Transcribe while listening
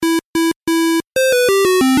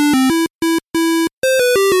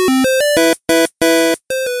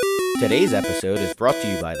Today's episode is brought to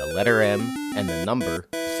you by the letter M and the number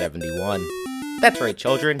 71. That's right,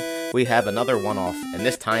 children. We have another one-off, and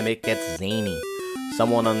this time it gets zany.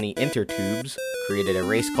 Someone on the intertubes created a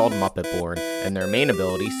race called Muppetborn, and their main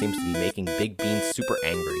ability seems to be making Big Bean super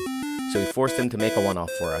angry. So we forced him to make a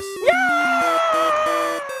one-off for us.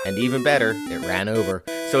 And even better, it ran over,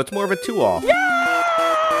 so it's more of a two-off.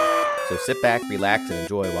 So sit back, relax, and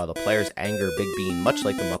enjoy while the players anger Big Bean, much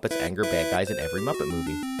like the Muppets anger bad guys in every Muppet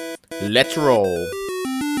movie. Let's roll!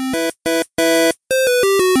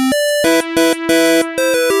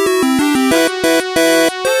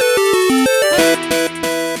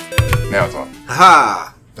 Now it's on.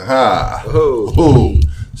 Aha! Aha! Oh! Oh!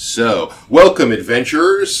 So, welcome,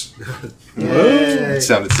 adventurers! Yay. It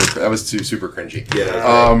sounded that was too super cringy.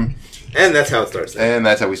 Yeah. And that's how it starts. And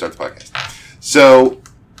that's how we start the podcast. So,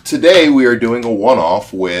 today we are doing a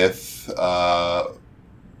one-off with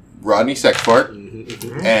Rodney Sexfart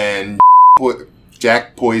and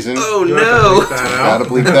Jack Poison. Oh no! Gotta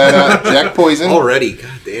bleep that out. Jack Poison. Already?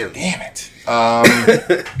 God damn. Damn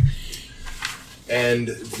it. And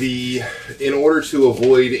in order to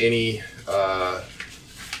avoid any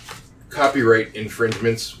copyright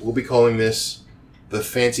infringements, we'll be calling this the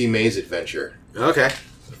Fancy Maze Adventure. Okay.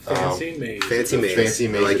 Fancy Maze. Fancy Maze. Fancy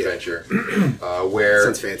Maze like Adventure. Where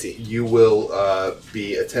sounds fancy. You will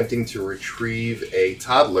be attempting to retrieve a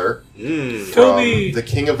toddler from Toby! the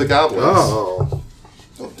King of the Goblins. Oh.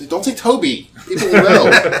 Don't say Toby. People will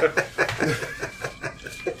know.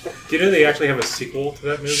 Do you know they actually have a sequel to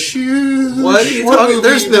that movie? Shoot. What are you talking? movie?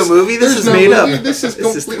 There's no movie. This is no made movie. up. This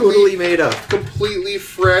is totally made up. completely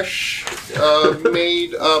fresh,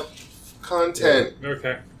 made up content.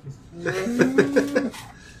 Okay.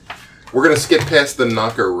 We're gonna skip past the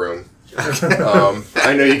knocker room.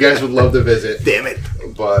 I know you guys would love to visit. Damn it.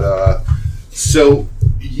 But, so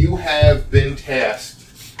you have been tasked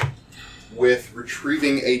with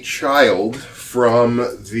retrieving a child from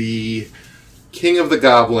the King of the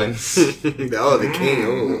Goblins. Oh, the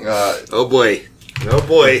king. Oh, Oh boy. Oh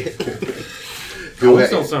boy. That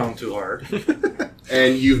don't sound too hard.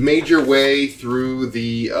 And you've made your way through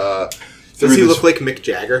the... Does he look like Mick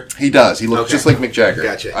Jagger? He does. He looks Okay. just like Mick Jagger.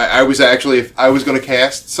 Gotcha. I was actually, if I was going to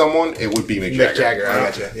cast someone, it would be Mick Jagger. Mick Jagger, I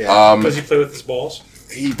gotcha. Yeah. Does he play with his balls?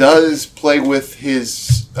 He does play with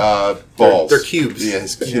his balls. They're cubes. Yeah,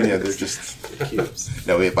 they're just Cubes.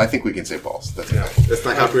 No, I think we can say balls. That's Yeah. okay. That's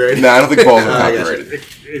not copyrighted? No, I don't think balls are I gotcha. copyrighted.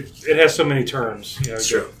 It has so many terms. You know, It's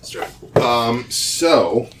true. It's true.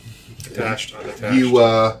 So Attached,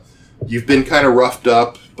 unattached. you've been kind of roughed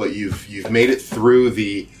up, but you've made it through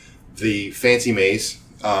the fancy maze.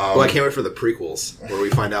 Well, I can't wait for the prequels where we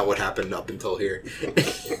find out what happened up until here.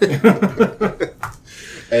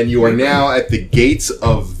 And you are now at the gates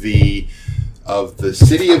of the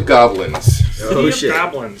city of goblins. Oh, City shit. of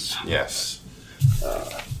Goblins. Yes.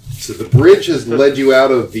 So the bridge has led you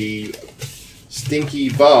out of the stinky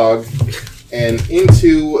bog and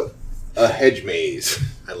into a hedge maze.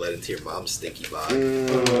 I led into your mom's stinky bog.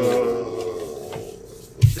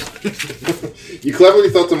 You cleverly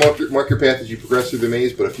thought to mark your path as you progressed through the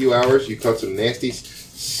maze, but a few hours you caught some nasty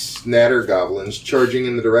snatter goblins charging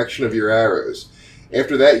in the direction of your arrows.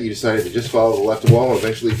 After that, you decided to just follow the left wall and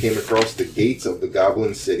eventually came across the gates of the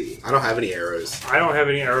goblin city. I don't have any arrows. I don't have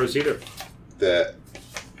any arrows either.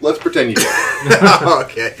 Let's pretend you do.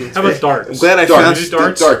 Okay. How about darts? I'm glad I Darts. found.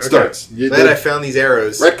 Darts? Darts. Okay. Darts. Glad I found these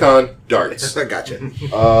arrows. Retcon. Darts. I gotcha.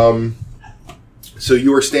 So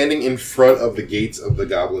you are standing in front of the gates of the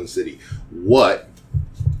goblin city. What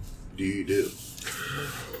do you do?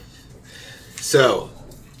 So,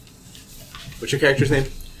 what's your character's name?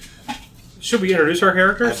 Should we introduce our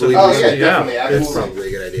characters? I believe Oh, we yeah, should. definitely. That's Absolutely. probably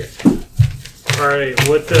a good idea. All right.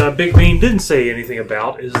 What Big Bean didn't say anything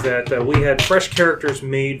about is that we had fresh characters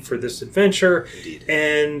made for this adventure. Indeed.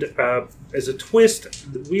 And as a twist,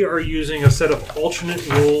 we are using a set of alternate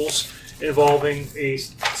rules involving a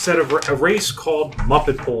race called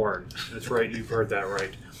Muppetborn. That's right. You've heard that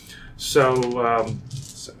right. So...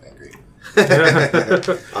 So angry.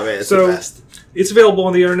 Oh man, it's So- the best. It's available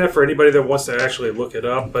on the internet for anybody that wants to actually look it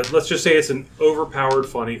up, but let's just say it's an overpowered,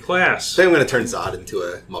 funny class. I think I'm going to turn Zod into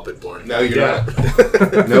a Muppet Born. No, you're Yeah.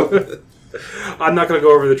 not. Nope. I'm not going to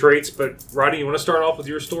go over the traits, but Rodney, you want to start off with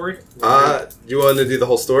your story? Do you want to do the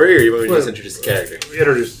whole story, or you want me to just introduce the character?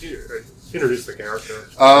 Introduce the character.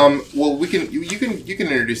 Well, we can. You can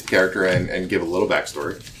introduce the character and give a little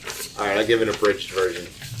backstory. All right, I'll give an abridged version.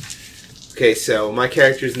 Okay, so my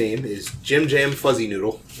character's name is Jim Jam Fuzzy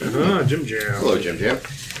Noodle. Jim Jam. Hello, Jim Jam.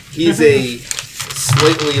 He's a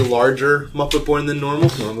slightly larger Muppet Born than normal.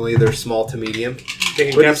 Normally they're small to medium. They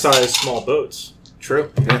can capsize small boats.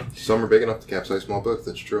 True. Yeah. Some are big enough to capsize small boats.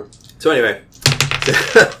 That's true. So anyway,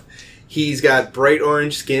 he's got bright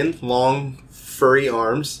orange skin, long furry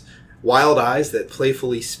arms, wild eyes that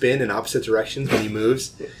playfully spin in opposite directions when he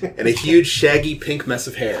moves, and a huge shaggy pink mess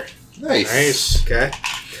of hair. Nice. Okay.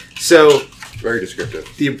 So Very descriptive.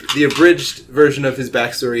 the abridged version of his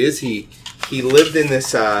backstory is he lived in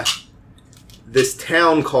this this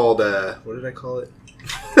town called what did I call it?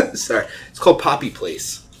 Sorry, it's called Poppy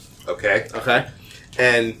Place. Okay. Okay,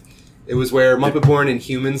 and it was where Muppet-born and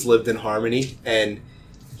humans lived in harmony. And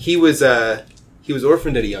he was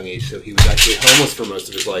orphaned at a young age, so he was actually homeless for most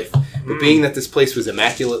of his life. But being that this place was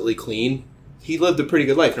immaculately clean, he lived a pretty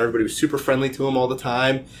good life, and everybody was super friendly to him all the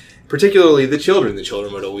time. Particularly the children. The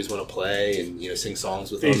children would always want to play and sing songs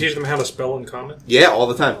with Did you him. teach them how to spell in common? Yeah, all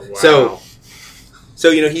the time. Wow.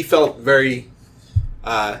 So he felt very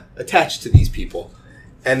attached to these people.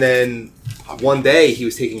 And then one day he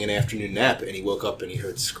was taking an afternoon nap and he woke up and he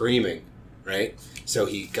heard screaming, right? So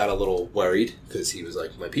he got a little worried because he was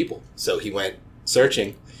like, my people. So he went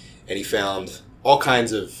searching and he found all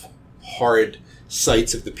kinds of horrid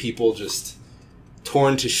sights of the people just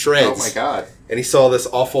torn to shreds. Oh my god. And he saw this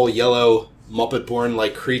awful yellow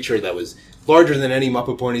Muppet-born-like creature that was larger than any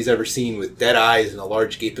Muppet-born he's ever seen, with dead eyes and a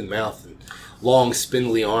large gaping mouth and long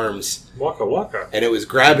spindly arms. Waka waka. And it was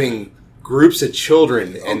grabbing groups of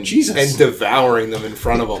children and Jesus. and devouring them in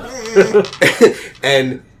front of him.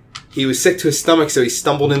 And he was sick to his stomach, so he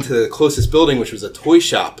stumbled into the closest building, which was a toy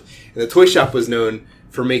shop. And the toy shop was known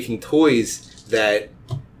for making toys that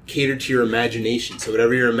catered to your imagination. So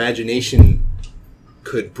whatever your imagination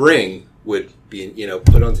could bring would be,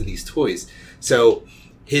 put onto these toys. So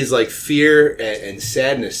his fear and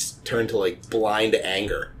sadness turned to blind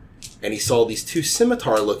anger, and he saw these two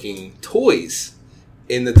scimitar-looking toys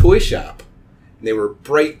in the toy shop. And they were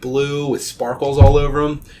bright blue with sparkles all over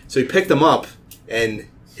them. So he picked them up, and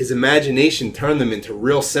his imagination turned them into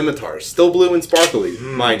real scimitars, still blue and sparkly,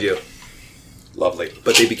 mind you. Lovely.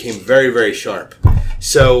 But they became very, very sharp.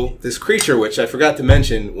 So this creature, which I forgot to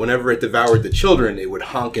mention, whenever it devoured the children, it would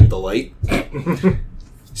honk in delight.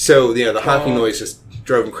 So, the honking noise just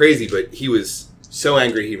drove him crazy, but he was so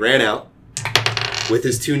angry he ran out with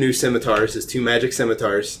his two new scimitars, his two magic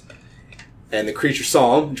scimitars, and the creature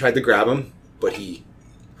saw him and tried to grab him, but he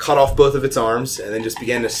cut off both of its arms and then just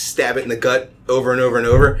began to stab it in the gut over and over and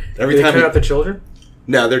over. And every Did they time cut out the children?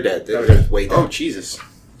 No, they're dead. They're Okay. way dead. Oh, Jesus.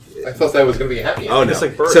 I thought that was going to be a happy Oh ending. no! It's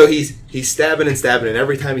like birds. So he's stabbing and stabbing, and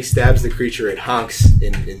every time he stabs the creature, it honks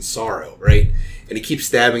in sorrow, right? And he keeps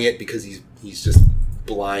stabbing it because he's just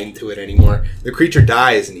blind to it anymore. The creature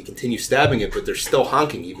dies, and he continues stabbing it, but they're still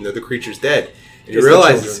honking, even though the creature's dead. And It's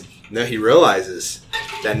the he realizes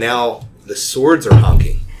that now the swords are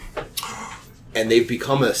honking, and they've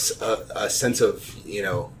become a sense of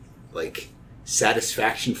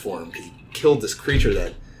satisfaction for him because he killed this creature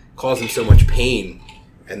that caused him so much pain.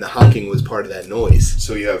 And the honking was part of that noise.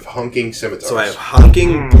 So you have honking scimitars. So I have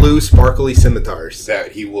honking, blue, sparkly scimitars.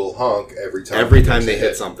 that he will honk every time. Every time they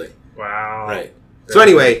hit something. Wow. Right. Very So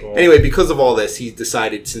anyway, cool. because of all this, he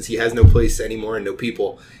decided, since he has no place anymore and no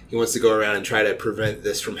people, he wants to go around and try to prevent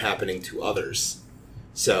this from happening to others.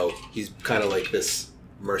 So he's kind of like this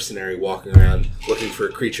mercenary walking around looking for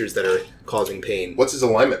creatures that are causing pain. What's his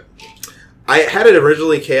alignment? I had it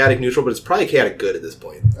originally chaotic neutral, but it's probably chaotic good at this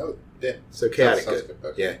point. Oh, yeah. So chaotic Sounds good.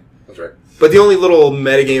 Okay. Yeah. That's right. But the only little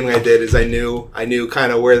metagame I did is I knew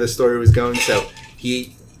kind of where the story was going, so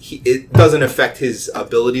it doesn't affect his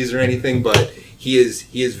abilities or anything, but he is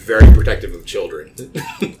very protective of children.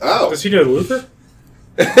 Oh. Does he know Luther?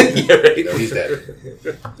 Yeah, right. No, he's dead.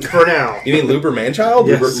 For now. You mean Luber Manchild?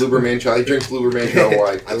 Yes. Luberman child. He drinks Luberman child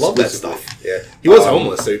wine. I love that exclusively. stuff. Yeah, he was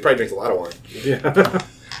homeless, so he probably drinks a lot of wine. Yeah.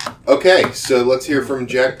 Okay, so let's hear from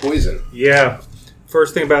Jack Poison. Yeah.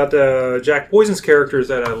 First thing about Jack Poison's character is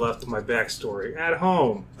that I left my backstory at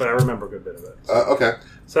home, but I remember a good bit of it. Okay.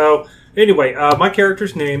 So, anyway, my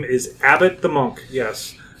character's name is Abbott the Monk.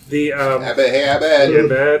 Yes. The Abbott, hey, Abbott. Yeah,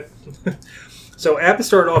 bad. So Abbott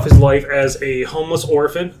started off his life as a homeless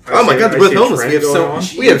orphan. Oh my God, I we're see both a homeless.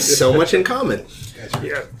 trend We going have so much in common.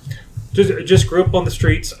 Yeah. Just grew up on the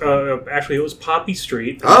streets. Actually, it was Poppy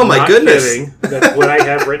Street. Oh, my Not goodness. kidding. That's what I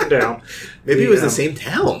have written down. Maybe it was the same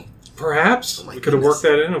town. Perhaps. my We could have goodness.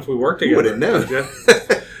 worked that in if we worked Who together. would have known?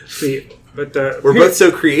 Yeah. See, but We're both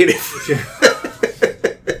so creative.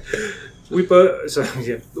 we both. So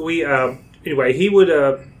yeah, we. Anyway, he would.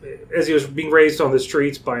 As he was being raised on the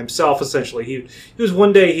streets by himself, essentially, he was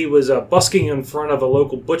one day he was busking in front of a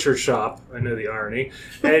local butcher shop. I know the irony,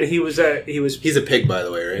 and he was. He's a pig, by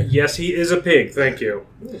the way, right? Yes, he is a pig. Thank you.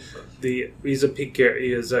 He's a pig.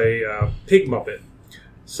 He is a pig Muppet.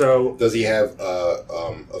 So Does he have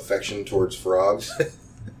affection towards frogs?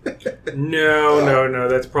 no,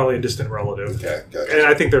 that's probably a distant relative. Okay, gotcha. And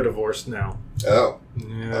I think they're divorced now. Oh.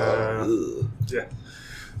 Yeah. Ugh. Yeah.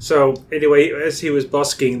 So anyway, as he was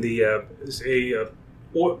busking, a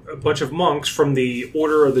bunch of monks from the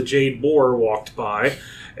Order of the Jade Boar walked by,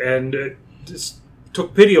 and just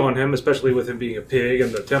took pity on him, especially with him being a pig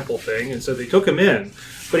and the temple thing, and so they took him in.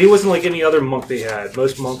 But he wasn't like any other monk they had.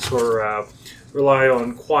 Most monks were rely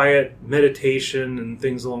on quiet meditation and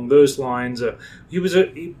things along those lines.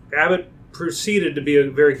 Abbott proceeded to be a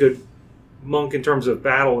very good monk in terms of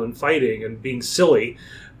battle and fighting and being silly.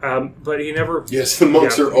 But he never... Yes, the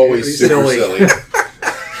monks are always he's super silly.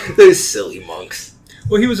 Those silly monks.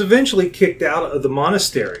 Well, he was eventually kicked out of the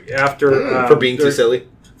monastery after... For being too silly?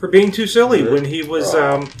 For being too silly. Mm-hmm. When he was...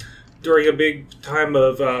 during a big time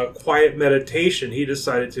of quiet meditation, he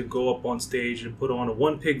decided to go up on stage and put on a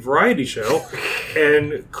one-pig variety show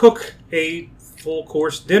and cook a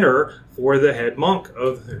full-course dinner for the head monk.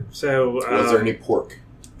 So Was there any pork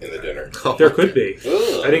in the dinner? there could be.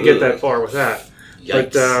 Ugh. I didn't get that far with that.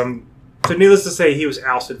 Yikes. But so needless to say, he was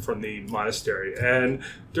ousted from the monastery. And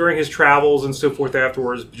during his travels and so forth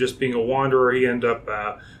afterwards, just being a wanderer, he ended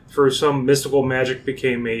up, through some mystical magic,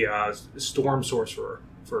 became a storm sorcerer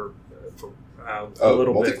for a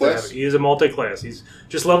little multi-class? bit. He is a multi-class. He's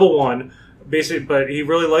just level 1, basically, but he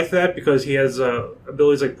really liked that because he has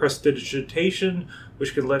abilities like prestidigitation,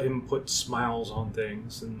 which can let him put smiles on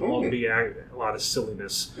things and all be a lot of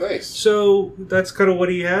silliness. Nice. So that's kind of what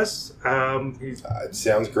he has. It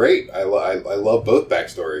sounds great. I love both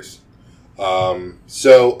backstories.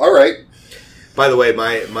 So, all right. By the way,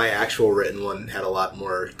 my actual written one had a lot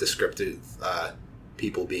more descriptive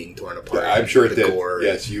people being torn apart. I'm sure it the did. gore.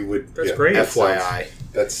 Yes, you would. That's yeah. great. FYI.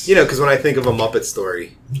 That's Because when I think of a Muppet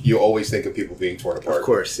story, you always think of people being torn apart. of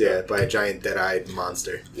course, yeah, by a giant dead-eyed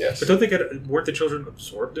monster. Yes. But weren't the children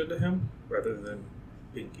absorbed into him rather than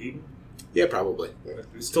being eaten? Yeah, probably.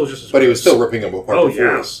 It's still just as But he was gross. still ripping them apart. Oh, before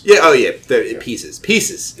yeah. us. Yeah, oh yeah, pieces.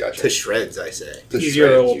 Gotcha. To shreds, I say. The Easier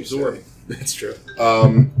shreds, to you absorb. say. That's true.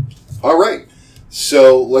 All right.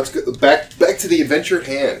 So let's go back to the adventure at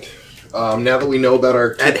hand. Now that we know about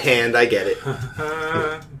our At hand, I get it.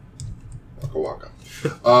 Waka waka.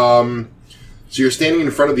 So you're standing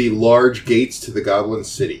in front of the large gates to the Goblin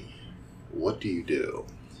City. What do you do?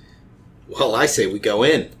 Well, I say we go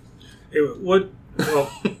in. Yeah, what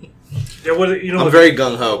you know? I'm very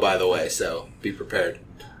gung-ho, by the way, so be prepared.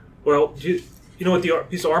 Well, you know what the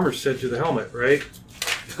piece of armor said to the helmet, right?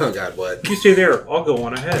 Oh, God, what? You stay there. I'll go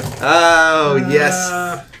on ahead. Oh, yes.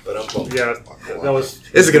 But Yeah, that was.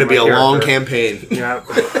 This is going to be a my long character. campaign. Yeah.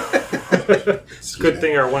 It's a good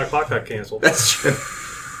thing our 1 o'clock got canceled. That's true.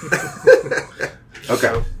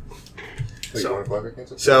 Okay.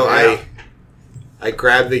 So Yeah. I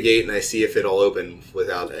grab the gate and I see if it'll open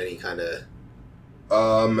without any kind of...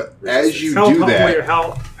 As you How do that, wait,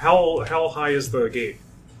 how high is the gate?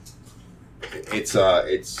 it's a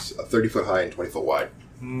 30-foot high and 20-foot wide.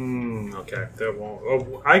 Okay, that won't.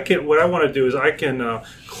 Oh, I can. What I want to do is I can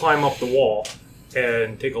climb up the wall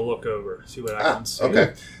and take a look over, see what I can see.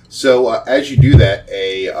 Okay. So as you do that,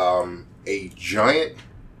 a giant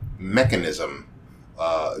mechanism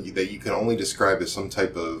that you can only describe as some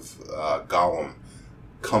type of golem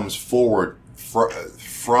comes forward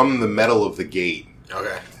from the metal of the gate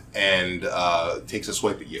Okay. and takes a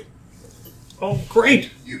swipe at you. Oh,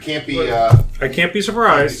 great! You can't be. I can't be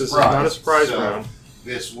surprised. This is not a surprise so round.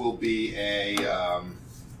 This will be a.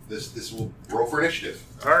 This will roll for initiative.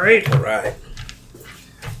 All right. All right.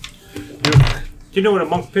 Do you know what a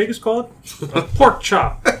monk pig is called? A pork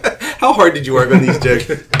chop. How hard did you work on these jokes?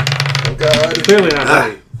 Oh God! Clearly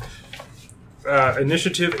not ready.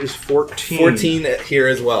 Initiative is 14. 14 here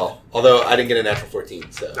as well. Although I didn't get a natural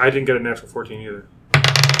 14, so... I didn't get a natural 14 either.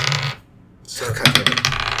 So, God damn it.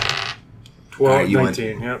 12, All right, you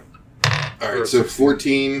 19, yep. All right, so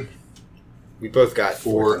 14 We both got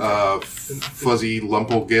for 14. Fuzzy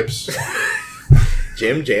Lumple Gips.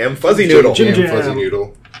 Jim Jam Fuzzy Noodle. Jim Jam. Fuzzy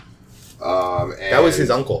Noodle. And That was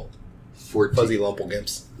his uncle. 14, Fuzzy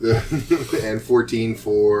Lumplegimps. and 14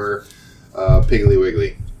 for Piggly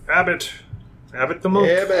Wiggly. Abbott the monk.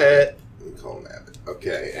 Yeah, bet. We call him Abbott.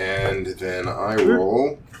 Okay, and then I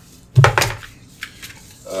roll.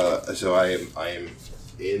 So I am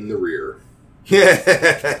in the rear.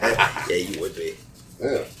 Yeah, you would be.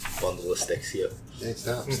 Yeah. Bundle of sticks, you. Hey,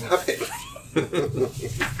 stop it.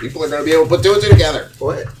 People are going to be able to put two and two together.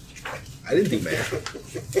 What? I didn't do math.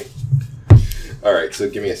 All right, so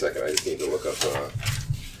give me a second. I just need to look up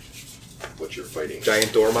what you're fighting.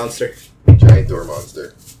 Giant door monster. Giant door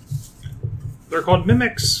monster. They're called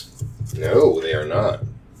mimics. No, they are not.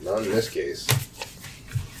 Not in this case.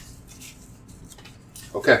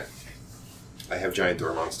 Okay. I have giant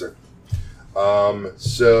door monster.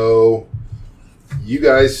 So you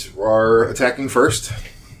guys are attacking first.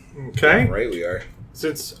 Okay. Right, we are.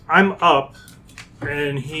 Since I'm up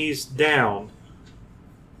and he's down,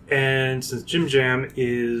 and since Jim Jam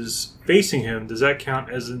is facing him, does that count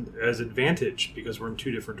as advantage because we're in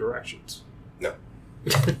two different directions? No.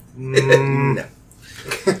 No.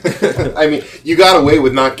 I mean, you got away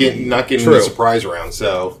with not getting True. the surprise round,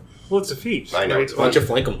 so Well, it's a feat. I know. Right? Why don't you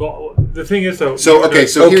flank him? Well, the thing is, though. So okay,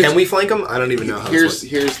 so here's, can we flank him? I don't even know how here's this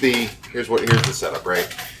here's the setup, right?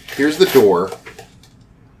 Here's the door.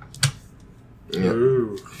 Yeah.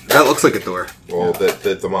 Ooh. That looks like a door. Well,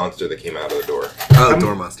 the monster that came out of the door. Oh,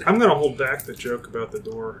 door monster. I'm going to hold back the joke about the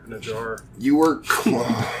door in a jar. You were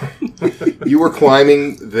you were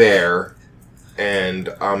climbing there, and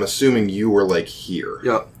I'm assuming you were like here.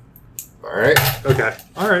 Yep. All right. Okay.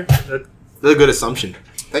 All right. That's a good assumption.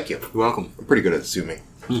 Thank you. You're welcome. I'm pretty good at assuming.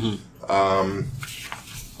 Mm-hmm.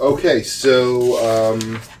 Okay, so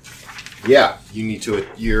yeah, you need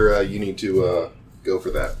to go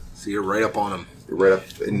for that. So you're right up on him. You're right up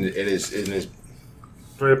in his.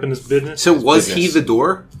 Right up in this business. So was he business. the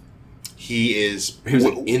door? He is. He was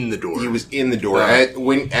in the door. He was in the door.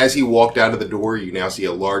 Oh. As he walked out of the door, you now see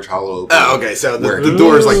a large hollow opening. Oh, okay. So Where- the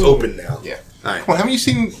door is like open now. Yeah. All right. Well, haven't you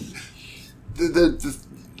seen the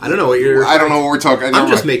I don't know what you're. I don't know what we're talking. I'm never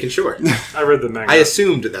just mind. making sure. I read the manga. I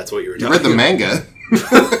assumed that's what you were You talking read the manga?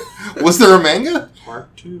 Was there a manga?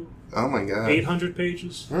 Part 2. Oh my god! 800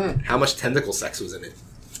 pages. How much tentacle sex was in it?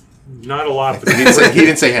 Not a lot, but He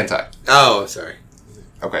didn't say hentai. Oh, sorry.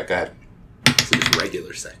 Okay, go ahead. So just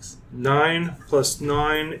regular sex. 9 plus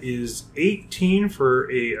 9 is 18 for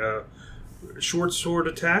a short sword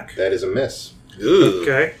attack. That is a miss. Ooh.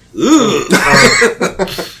 Okay. Ooh.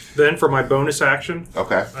 Then for my bonus action,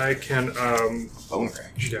 Okay. I can. Bone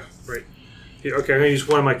action. Yeah, right. Yeah, okay, I'm going to use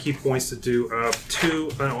one of my key points to do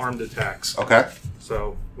 2 unarmed attacks. Okay.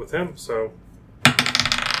 So, with him,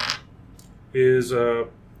 is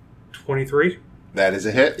 23. That is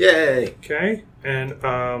a hit. Yay. Okay, and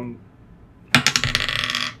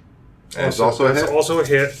That's also a that's hit. also a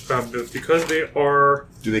hit, but because they are.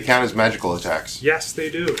 Do they count as magical attacks? Yes, they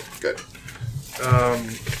do. Good. Um,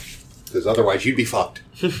 Because otherwise, you'd be fucked.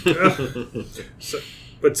 so,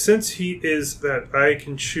 but since he is that, I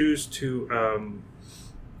can choose to.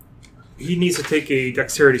 He needs to take a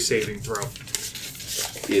dexterity saving throw.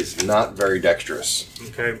 He is not very dexterous.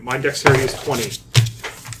 Okay, my dexterity is 20.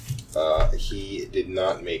 He did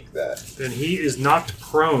not make that. Then he is knocked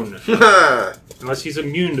prone, unless he's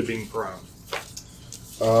immune to being prone.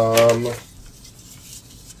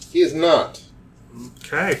 He is not.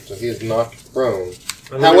 Okay. So he is knocked prone.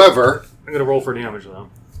 I'm However, going to roll for damage though.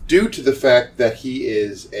 due to the fact that he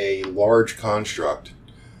is a large construct,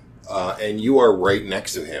 and you are right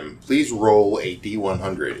next to him, please roll a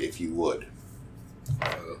D100 if you would.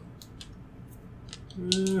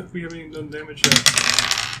 We haven't even done damage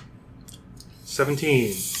yet. 17.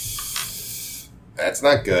 That's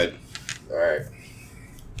not good. Alright.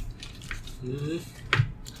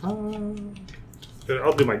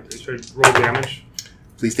 I'll do my. Should I roll damage?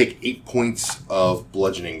 Please take 8 points of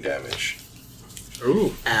bludgeoning damage.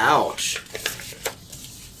 Ooh. Ouch.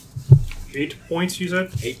 8 points, you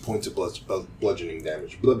said? 8 points of bludgeoning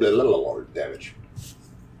damage. Blah, blah, blah, blah, blah, damage.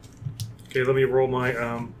 Okay, let me roll my.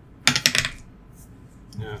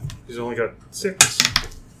 Yeah, he's only got 6.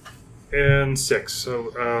 And 6.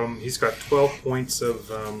 So he's got 12 points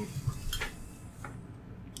of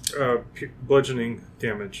bludgeoning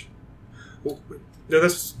damage. Oh, no,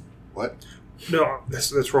 that's. What? No,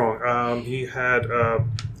 that's wrong. He had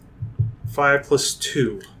 5 plus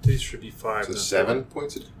 2. These should be 5. So 7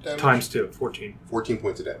 points of damage? Times 2, 14. 14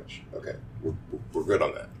 points of damage. Okay. We're good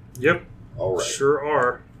on that. Yep. All right. Sure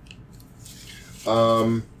are.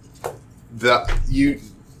 You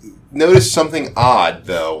noticed something odd,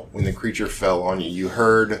 though, when the creature fell on you. You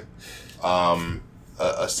heard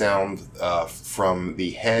a sound from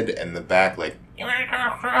the head and the back, like...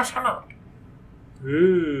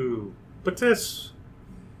 Ooh. But this...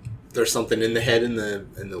 There's something in the head and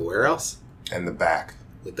the where else? And the back.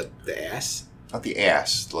 Like the ass? Not the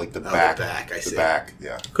ass, like the Oh, the back. back, I the see. back,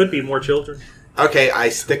 yeah. Could be more children. Okay, I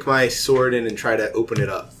stick my sword in and try to open it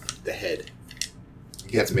up. The head.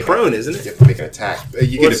 You have to make Prone, isn't it? You have to make an attack.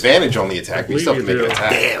 You get Let's- advantage on the attack, but you still have to make an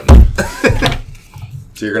attack. Damn.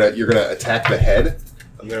 So you're gonna attack the head?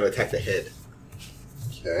 I'm going to attack the head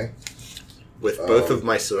Okay. with both of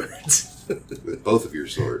my swords. With both of your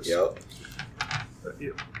swords. Yep.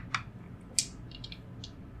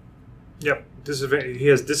 Yep. He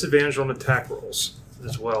has disadvantage on attack rolls.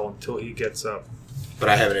 as well until he gets up. But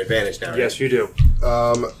I have an advantage now, right? Yes, you do.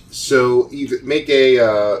 So either make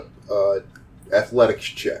a athletics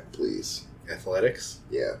check, please. Athletics?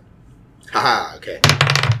 Yeah. Haha, okay.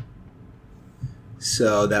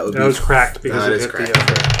 So that would be... That was cracked because That it is hit cracked.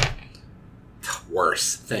 the...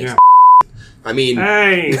 Worse. Thanks. Yeah. I mean...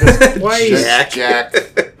 Hey, that's twice. Jack.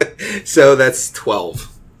 So that's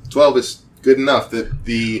 12. 12 is good enough. That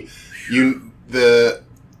the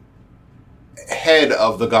head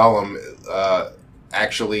of the golem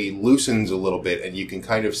actually loosens a little bit, and you can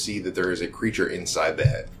kind of see that there is a creature inside the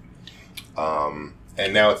head.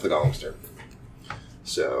 And now it's the golem's turn.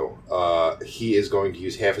 So he is going to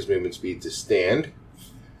use half his movement speed to stand.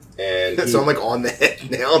 And So I'm like on the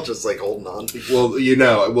head now, just like holding on. well, you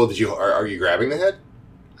know, did you are you grabbing the head?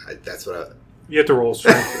 That's what I... You have to roll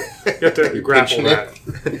strength. You have to You're grapple pinching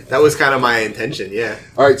that. That was kind of my intention, yeah.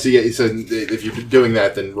 All right, so yeah, so if you're doing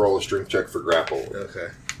that, then roll a strength check for grapple. Okay.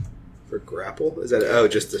 For grapple? Is that... Oh,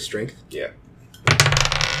 just the strength? Yeah.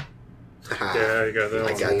 Haha. Yeah, you got that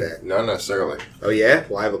I one. got that. Not necessarily. Oh, yeah?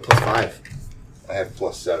 Well, I have a +5. I have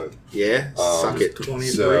 +7. Yeah? Suck it. 23.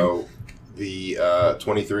 So the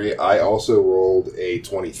 23. I also rolled a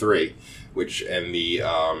 23, and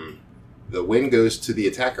the win goes to the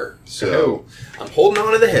attacker. So I'm holding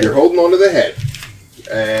on to the head. you're holding on to the head,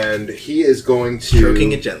 and he is going to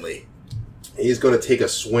Stroking it gently. He's going to take a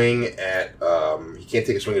swing at. He can't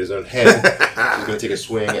take a swing at his own head. He's going to take a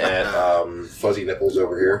swing at Fuzzy Nipples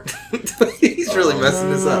over here. He's really messing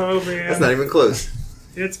this up. Oh, man. That's not even close.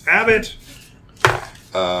 It's Abbott.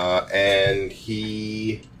 And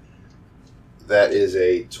that is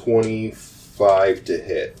a 25 to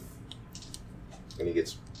hit. And he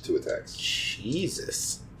gets 2 attacks.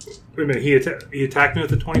 Jesus. Wait a minute, he attacked me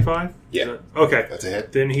with the 25? Yeah. Okay. That's a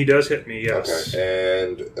hit. Then he does hit me, yes. Okay.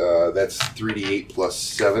 And that's 3d8 plus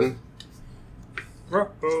 7.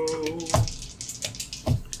 Ruh-oh.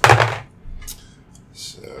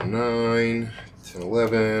 So 9, 10,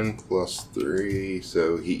 11 plus 3.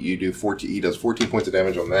 So you do 14. He does 14 points of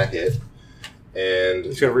damage on that hit. And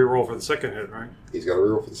He's got to reroll for the second hit, right? he's got to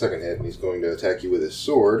reroll for the second hit, and he's going to attack you with his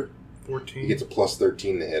sword. 14. He gets a plus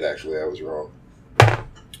 13 to hit, actually. I was wrong.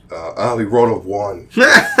 He rolled a 1.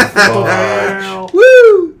 Wow.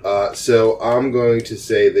 Woo! So I'm going to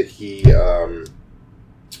say that he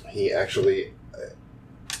actually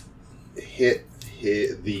hit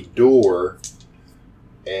the door,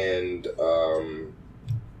 and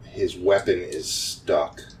his weapon is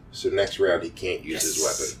stuck. So next round he can't use his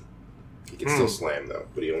weapon. He can still slam though,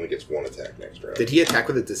 but he only gets 1 attack next round. Did he attack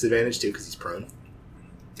with a disadvantage too because he's prone?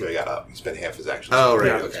 No, he got up. He spent half his action. Oh, right.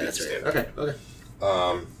 Yeah. Okay, that's right. Okay, okay.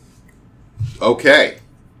 Okay.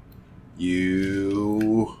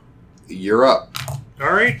 You're up.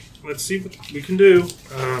 All right, let's see what we can do.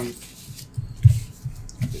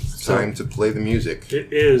 It's time to play the music.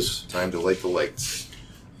 It is. Time to light the lights.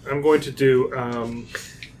 I'm going to do. I'm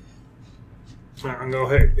going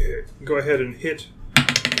to go ahead and hit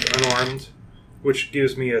unarmed, which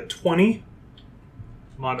gives me a 20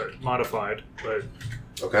 modified, but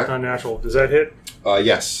Okay. not natural. Does that hit?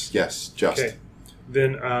 Yes, just. Okay.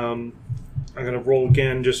 Then I'm going to roll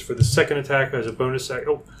again just for the second attack as a bonus attack.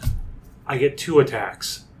 Oh, I get 2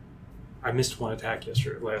 attacks. I missed 1 attack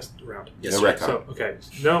last round. Yes, No sir. retcon. So okay,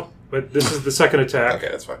 no, but this is the second attack. Okay,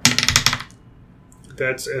 that's fine.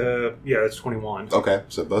 That's that's 21. Okay,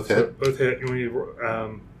 so both So hit. both hit. And we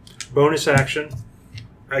bonus action.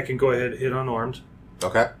 I can go ahead and hit unarmed.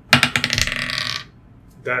 Okay.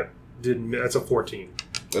 That's a 14.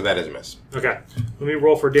 Well, that is a miss. Okay, let me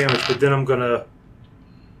roll for damage, but then I'm gonna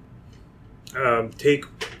take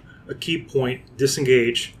a key point,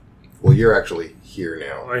 disengage. Well, you're actually here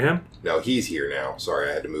now. I am. No, he's here now. Sorry,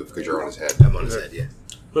 I had to move because you're on his head. I'm on his head, yeah.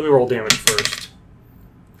 Let me roll damage first.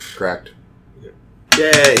 Correct.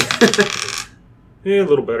 Yay! Yeah, a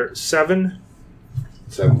little better. 7,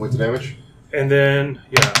 7 points of damage. and then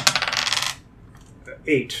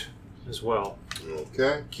 8 as well.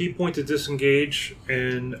 Okay. Key point to disengage,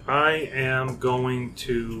 and I am going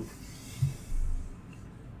to.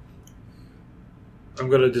 I'm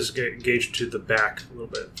going to disengage to the back a little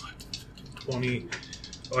bit. 20.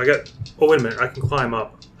 Oh, wait a minute. I can climb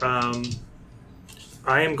up.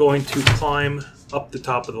 I am going to climb up the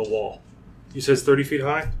top of the wall. You said it's 30 feet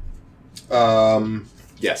high?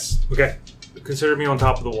 Yes. Okay. Consider me on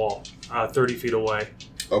top of the wall, 30 feet away.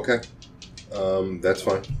 Okay. That's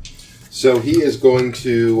fine. So he is going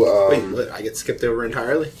to. Wait, what? I get skipped over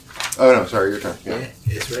entirely? Oh no, sorry, your turn. Yeah.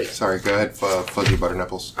 It's right. Sorry, go ahead, Fuzzy Butter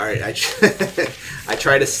Nipples. All right, I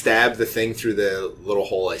try to stab the thing through the little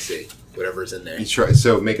hole I see, whatever's in there.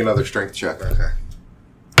 So make another strength check. Okay.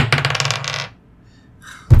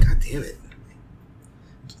 Damn it.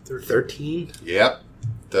 13? Yep.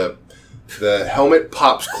 The helmet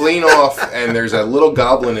pops clean off, and there's a little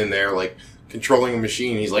goblin in there, like, controlling a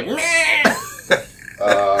machine. He's like, meh!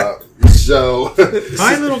 So...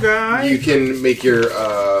 Hi, little guy! You can make your,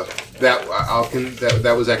 that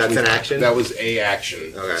was actually... That's an action? That was a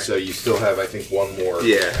action. Okay. So you still have, I think, one more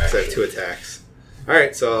Yeah, so I have action. 2 attacks.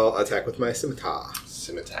 Alright, so I'll attack with my scimitar.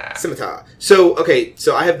 Scimitar. So, okay,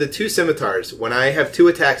 so I have the 2 scimitars. When I have 2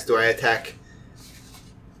 attacks, do I attack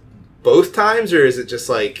both times, or is it just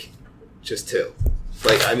 2?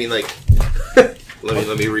 Like, I mean, like...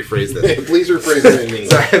 let me rephrase this. Please rephrase it in English.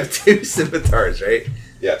 So I have 2 scimitars, right?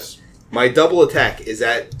 Yes. My double attack, is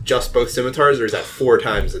that just both scimitars, or is that 4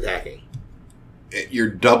 times attacking? Your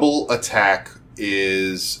double attack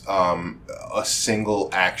is a single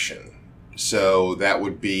action. So that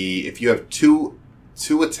would be if you have two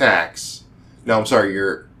attacks. No, I'm sorry.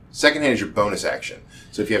 Your second hand is your bonus action.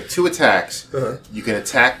 So if you have 2 attacks, you can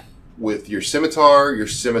attack with your scimitar.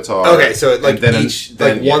 Okay, so and then each,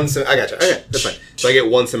 then one... I gotcha. Okay, that's fine. So I get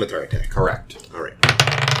 1 scimitar attack. Correct. All right.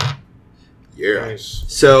 Yeah. Nice.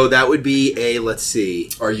 So that would be a, let's see...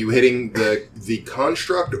 Are you hitting the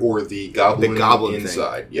construct or the goblin? The goblin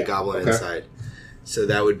inside. thing. The goblin inside. So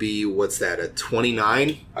that would be, what's that, a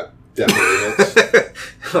 29? Definitely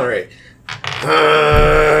hits. All right.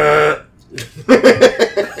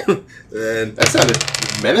 Then, That sounded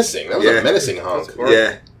menacing. That was a menacing honk.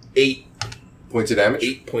 yeah, 8 Points of damage?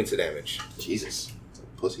 8 points of damage. Jesus. It's a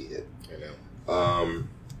pussy hit. I know.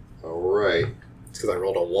 Alright. It's because I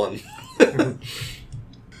rolled a 1.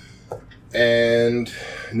 And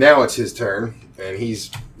now it's his turn, and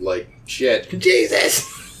he's like, shit.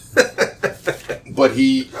 Jesus! But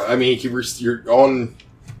you're on,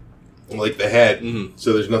 like, the head, Mhm.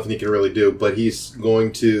 so there's nothing he can really do, but he's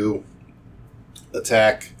going to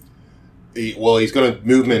attack. He's going to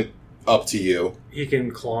movement up to you. He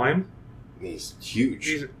can climb. He's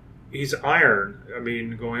huge. He's iron. I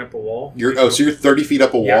mean, going up a wall. So you're 30 feet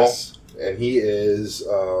up a wall, Yes. and he is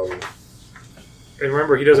And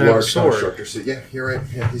remember, he doesn't have a large sword. constructor. So yeah, you're right.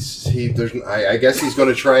 Yeah, I guess he's going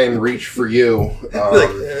to try and reach for you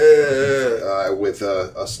with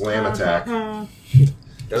a slam attack. That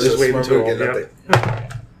Just was wait a smart until- move, getting up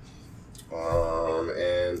yep.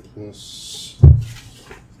 there. And plus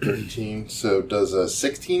 13. So does a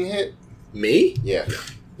 16 hit? Me? Yeah.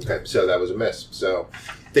 Okay, so that was a miss. So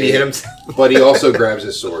Did he hit him? But he also grabs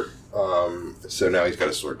his sword. So now he's got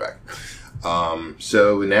his sword back.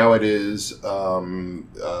 So now it is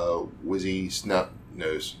Wizzy Snot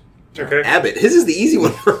Nose. Okay. Abbott. His is the easy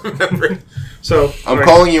one for remembering. So I'm alright.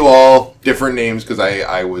 calling you all different names because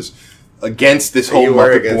I was against this whole You were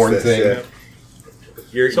Muppet against Born this, thing.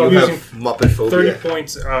 yeah. So I'm you have using Muppet phobia. 30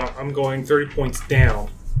 points. I'm going 30 points down.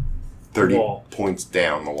 30 Wall. points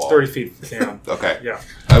down the wall. 30 feet down. Okay. Yeah.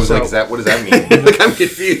 I was So- like, what does that mean? Like, I'm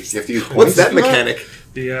confused. You have to use What's points that for that? mechanic?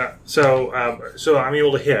 Yeah. So I'm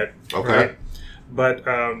able to hit. Okay. Right? But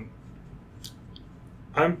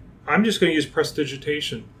I'm just going to use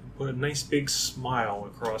prestidigitation. Put a nice big smile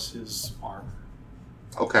across his arm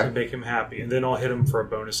Okay. and make him happy, and then I'll hit him for a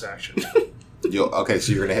bonus action. Okay,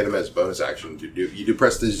 so you're going to hit him as bonus action. You do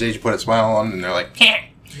prestidigitation, put a smile on, and they're like,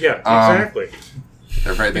 Yeah, exactly.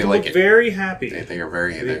 they like it. Very happy. They are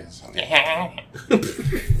very I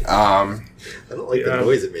don't like the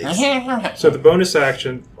noise it makes. So the bonus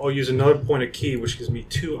action, I'll use another point of key, which gives me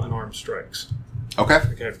 2 unarmed strikes. Okay.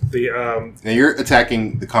 Okay. The Now you're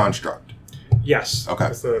attacking the construct. yes. Okay.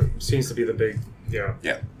 That's seems to be the big yeah.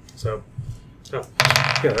 Yeah. So yeah,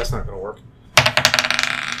 that's not going to work.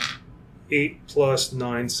 8 plus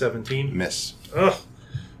 9, 17. Miss. Ugh.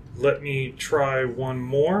 Let me try one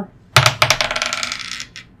more.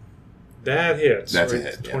 That hits. That's a right?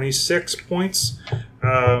 hit, yeah. 26 points.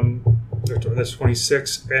 That's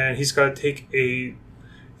 26, and he's got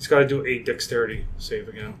to do a dexterity save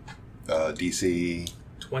again. DC.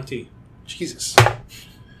 20. Jesus.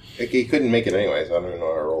 He couldn't make it anyway, so I don't even know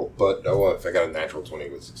how to roll. But if I got a natural 20, he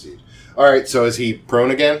would succeed. All right, so is he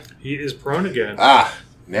prone again? He is prone again.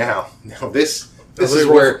 Now this Let is me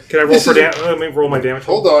roll- where. Can I roll this for is- damage? Let me roll my damage.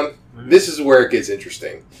 Hold on. This is where it gets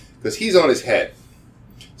interesting. Because he's on his head.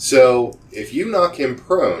 So, if you knock him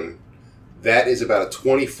prone, that is about a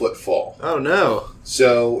 20-foot fall. Oh, no.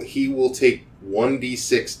 So, he will take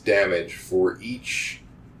 1d6 damage for each...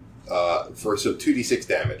 so 2d6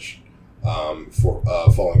 damage for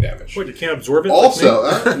falling damage. What, you can't absorb it?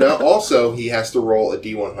 Also, he has to roll a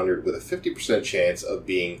d100 with a 50% chance of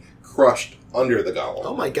being crushed under the golem.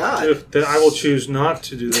 Oh, my God. Then I will choose not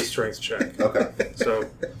to do the strength check. Okay. So,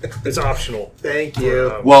 it's optional. Thank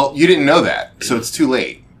you. Well, you didn't know that, so it's too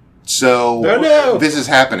late. So Oh, no. this is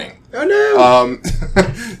happening. Oh no!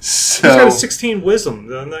 He's got a So 16 wisdom.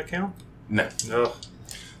 Doesn't that count? no. No.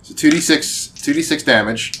 So 2d6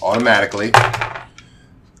 damage automatically.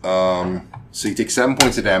 So you take 7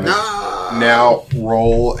 points of damage. No. Now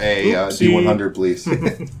roll a Oopsie. d100, please.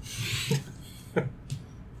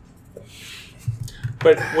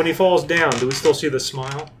 But when he falls down, do we still see the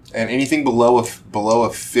smile? And anything below a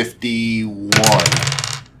 51.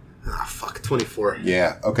 Ah, fuck, 24.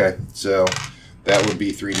 Yeah. Okay. So that would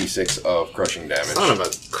be 3d6 of crushing damage. Son of a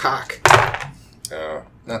cock.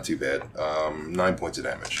 Not too bad. 9 points of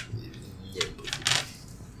damage.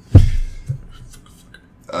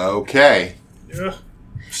 Okay. Yeah.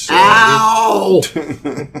 So, Ow!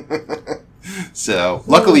 so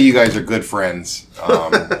luckily you guys are good friends. Well,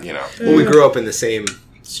 we grew up in the same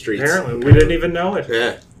streets. Apparently, we didn't even know it.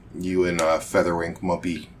 Yeah. You and Featherwink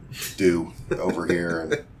Mumpy do over here,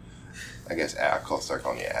 and I guess I'll start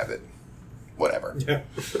calling you Abbott. Whatever. Yeah.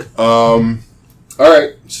 All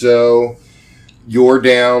right. So you're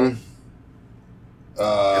down.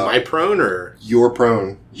 Am I prone or? You're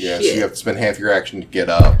prone. Yeah. So Shit. you have to spend half your action to get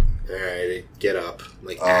up. Alright, get up. I'm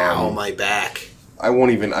like, ow, my back. I won't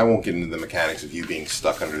get into the mechanics of you being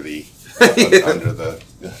stuck under the under the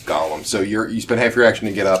golem. So you spend half your action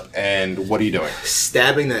to get up, and what are you doing?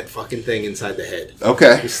 Stabbing that fucking thing inside the head.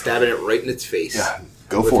 Okay. Just stabbing it right in its face. Yeah.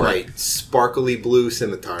 Go with for my it. sparkly blue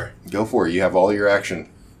scimitar. Go for it. You have all your action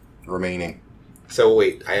remaining. So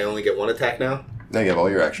wait, I only get one attack now? No, you have all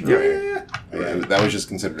your action remaining. Yeah. That was just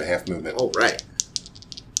considered a half movement. All right.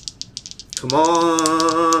 Come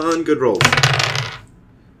on, good rolls.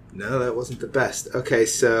 No, that wasn't the best. Okay,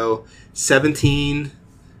 so 17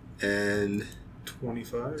 and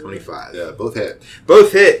 25. 25. Yeah, both hit.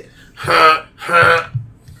 Both hit. Ha, ha.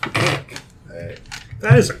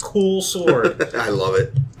 That is a cool sword. I love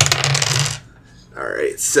it. All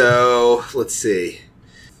right, so let's see.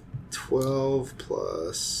 12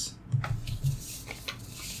 plus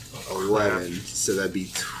 11, so that'd be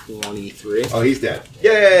 23. Oh, he's dead.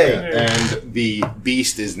 Yay! And the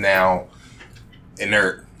beast is now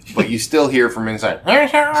inert, but you still hear from inside.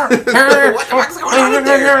 What the fuck's going on in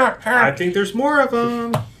there? I think there's more of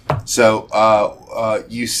them. So,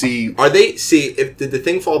 you see, Are they, did the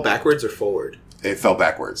thing fall backwards or forward? it fell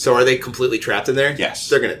backwards. So are they completely trapped in there? Yes.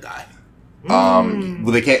 They're gonna die. Well,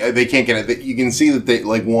 they can't get it. You can see that they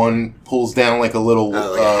one pulls down like a little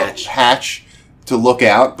like a hatch to look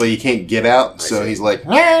out, but you can't get out. So see. he's like,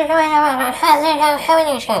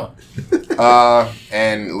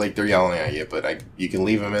 and like they're yelling at you, but you can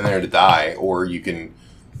leave him in there to die, or you can.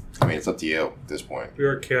 I mean, it's up to you at this point. We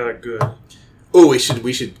are chaotic good. Oh, we should, pull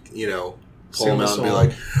Sing him the out and be song.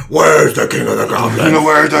 like, "Where's the king of the goblins?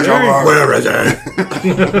 Where's the Joker? Where is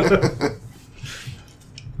it?"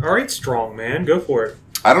 All right, strong man, go for it.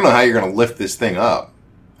 I don't know how you're going to lift this thing up.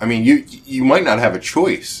 I mean, you might not have a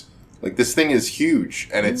choice. Like, this thing is huge,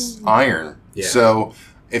 and it's iron. Yeah. So,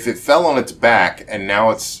 if it fell on its back, and now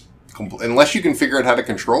it's... unless you can figure out how to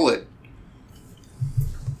control it.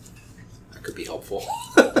 That could be helpful.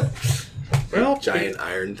 Well, Giant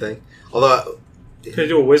iron thing. Although, can you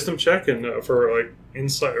do a wisdom check and for like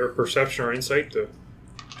insight or perception or insight to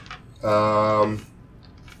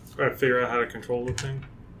try to figure out how to control the thing?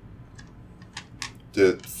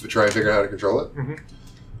 To try and figure out how to control it? Mhm.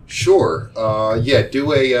 Sure. Yeah,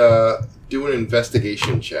 do an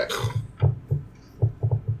investigation check.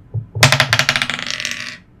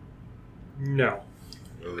 No.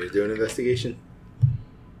 you want me to do an investigation?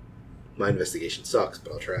 My investigation sucks,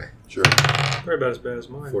 but I'll try. Sure. Probably about as bad as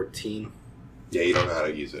mine. 14. Yeah, you don't know how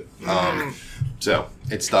to use it. So,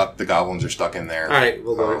 it's stuck. The goblins are stuck in there. All right.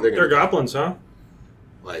 Well, they're They're gonna. goblins, huh?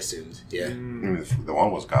 Well, I assumed. Yeah. I mean, the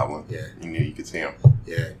one was goblin. Yeah. You knew you could see him.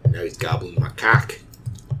 Yeah. Now he's gobbling my cock.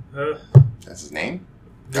 That's his name?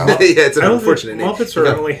 Yeah, Goblin? it's an I don't unfortunate think name. Muppets are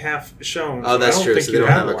No. only half shown. Oh, so that's I don't true. think So they you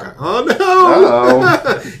don't have a one. cock. Oh no!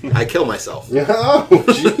 Uh-oh. I kill myself. Oh,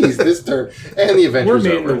 jeez, this turn. And the We're adventure's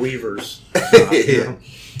made in the over. Weavers. Yeah.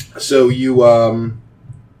 So you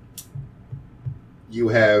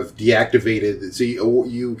have deactivated. So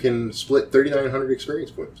you can split 3,900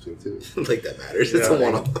 experience points between the two. I don't think that matters. It's Yeah. a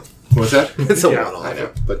one-off. What's that? It's a Yeah, one-off. I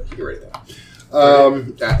know, but you can write it down.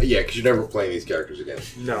 Yeah, because you're never playing these characters again.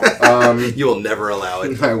 No. You will never allow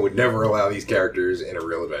it. I would never allow these characters in a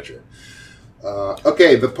real adventure.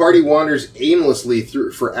 Okay, the party wanders aimlessly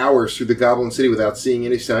for hours through the Goblin City without seeing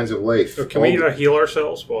any signs of life. So can we heal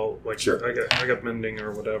ourselves? Well, like Sure. I got mending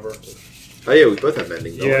or whatever. Oh yeah, we both have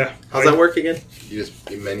mending. Don't we? Yeah. How's that work again? You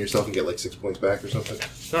mend yourself and get like 6 points back or something.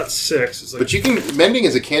 Not 6. It's like But you can mending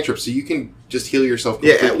is a cantrip, so you can just heal yourself.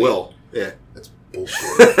 Yeah, Completely. at will. Yeah. That's bullshit.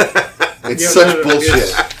 It's Yeah, such no,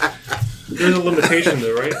 bullshit. There's a limitation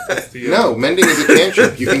though, right? No, mending is a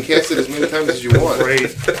cantrip. You can cast it as many times as you want. Right.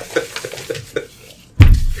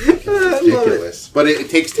 Ridiculous. But it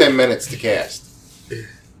takes 10 minutes to cast.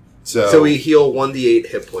 So we heal 1d8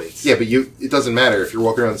 hit points. Yeah, but it doesn't matter. If you're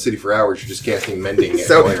walking around the city for hours, you're just casting mending.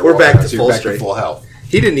 So while you're we're walking back around, to so full you're back strength. to full health.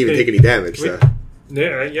 He didn't even take any damage, Wait. so.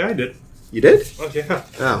 Yeah, I did. You did? Oh, yeah.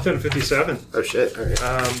 Oh. 1057. Oh, shit. All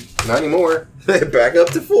right. Not anymore. Back up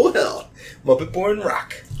to full health. Muppet Born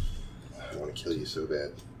Rock. I want to kill you so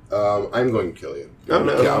bad. I'm going to kill you. Oh,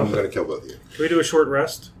 no. Yeah, I'm going to kill both of you. Can we do a short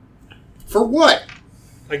rest? For what?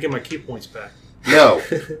 I get my key points back. No.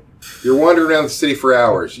 You're wandering around the city for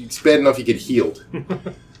hours. It's bad enough you get healed.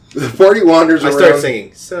 The party wanders I around. start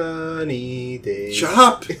singing. Sunny days. Shut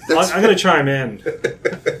up! I'm going to chime in.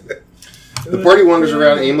 The party wanders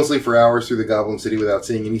around aimlessly for hours through the Goblin City without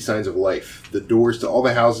seeing any signs of life. The doors to all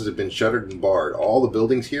the houses have been shuttered and barred. All the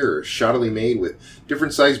buildings here are shoddily made with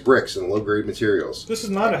different sized bricks and low-grade materials. This is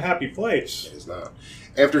not a happy place. It is not.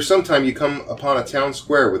 After some time, you come upon a town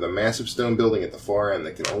square with a massive stone building at the far end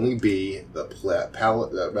that can only be the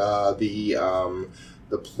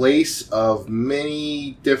place of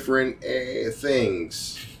many different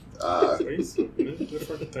things.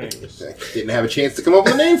 Different things. Didn't have a chance to come up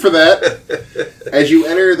with a name for that. As you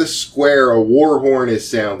enter the square, a war horn is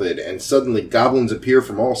sounded, and suddenly goblins appear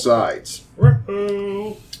from all sides.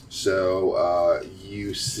 Uh-oh. So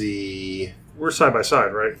you see. We're side by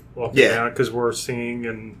side, right? Walking Yeah. down because we're singing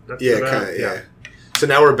and Yeah, kind of, yeah. So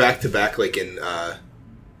now we're back to back, like in.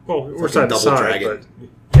 Well, we're Fucking side to Double side, Dragon.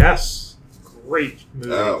 but yes, great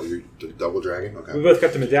movie. Oh, you're the Double Dragon? Okay. We both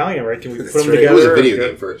got the medallion, right? Can we That's put them right. It together? was a video Good.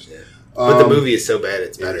 game first. Yeah. But the Um, movie is so bad,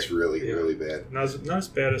 it's better. It's really, Yeah. really bad. Not as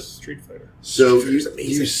bad as Street Fighter. So Street Fighter's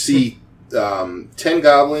amazing. you see 10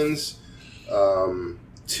 goblins,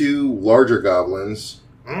 2 larger goblins,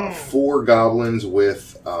 4 goblins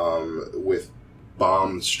with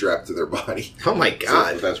bombs strapped to their body. Oh my That's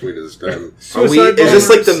god. the best way to describe them. Suicide Is this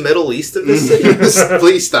like the bombers. Middle East of this city?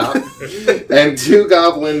 Please stop. And 2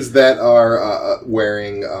 goblins that are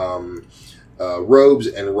wearing robes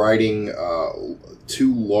and riding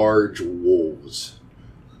 2 large wolves.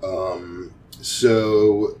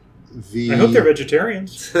 So the I hope they're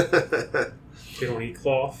vegetarians. They don't eat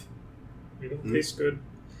cloth. They don't taste good.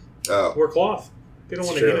 oh. We're cloth. They don't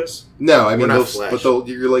It's want to true. eat us. No, I mean, We're not they'll, flesh. but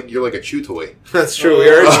you're like a chew toy. That's true. We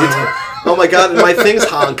are. Oh my god, my things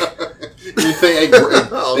honk. You think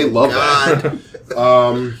Oh, they love God.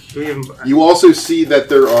 that. Do we even, You also see that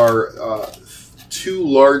there are 2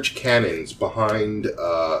 large cannons behind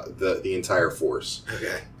the entire force.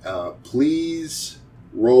 Okay. Please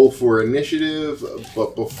roll for initiative,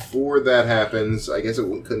 but before that happens, I guess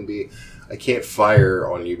couldn't be. I can't fire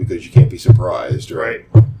on you because you can't be surprised, right?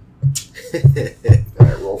 right. All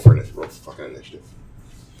right, roll for fucking initiative.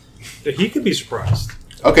 He could be surprised.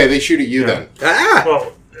 Okay, they shoot at you Yeah. then. Ah!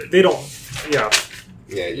 Well, they don't. Yeah.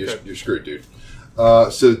 Yeah, you're, Okay. you're screwed, dude.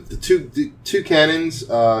 So the two cannons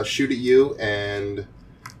shoot at you, and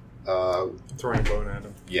Throwing a bone at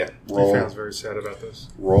him. yeah, He roll. sounds very sad about this.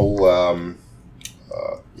 Roll.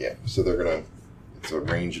 Yeah. So they're gonna. It's a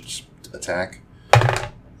ranged attack.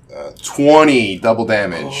 20 double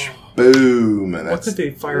damage. Boom. And What that's could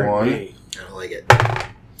they fire 1. at me? I don't like it.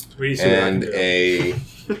 What do you see what I can And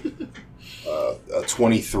do? a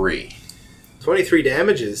 23. 23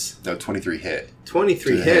 damages. No, 23 hit.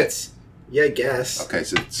 23 To hits. Yeah, I guess. Okay,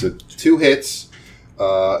 so 2 hits.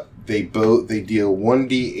 They deal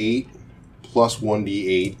 1d8 plus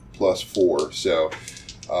 1d8 plus 4. So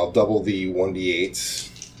I'll double the 1d8s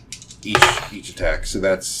each attack. So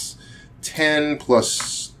that's 10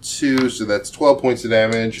 plus 2, so that's 12 points of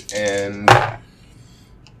damage, and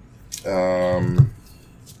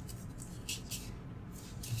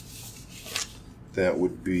that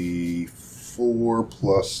would be 4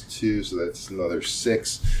 plus 2, so that's another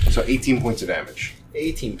 6. So 18 points of damage.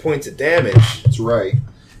 18 points of damage. That's right.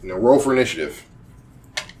 Now roll for initiative.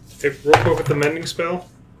 Hey, real quick with the mending spell.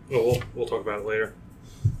 Oh, we'll talk about it later.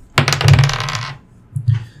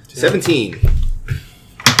 17.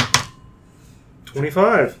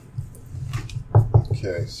 25.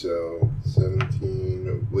 Okay, so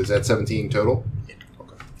 17. Was that 17 total? Yeah.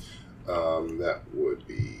 Okay. That would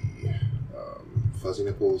be Fuzzy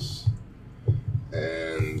Nipples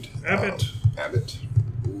and Abbott. Abbott.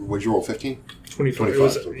 What'd you roll? 15? 25. 25. It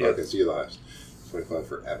was, So, yeah. okay, see you last. 25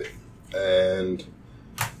 for Abbott. And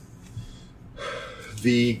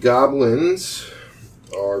the goblins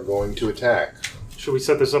are going to attack. Should we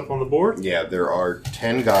set this up on the board? Yeah, there are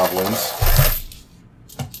 10 goblins.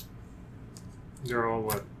 They're all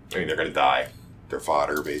what? I mean, they're going to die. They're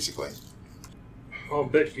fodder, basically. I'll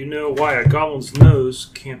bet you know why a goblin's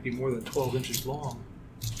nose can't be more than 12 inches long.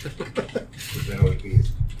 That would be.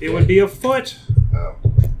 It would be a foot. Oh.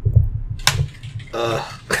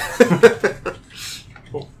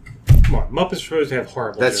 Well, come on, Muppets are supposed to have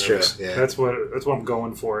horrible That's jokes. true, yeah. That's what I'm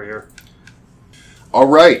going for here. All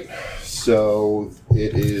right. So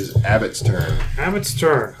it is Abbott's turn. Abbott's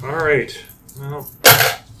turn. All right. Well,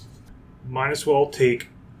 might as well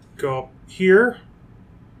go up here.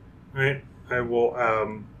 All right. I will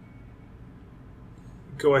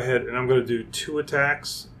go ahead and I'm going to do 2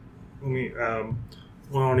 attacks. Let me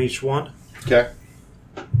one on each one. Okay.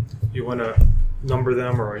 You want to number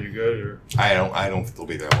them, or are you good? Or I don't think they'll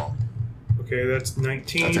be there long. okay, that's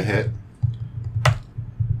 19. That's a hit.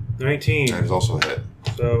 19. That is also a hit.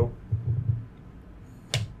 So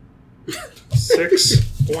 6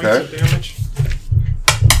 points Okay. of damage.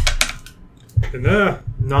 And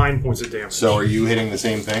 9 points of damage. So are you hitting the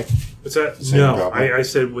same thing? What's that? Same No, goblin? I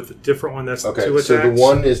said with a different one. That's Okay. 2 attacks. So the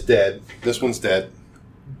one is dead. This one's dead.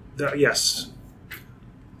 Yes.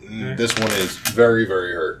 This one is very,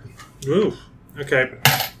 very hurt. Ooh. Okay.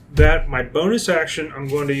 That my bonus action. I'm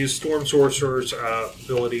going to use Storm Sorcerer's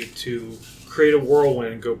ability to create a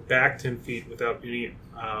whirlwind and go back 10 feet without any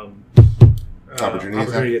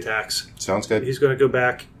opportunity attacks. Sounds good. He's going to go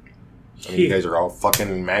back. I mean, you guys are all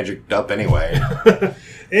fucking magicked up anyway.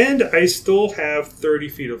 And I still have 30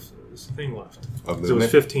 feet of thing left. Of So movement?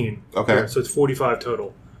 it's 15. Okay. So it's 45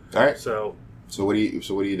 total. All right. So So what are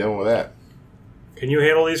you doing with that? can you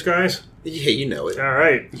handle these guys? Yeah, you know it. All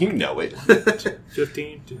right. You know it.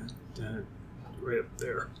 15. Right up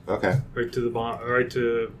there. Okay. Right to the right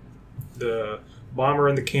to the bomber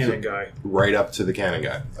and the cannon guy. Right up to the cannon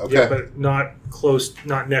guy. Okay. Yeah, but not close,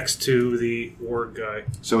 not next to the ward guy.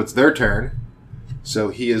 So it's their turn. So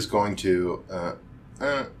he is going to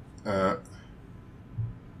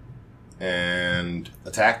and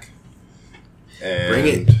attack. And Bring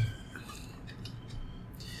it.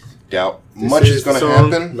 Doubt This much is going the to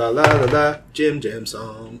song. happen. La la la la. Jim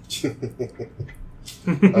song.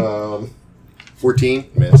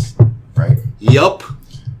 14 miss, right? Yup.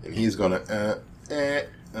 And he's going to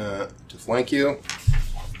flank you.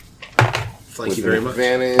 Thank with you very an much.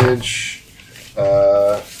 Advantage.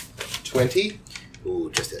 20. Ooh,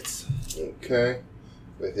 just hits. Okay.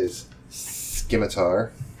 With his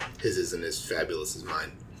scimitar. His isn't as fabulous as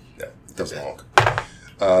mine. No, it doesn't walk.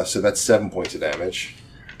 So that's 7 points of damage.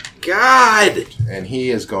 God! And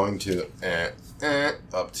he is going to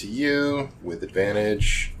up to you with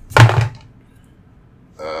advantage.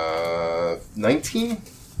 19?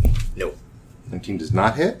 Nope. 19 does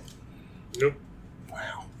not hit? Nope.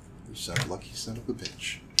 Wow. You lucky son of a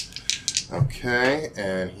bitch. Okay,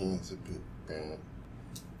 and he's a bit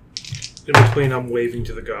In between, I'm waving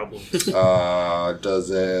to the goblins.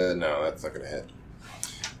 does it? No, that's not going to hit.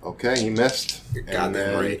 Okay, he missed. You're And goddamn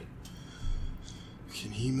then right.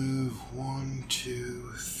 Can he move 1,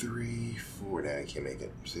 2, 3, 4? No, he can't make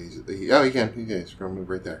it. So he can. He's going to move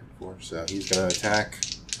right there. 4. So he's going to attack.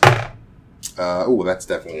 Oh, that's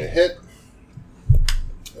definitely a hit.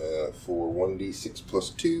 For 1d6 plus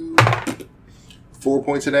 2. 4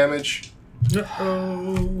 points of damage.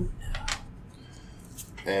 No.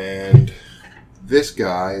 And this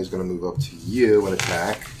guy is going to move up to you and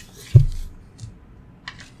attack.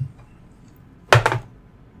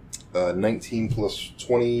 19 plus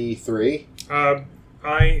 23. I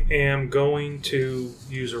am going to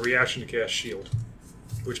use a reaction to cast shield,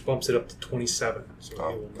 which bumps it up to 27. So he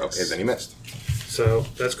will miss. Okay, then he missed. So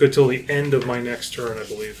that's good till the end of my next turn, I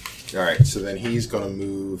believe. All right, so then he's going to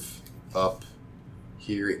move up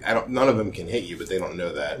here. None of them can hit you, but they don't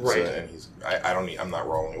know that. Right. So, and I'm not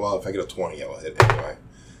rolling. Well, if I get a 20, I will hit anyway.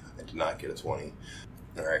 I did not get a 20.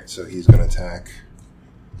 All right, so he's going to attack.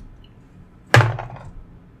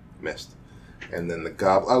 Missed. And then the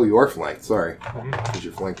goblin. Oh, you are flanked. Sorry, because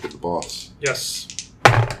you're flanked with the boss. Yes.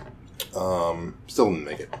 Still didn't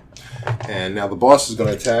make it. And now the boss is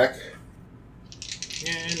going to attack.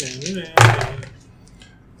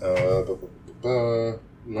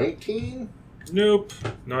 19. Nope.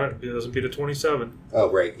 Not. It doesn't beat a 27.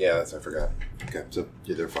 Oh, right. Yeah, I forgot. Okay, so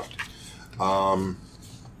yeah, they're fucked.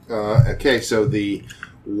 Okay, so the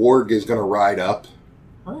warg is going to ride up.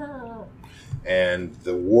 And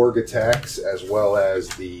the warg attacks as well as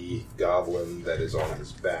the goblin that is on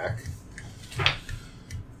his back.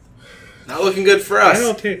 Not looking good for us. I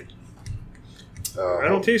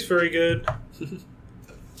don't taste very good.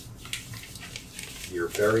 You're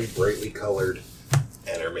very brightly colored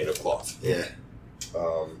and are made of cloth. Yeah.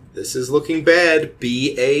 This is looking bad.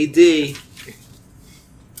 B-A-D.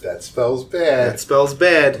 That spells bad. That spells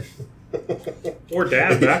bad. Or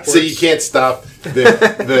dab backwards. So you can't stop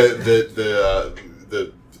the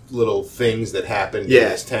little things that happened in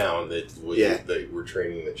this town that were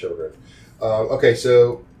training the children. Okay,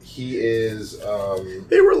 so he is.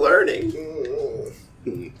 They were learning.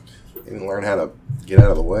 He didn't learn how to get out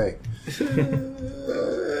of the way.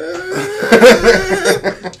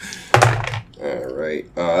 All right,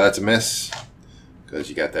 that's a miss because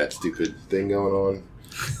you got that stupid thing going on,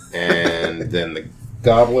 and then the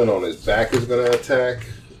goblin on his back is going to attack,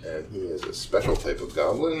 and he is a special type of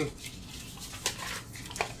goblin,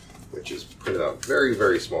 which is printed out very,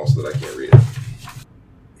 very small so that I can't read it.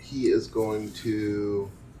 He is going to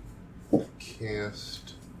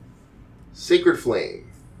cast Sacred Flame.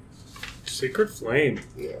 Sacred Flame.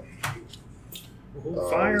 Yeah. Ooh,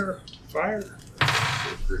 fire. Fire.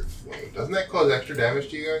 Sacred Flame. Doesn't that cause extra damage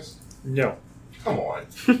to you guys? No. Come on.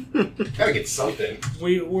 Gotta get something.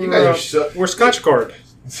 We're Scotch Guard.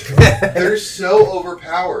 They're so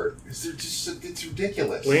overpowered. It's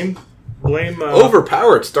ridiculous. Blame.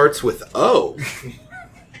 Overpowered starts with O.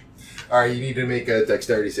 Alright, you need to make a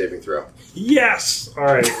dexterity saving throw. Yes!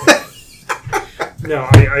 Alright. No,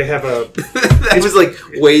 I have a... That was like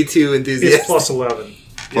way too enthusiastic. It's plus 11.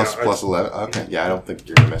 Plus 11? Okay. Yeah, I don't think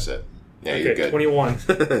you're going to miss it. Yeah, Okay, you're good. 21.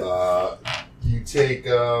 You take...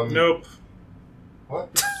 Nope.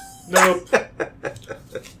 What? Nope.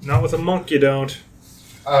 Not with a monk, you don't.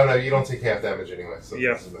 Oh, no, you don't take half damage anyway, so it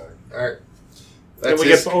Yeah. doesn't matter. Alright. We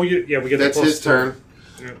get That's the plus his turn.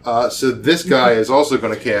 Yeah. So this guy is also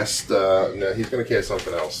going to cast... no, he's going to cast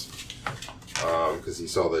something else. Because he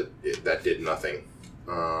saw that that did nothing.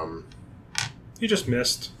 He just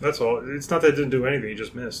missed. That's all. It's not that it didn't do anything. He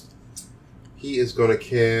just missed. He is going to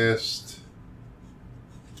cast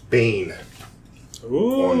Bane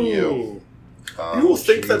Ooh. on you. You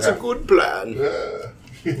think that's a have- good plan?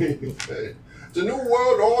 It's a new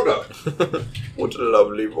world order. What a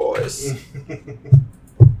lovely voice.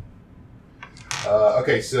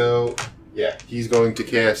 Okay, so yeah, he's going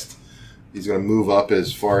to move up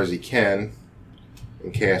as far as he can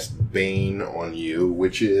and cast Bane on you,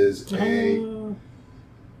 which is you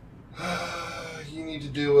need to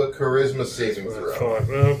do a charisma saving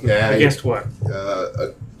throw. Yeah, Against what?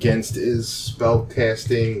 Against his spell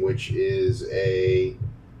casting, which is a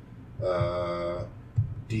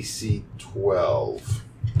DC 12.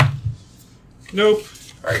 Nope.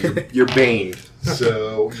 All right, you're Baned,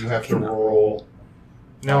 so you have to roll.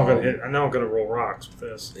 Now I'm gonna hit. Now I'm gonna roll rocks with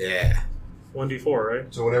this. Yeah. 1d4,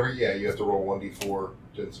 right? So whenever, you have to roll 1d4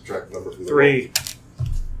 to subtract the number from the 3. roll.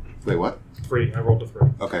 Wait, what? 3. I rolled a 3.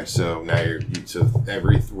 Okay, so now so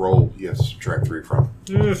every roll you have to subtract 3 from.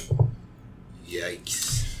 Ugh,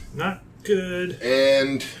 Yikes. not good.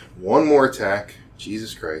 And one more attack.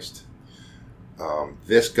 Jesus Christ.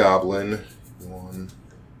 This goblin. 1,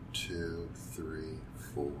 2, 3,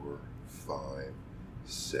 4, 5,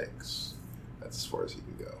 6. That's as far as he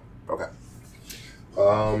can go. Okay.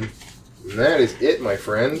 That is it, my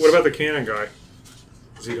friends. What about the cannon guy?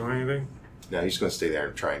 Is he doing anything? No, he's going to stay there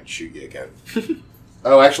and try and shoot you again.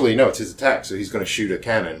 Oh, actually, no, it's his attack. So he's going to shoot a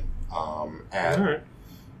cannon at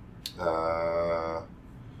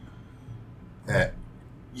at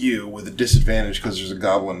you with a disadvantage because there's a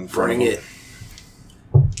goblin in front of Bring him.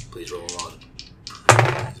 it. Please roll a 1.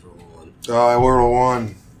 Please roll a 1. Oh, I rolled a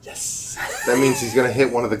 1. Yes. That means he's going to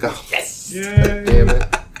hit one of the goblins. Yes. Yay! Damn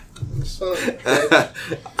it. Son of a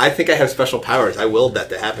bitch. I think I have special powers. I willed that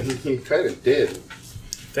to happen. You kind of did.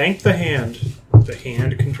 Thank the hand. The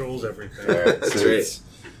hand controls everything. All right, That's so right. it's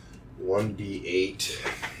 1d8.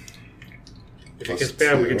 If it gets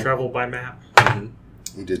bad, we can travel by map.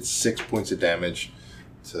 He did 6 points of damage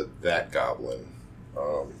to that goblin.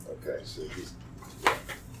 Okay, so he's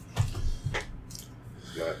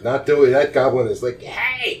not doing that. Goblin is like,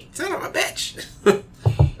 Hey, son of a bitch.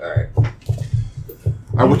 all right.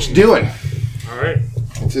 All right, what you doing? All right.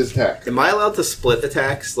 It's his attack. Am I allowed to split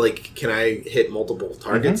attacks? Like, can I hit multiple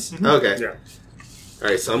targets? Okay. Yeah. All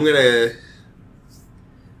right, so I'm gonna.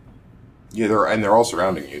 Yeah, they're all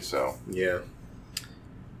surrounding you. So Yeah.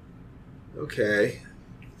 Okay.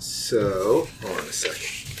 So, hold on a second.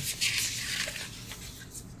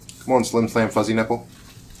 come on, Slim Slam Fuzzy Nipple.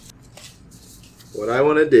 What I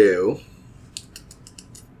want to do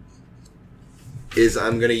is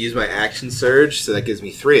I'm going to use my action surge, so that gives me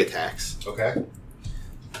 3 attacks. Okay.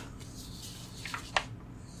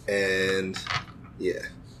 And, yeah.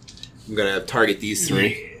 I'm going to target these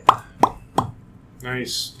 3.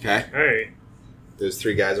 Nice. Okay? Hey. Those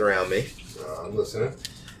 3 guys around me. I'm listening.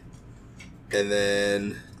 And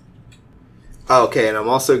then... Oh, okay, and I'm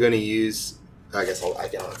also going to use... I guess I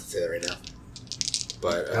don't have to say that right now.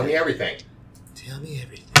 But Tell me everything. Tell me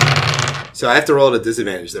everything. So I have to roll at a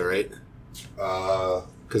disadvantage, though, right? Uh,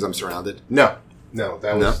 Because I'm surrounded. no,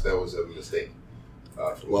 that was a mistake.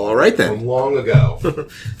 Well, all right then. From long ago. So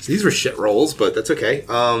these were shit rolls, but that's okay.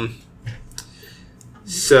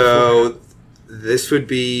 So this would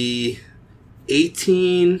be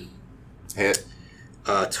 18, Hit,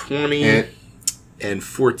 20, hit, and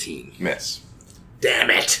 14. miss. Damn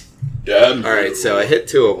it! Damn. All right, so I hit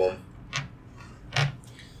 2 of them.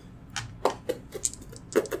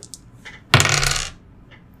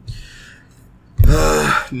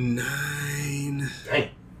 Nine. Dang.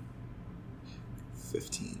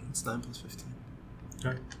 15. It's 9 plus 15.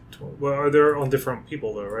 All right. Well, are they on different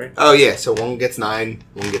people though, right? Oh, yeah, so one gets 9,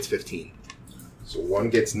 one gets 15. So one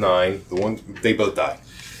gets 9. They both die.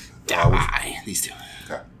 Die. These two.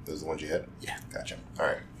 Okay, those are the ones you hit. Yeah. Gotcha. All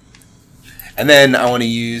right. And then I want to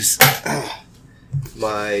use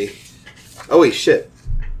my... Oh, wait, shit.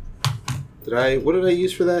 What did I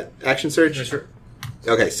use for that? Action surge? That's right.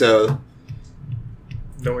 Okay, so...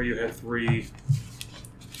 No, you had 3.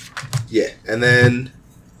 Yeah, and then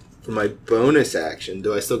for my bonus action,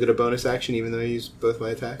 do I still get a bonus action even though I use both my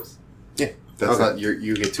attacks? Yeah, that's Okay. not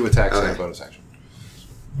you get 2 attacks and a Okay. bonus action.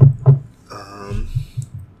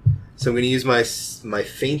 So I'm going to use my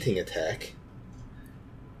fainting attack,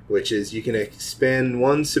 which is you can expend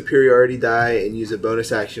 1 superiority die and use a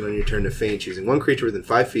bonus action on your turn to faint, choosing 1 creature within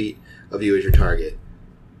 5 feet of you as your target.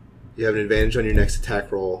 You have an advantage on your next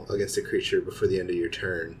attack roll against a creature before the end of your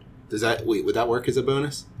turn. Would that work as a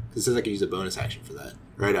bonus? Because it says I can use a bonus action for that.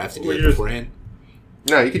 Right, I have to do it beforehand?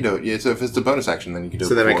 No, you can do it. Yeah, so if it's the bonus action, then you can do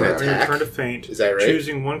So it. then I can before, attack. Your turn to faint. Is that right?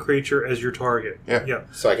 Choosing one creature as your target. Yeah. Yeah.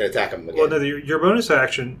 So I can attack him again. Well, no, your bonus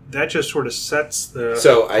action that just sort of sets the.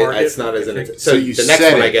 So target. it's not as an attack. So you the next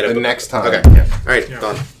set one it I get the a next time. Okay. Yeah. All right, Yeah.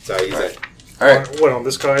 done. So I use that. All right. What on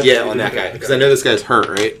this guy? Yeah, on that guy because I know this guy's hurt,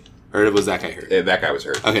 right? Or was that guy hurt? Yeah, that guy was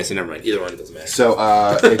hurt. Okay, so never mind. Either one, it doesn't matter. So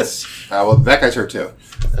it's well, that guy's hurt too.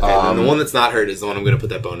 Okay, then the one that's not hurt is the one I'm going to put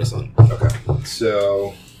that bonus on. Okay.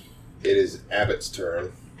 So it is Abbott's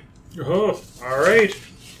turn. Oh, all right.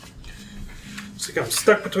 Looks like I'm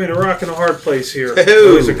stuck between a rock and a hard place here. Hey-hoo.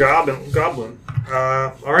 Oh, there's a goblin.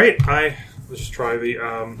 All right. Let's just try the.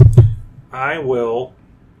 I will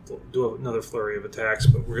do another flurry of attacks,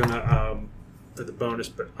 but we're gonna for the bonus.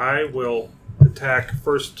 But I will attack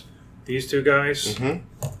first these 2 guys. Mm-hmm.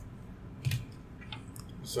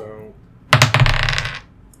 So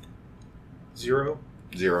 0.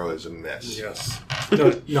 0 is a miss. Yes. No,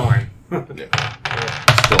 9. Yeah.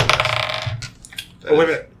 Still a miss. Oh, wait a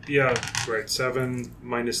minute. Yeah, right. 7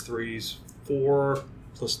 minus 3 is 4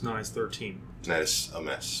 plus 9 is 13. That is a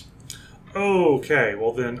miss. Okay,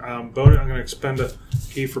 well then, bonus. I'm going to expend a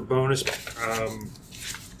key for bonus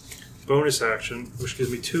action, which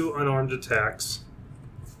gives me 2 unarmed attacks.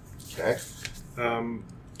 Okay.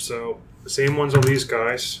 So the same ones on these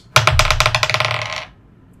guys.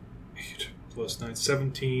 8 plus 9,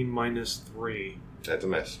 17 minus 3. That's a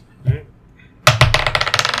miss. Right?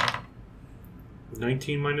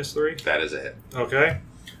 19 minus 3. That is a hit. Okay.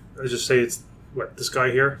 I just say it's what this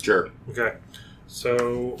guy here. Sure. Okay.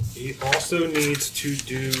 So he also needs to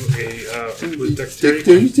do a with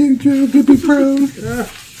dexterity. Be prone. Yeah.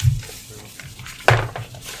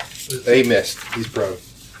 They missed. He's prone.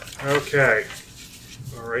 Okay.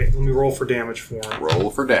 All right. Let me roll for damage for him.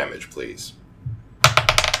 Roll for damage, please.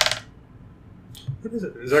 What is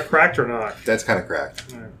it? Is that cracked or not? That's kind of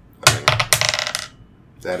cracked. All right. I mean,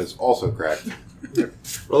 that is also cracked.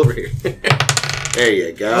 Roll over here. There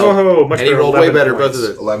you go. Oh, much And he better. rolled way 11 better, points. both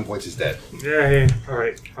of them. 11 points is dead. Yeah. Hey. All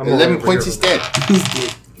right. I'm 11 over points here. is dead. He's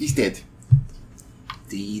dead. He's dead.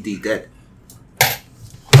 DED dead.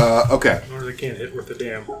 Okay. Or they can't hit with the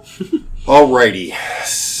dam. Alrighty.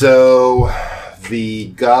 So the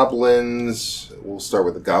goblins. We'll start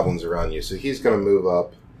with the goblins around you. So he's going to move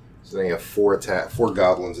up. So they have 4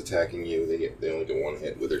 goblins attacking you. They only get 1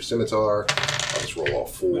 hit with their scimitar. I'll just roll all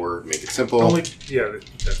 4. Make it simple. Only. Yeah. Okay.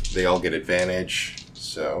 They all get advantage.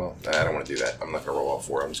 So I don't want to do that. I'm not going to roll all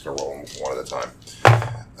 4. I'm just going to roll them 1 at a time.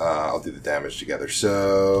 I'll do the damage together.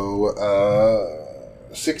 So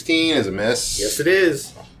 16 is a miss. Yes, it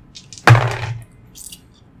is.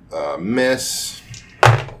 Miss.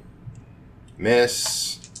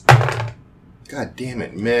 Miss. God damn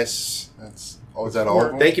it, miss. That's. Oh, is that all?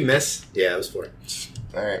 of them? Thank you, miss. Yeah, it was 4.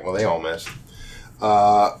 All right. Well, they all missed.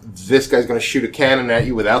 This guy's going to shoot a cannon at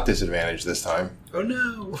you without disadvantage this time. Oh,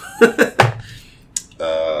 no.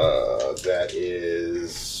 That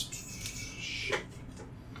is. Shit.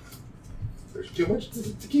 There's too much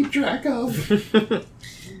to keep track of.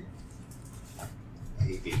 I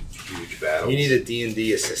hate these huge battles. You need a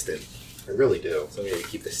D&D assistant. I really do. So I'm going to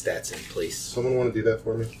keep the stats in place. Someone want to do that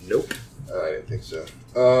for me? Nope. I didn't think so.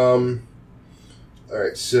 All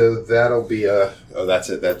right, so that'll be a... Oh, that's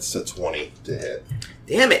it. That's a 20 to hit.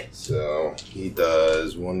 Damn it. So he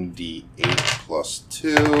does 1d8 plus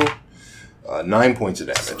 2. 9 points of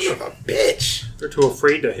damage. Son of a bitch. They're too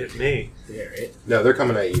afraid to hit me. Yeah, right. No, they're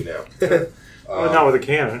coming at you now. Well, not with a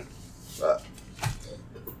cannon.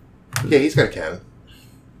 Yeah, he's got a cannon.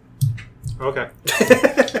 Okay.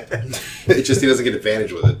 It's just he doesn't get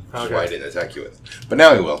advantage with it, which is why he didn't attack you with it. But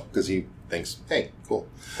now he will, because he thinks, hey, cool.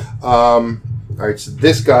 Alright, so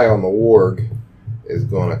this guy on the warg is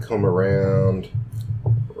going to come around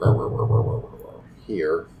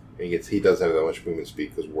here. And he does have that much movement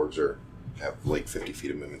speed, because wargs have like 50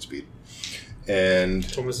 feet of movement speed.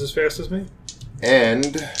 And Almost as fast as me?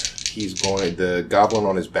 And he's going. The goblin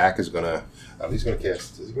on his back is going to. He's going to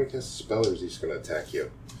cast. Is he going to cast a spell, or is he just going to attack you?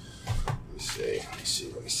 Let me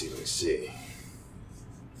see.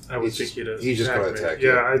 I would think he'd He's just going to attack you.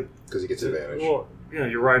 Yeah, because he gets advantage. Well,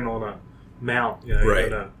 you're riding on a mount. You know,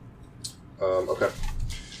 Right. Okay.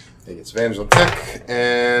 He gets advantage on attack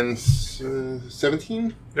and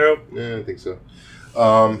 17. Nope. Yeah, I don't think so.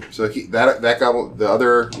 So that goblin, the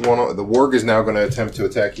other one, the warg is now going to attempt to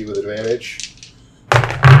attack you with advantage.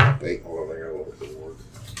 Wait, hold on, I gotta look at the warg.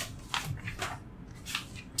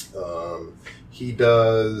 He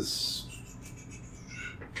does.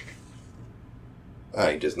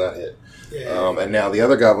 He does not hit. Yeah. And now the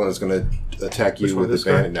other goblin is going to attack you Which one, with this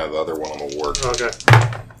advantage. guy? Now the other one on the warg.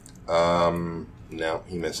 Okay. No,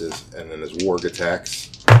 he misses, and then his warg attacks.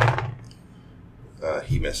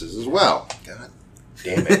 He misses as well. God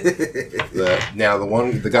damn it!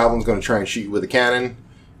 The goblin's going to try and shoot you with a cannon.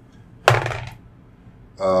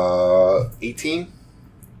 18.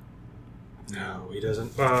 No, he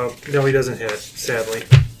doesn't. No, he doesn't hit. Sadly,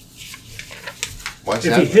 Why is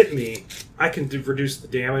if that? he hit me, I can reduce the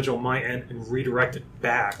damage on my end and redirect it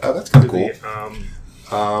back. Oh, that's kind of to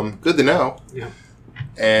cool. the, Good to know. Yeah.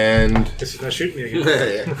 And Guess he's not shooting me again.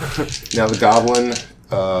 now the goblin,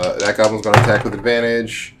 that goblin's going to attack with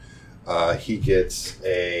advantage. He gets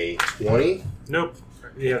a 20. Nope.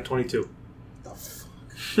 Yeah, 22.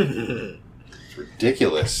 It's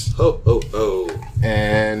ridiculous. Oh.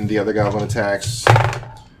 And the other goblin attacks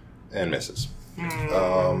and misses.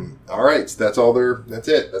 All right, so that's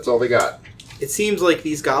it. That's all they got. It seems like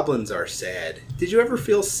these goblins are sad. Did you ever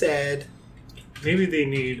feel sad? Maybe they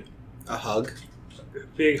need A hug? a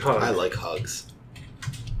big hug. I like hugs.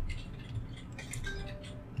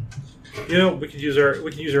 You know, we could use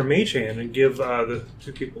our mage hand and give the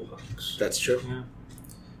two people hugs. That's true. Yeah.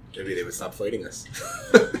 Maybe they would stop fighting us.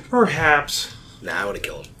 Perhaps. Nah, I would have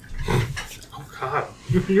killed them. Oh God,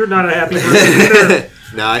 you're not a happy person either.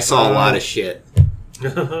 Nah, I saw a lot of shit.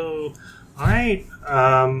 All right.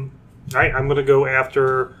 All right. I'm gonna go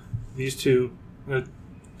after these two. Oh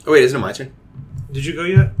wait, isn't it my turn? Did you go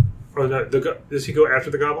yet? Or no, does he go after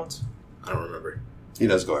the goblins? I don't remember. He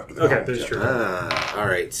does go after the Okay, goblin. that's true.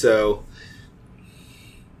 Alright, so...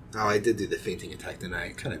 Oh, I did do the fainting attack, didn't I? I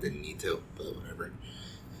kind of didn't need to, but whatever.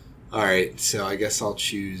 Alright, so I guess I'll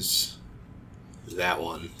choose that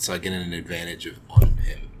one, so I get an advantage on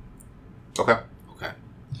him. Okay. Okay.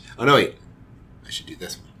 Oh, no, wait. I should do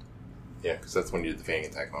this one. Yeah, because that's when you did the fanning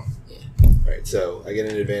attack on. Yeah. Alright, so I get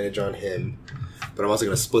an advantage on him, but I'm also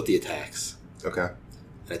going to split the attacks Okay.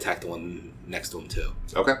 and attack the one next to him, too.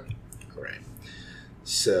 Okay. Alright.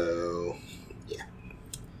 So, yeah.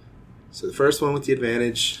 So the first one with the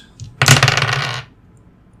advantage,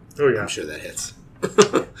 Oh yeah. I'm sure that hits.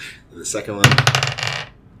 And the second one,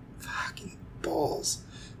 fucking balls.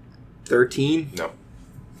 13? No.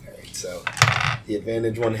 Alright, so the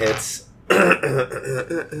advantage one hits.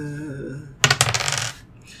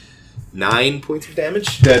 9 points of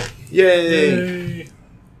damage. Dead. Yay! Yay.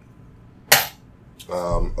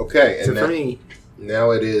 Okay, So and for me,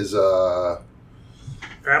 now it is Abbott's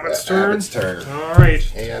turn. Abbott's turn. All right.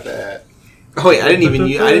 Hey, Abbott. oh wait, I didn't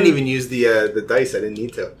even use the dice. I didn't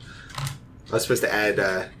need to. I was supposed to add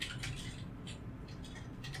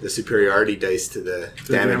the superiority dice to the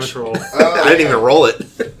The damage. roll. I didn't even roll it.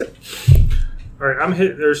 All right. I'm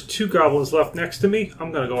hit. There's two goblins left next to me.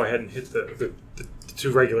 I'm gonna go ahead and hit the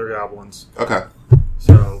two regular goblins. Okay.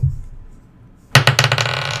 So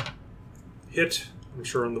hit. I'm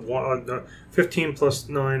sure on the one. 15 plus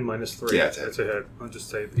 9 minus 3. Yeah, it's a hit. That's a hit. I'll just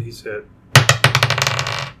say he's hit.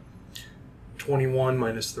 21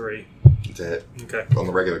 minus 3. It's a hit. Okay. On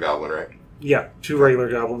the regular goblin, right? Yeah, two regular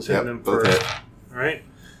goblins hitting him both first. hit. All right.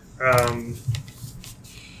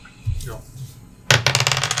 No.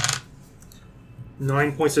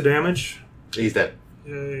 9 points of damage. He's dead.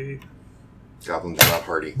 Yay. Goblins are not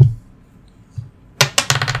hardy.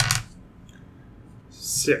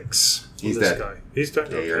 6. He's this dead. guy. He's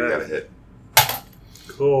dead. Yeah, you already got a hit.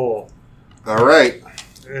 Cool. All right.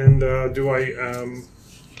 And do I...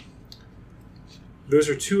 those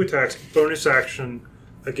are 2 attacks. Bonus action.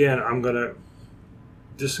 Again, I'm going to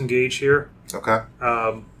disengage here. Okay.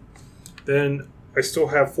 Then I still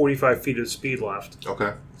have 45 feet of speed left.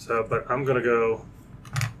 Okay. So, but I'm going to go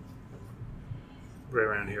right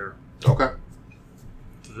around here Okay.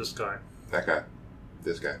 to this guy. That guy.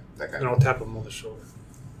 This guy. That And guy. I'll tap him on the shoulder.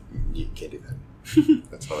 You can't do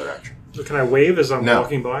that. That's another action. So can I wave as I'm No.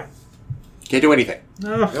 walking by? Can't do anything.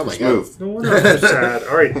 No. Oh my Just god. move. No wonder I'm so sad.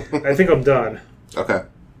 All right. I think I'm done. Okay.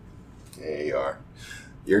 There you are.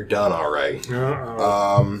 You're done, all right. Uh-oh.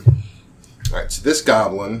 All right, so this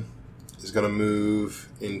goblin is going to move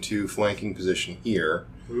into flanking position here.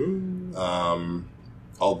 Ooh.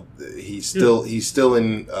 He's still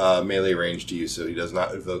in melee range to you, so he does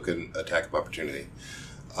not evoke an attack of opportunity.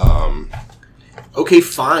 Okay,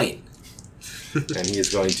 fine. And he is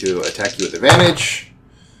going to attack you with advantage.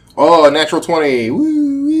 Oh, natural 20. Woo,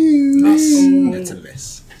 woo, woo. That's a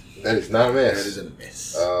miss. That is not a That miss. is a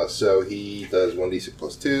miss. So he does 1d6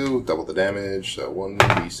 plus 2, double the damage, so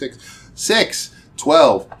 1d6. 6,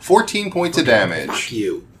 12, 14 points of damage. Fuck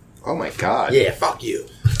you. Oh my god. Yeah, fuck you.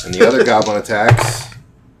 And the other goblin attacks,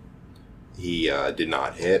 he did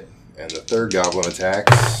not hit. And the third goblin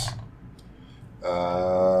attacks,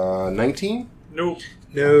 19? Nope.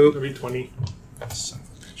 No. It'll be 20. Son of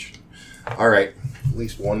a bitch. Alright, at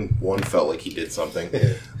least one felt like he did something.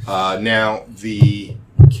 Now, the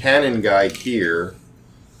cannon guy here,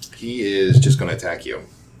 he is just going to attack you.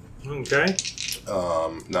 Okay.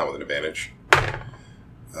 Not with an advantage.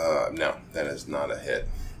 No, that is not a hit.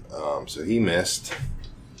 So he missed.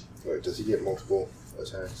 Wait, does he get multiple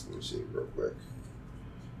attacks? Let me see real quick.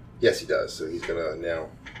 Yes, he does. So he's gonna now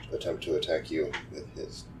attempt to attack you with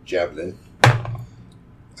his javelin.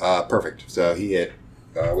 Perfect. So he hit.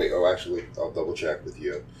 Actually, I'll double check with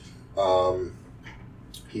you.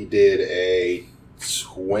 He did a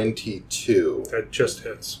 22. That just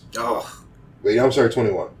hits. Oh. Wait, I'm sorry,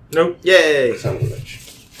 21. Nope. Yay. Son of a bitch.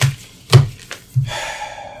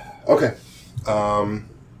 Okay.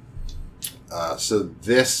 So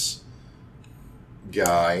this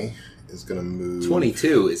guy is going to move...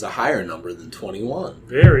 22 is a higher number than 21.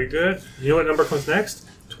 Very good. You know what number comes next?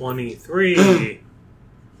 23.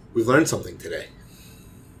 We've learned something today.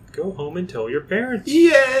 Go home and tell your parents.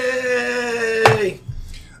 Yay!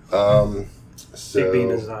 So... Big Bean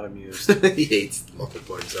is not amused. He hates Muppet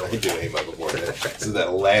Born so I much. do hate Muppet Born. This is the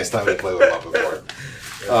last time I play with Muppet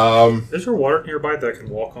Born. Is there water nearby that I can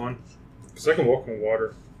walk on? Because I can walk on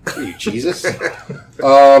water. Are you Jesus?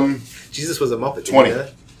 Jesus was a Muppet. 20. Didn't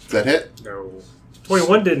he? Does that hit? No.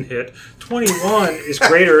 21 didn't hit. 21 is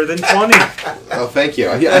greater than 20. Oh, thank you.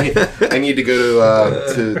 I need to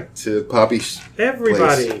go to Poppy's.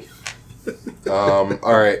 Everybody. All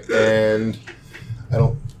right, and I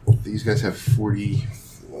don't. These guys have 40.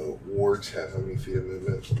 Wargs have how many feet of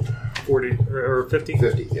movement? 40 or 50?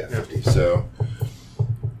 50. Yeah, 50. So.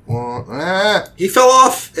 He fell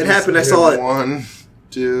off. It happened. I saw it. 1,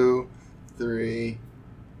 2, 3,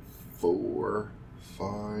 4,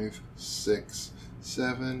 5, 6,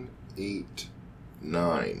 7, 8,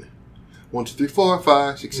 9. 1, 2, 3, 4,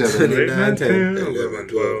 5, 6, 7, 8, 9, 10, 11,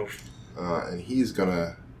 12. and he's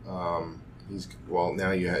gonna.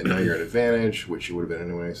 Now you're at advantage, which you would have been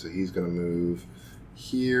anyway. So he's gonna move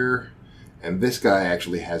here, and this guy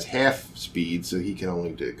actually has half speed, so he can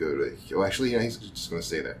only go to. Oh, actually, yeah, he's just gonna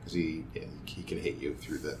stay there because he can hit you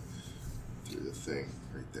through the thing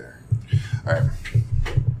right there. All right.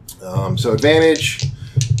 So advantage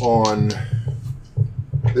on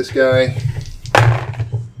this guy.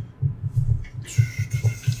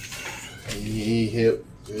 He hit.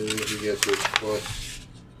 He gets a plus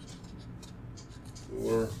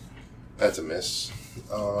 4. That's a miss.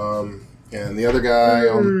 And the other guy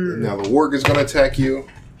now the warg is going to attack you.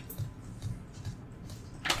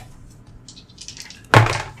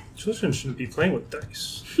 Children shouldn't be playing with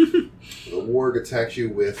dice. The warg attacks you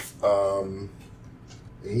with and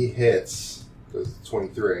he hits. Goes to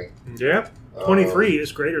 23. Yeah. 23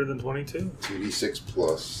 is greater than 22. 2d6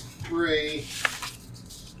 plus 3.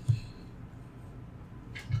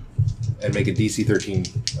 And make a DC 13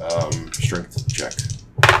 strength check.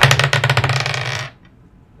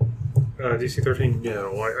 DC 13,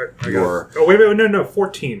 no. I Your- got. Oh, wait, no,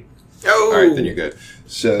 14. Oh! Alright, then you're good.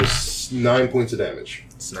 So 9 points of damage.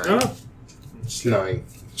 It's 9. Oh, It's 9.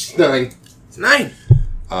 It's 9. It's 9.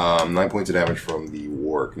 9 points of damage from the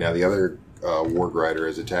warg. Now the other warg rider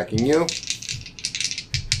is attacking you.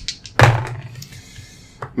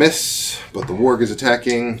 Miss, but the warg is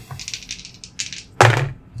attacking.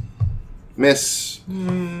 Miss.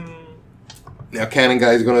 Now Cannon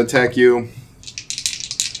Guy is going to attack you.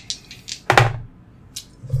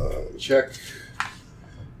 Let me check.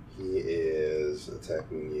 He is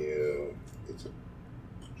attacking you. It's a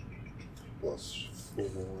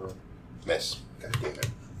 +4. Miss. God damn it.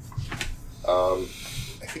 I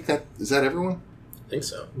think that is that everyone? I think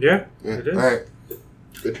so. Yeah, Yeah. it is. All right.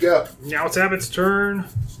 Good to go. Now it's Abbott's turn.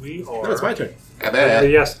 We are. No, it's my turn.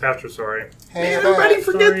 Yes, after, sorry. Hey, Everybody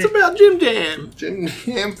forgets Sorry. about Jim Jam. Jim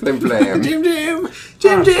Jam Flim Flam. Jim Jam. I'm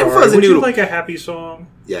Jim Jam sorry. Fuzzy Would you Noodle. like a happy song?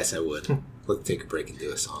 Yes, I would. Let's take a break and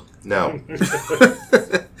do a song. No. I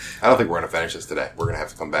don't think we're going to finish this today. We're going to have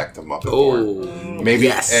to come back to Muppet Born. Oh, Maybe,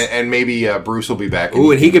 yes. and maybe Bruce will be back. Ooh,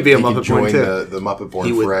 and he could be a Muppet Born, join too. the Muppet Born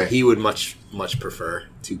he would. fray. He would much prefer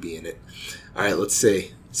to be in it. All right, let's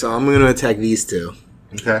see. So I'm going to attack these two.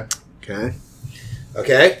 Okay. Okay.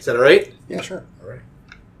 Okay. Is that all right? Yeah, sure. All right.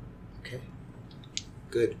 Okay.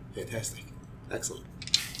 Good. Fantastic. Excellent.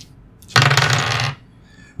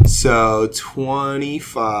 So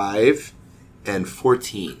 25 and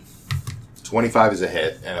 14. 25 is a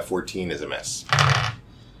hit, and a 14 is a miss.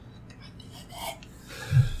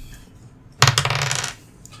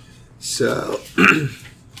 So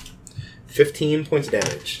 15 points of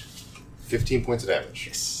damage. 15 points of damage.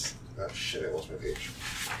 Yes. Oh, shit, I lost my page.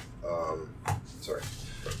 Sorry.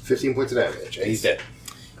 15 points of damage, and he's dead.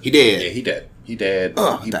 He did. Yeah, he dead. He dead.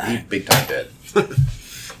 Oh, he die. big time dead.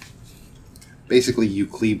 Basically, you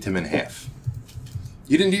cleaved him in half.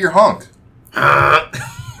 You didn't do your honk.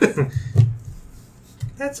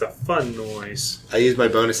 That's a fun noise. I used my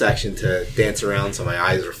bonus action to dance around, so my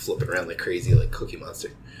eyes are flipping around like crazy, like Cookie Monster.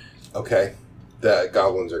 Okay. The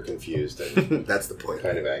goblins are confused and That's the point.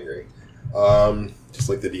 kind of angry. Just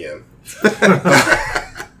like the DM.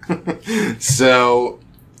 So,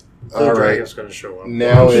 Cool all Dragon's right. going to show up.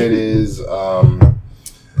 Now it is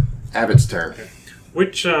Abbott's turn. Okay.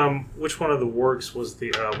 Which one of the wargs was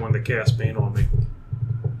the one that cast Bane on me?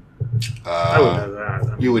 I would know that. I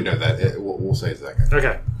mean, You would know that. We'll say it's that guy.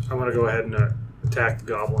 okay, I'm going to go ahead and attack the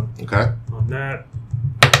goblin Okay. on that.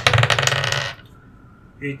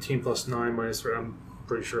 18 plus 9 minus 3. I'm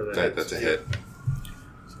pretty sure That's a hit.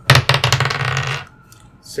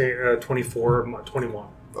 Say 24, 21.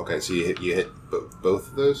 Okay, so you hit both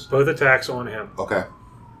of those? Both attacks on him. Okay.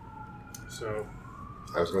 So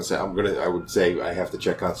I was going to say, I would say I have to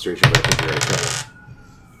check concentration, but I think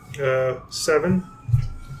you're already covered. 7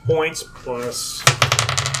 points plus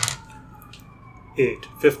 8.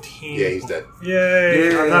 15. Yeah, he's dead. Yay!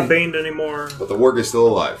 Yay. I'm not baned anymore. But the warg is still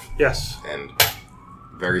alive. Yes. And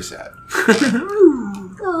very sad.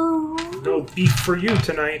 No beef for you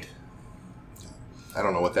tonight. I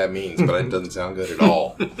don't know what that means, but it doesn't sound good at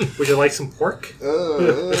all. Would you like some pork?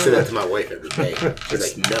 I say that to my wife every day.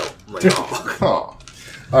 She's like, no. I'm like, oh. Oh.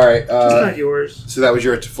 All right. It's not yours. So that was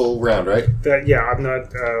your full round, right? Yeah, I'm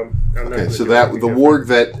not. I'm not Okay. gonna So do that anything the different. warg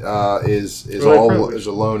that is Really all privileged. is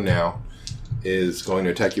alone now is going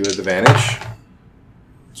to attack you with advantage.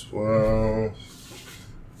 12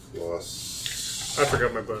 plus. I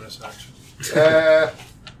forgot my bonus action.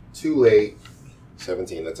 Too late.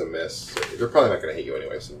 17. That's a miss. So they're probably not going to hit you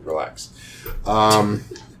anyway. So relax. And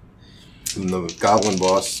the goblin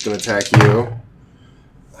boss is going to attack you.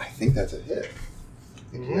 I think that's a hit. I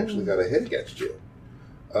think he actually got a hit against you.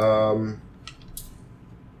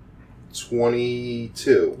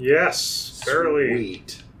 22. Yes, barely.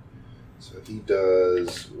 Sweet. So he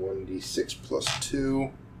does 1d6 plus 2.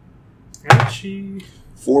 Ouchie.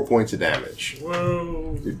 4 points of damage.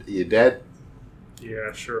 Whoa. You dead?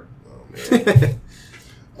 Yeah, sure. Oh, man.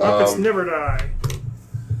 Muppets never die.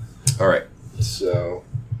 All right. So,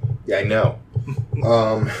 yeah, I know.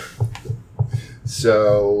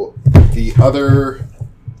 So the other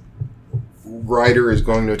rider is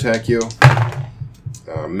going to attack you.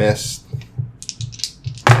 Missed.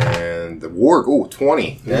 And the warg,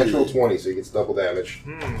 20. Natural 20, so he gets double damage.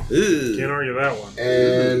 Ooh. Can't argue that one.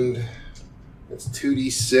 And it's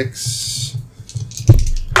 2d6.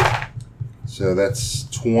 So that's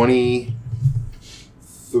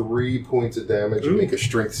 23 points of damage. And Ooh. make a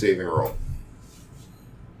strength saving roll.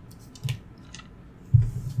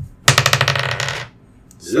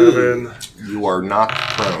 Seven. You are knocked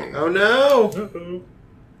prone. Oh, no. Uh-oh.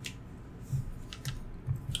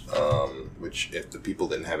 Which, if the people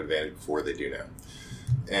didn't have advantage before, they do now.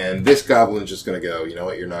 And this goblin's just going to go, you know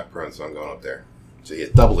what, you're knocked prone, so I'm going up there. So you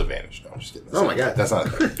get double advantage. No, I'm just kidding. Oh, my God. That's not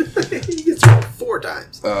fair. He gets rolled 4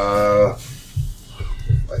 times. I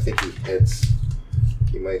think he hits.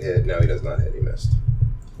 He might hit. No, he does not hit. He missed.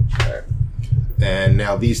 All right. And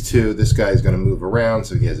now these two, this guy's going to move around,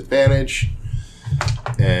 so he has advantage.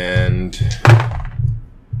 And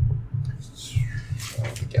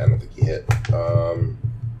Yeah, I don't think he hit.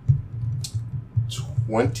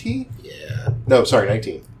 20? Yeah. No, sorry,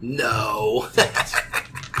 19. No.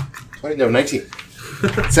 20? No, 19.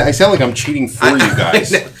 I sound like I'm cheating for you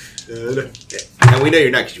guys. And we know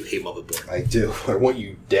you're not because you hate Muppet Born. I do. I want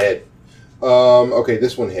you dead. Okay,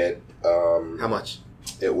 this one hit. How much?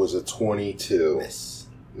 It was a 22. Miss.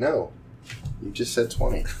 No. You just said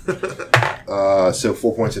 20. So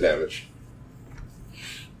 4 points of damage.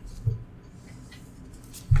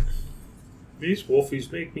 These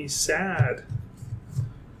wolfies make me sad.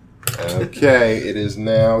 Okay, it is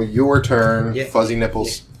now your turn, Yeah. Fuzzy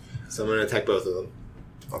Nipples. So I'm going to attack both of them,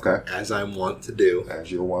 Okay, as I want to do.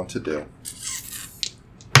 as you want to do.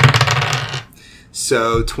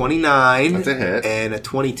 So 29 That's a hit. and a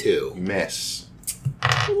 22. Miss.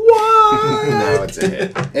 What? No, it's a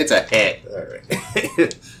hit. It's a hit.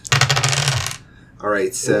 Alright.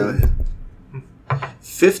 Alright, so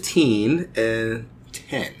 15 and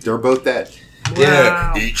 10. They're both dead.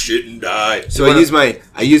 Wow. Eat shit and die. So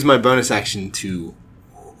I use my bonus action to.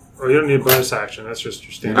 Oh, you don't need a bonus action. That's just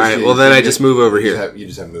your standard. Alright, well then I just move over here. You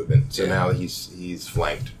just have movement. So Yeah. now he's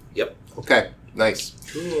flanked. Yep. Okay, nice.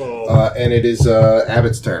 Cool. And it is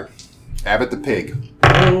Abbott's turn. Abbott the pig.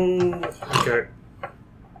 Oh, okay.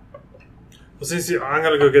 Well, since I'm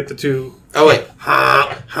gonna go get the two. Oh wait.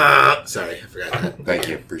 Ha. Sorry, I forgot that. Thank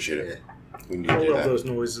you. Appreciate it. We need to I do love that. those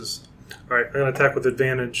noises. All right, I'm gonna attack with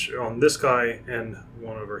advantage on this guy and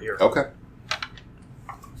one over here. Okay.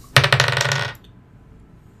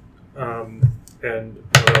 And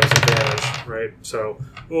that was advantage, right? So,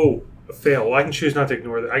 a fail. Well, I can choose not to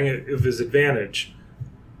ignore that. If it's advantage,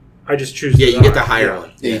 I just choose. Yeah, you get the higher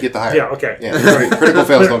one. Yeah, you get the higher. Yeah. Okay. Yeah. Critical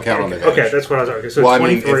fails don't count on the advantage. Okay, that's what I was. Okay, so Well, I it's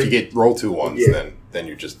mean, 23. if you get roll 2 ones, Yeah. then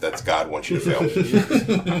you're just that's God wants you to fail.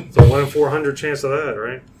 So 1 in 400 chance of that,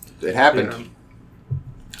 right? It happened. Yeah.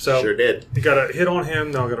 So Sure did. you got to hit on him.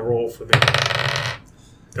 Now I'm gonna roll for the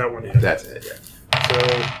that one hit. That's it. Yeah. So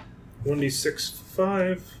 1d6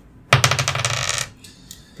 5.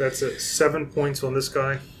 That's it. 7 points on this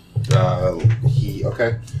guy. He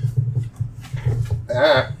okay.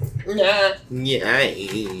 Ah. Yeah. He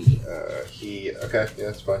okay. Yeah,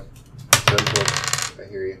 that's fine. 7 points. I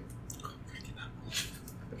hear you.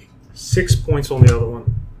 6 points on the other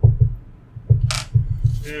one.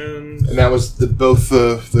 And And that was both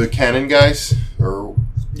the cannon guys, or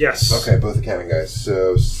yes. okay, both the cannon guys.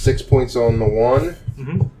 So 6 points on the one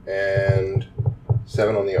Mm-hmm. and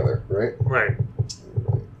 7 on the other, right? Right.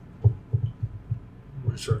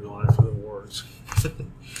 I'm sure going after the words.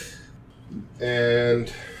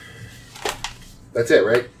 And that's it,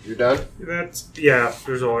 right? You're done. That's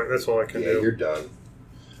that's all I can Yeah, do. you're done.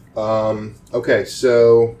 Okay,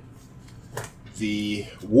 so the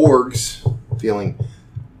wargs, feeling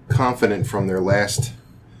confident from their last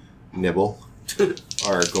nibble,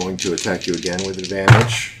 are going to attack you again with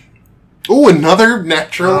advantage. Ooh, another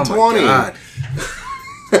natural 20. God.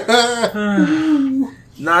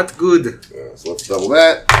 Not good. So let's double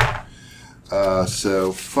that.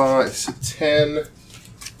 So 10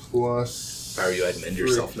 plus How are you? I'd mend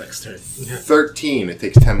yourself next turn. 13. It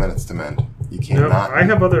takes 10 minutes to mend. You No, cannot. I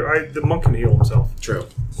have the monk can heal himself. True.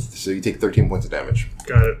 So you take 13 points of damage.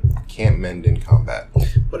 Got it. Can't mend in combat.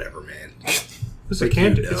 Whatever, man. It's Like a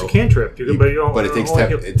can. you It's a know. cantrip. You can, but you don't, But it takes only 10.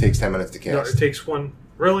 heal- It takes 10 minutes to No, cast. it takes one.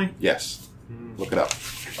 Really? Yes. Look it up.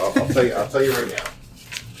 I'll tell you. I'll tell you right now.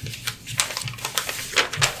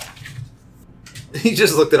 He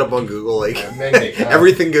just looked it up on Google. Like Mending, huh?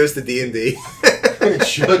 everything goes to D&D. It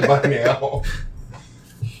should by now.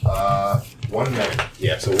 1 minute.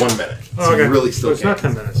 Yeah, so 1 minute. So Oh, okay. you really So still it's not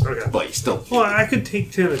can't. 10 minutes. Okay. But you still. Well, I could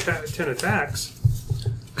take 10 attacks.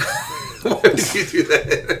 Why would you do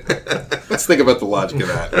that? Let's think about the logic of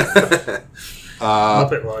that.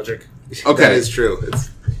 Muppet logic. Okay. That is true. It's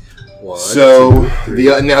one. So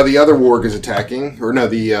now the other warg is attacking, or no,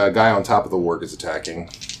 the guy on top of the warg is attacking.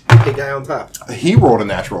 the guy on top. He rolled a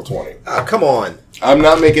natural 20. Oh, come on. I'm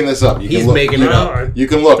not making this up. You He's can look. making it up. You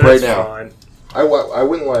can look right now. Fine. I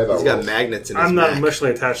wouldn't lie about He's got rolls. magnets in his I'm not back.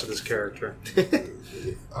 emotionally attached to this character.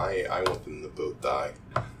 I want them to both die.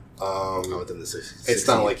 I want them to succeed. It's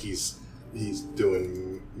not like he's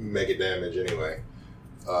doing mega damage anyway.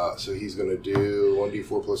 So he's going to do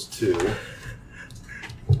 1d4 plus 2.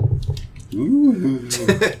 Ooh.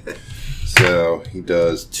 So he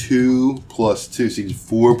does 2 plus 2, so he's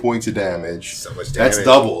 4 points of damage. So much damage. That's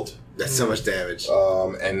doubled. That's so much damage.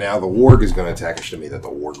 And now the warg is going to attack. It should be that the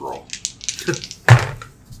warg roll.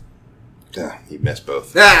 Yeah, he missed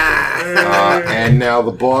both. Ah! And now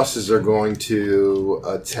the bosses are going to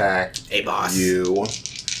attack Hey, boss. you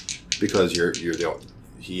because they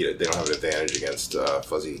don't have an advantage against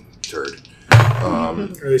Fuzzy Turd.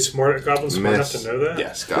 Um, Are they smart? Goblins smart enough miss. to know that?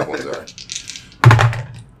 Yes, goblins are.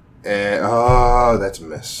 And that's a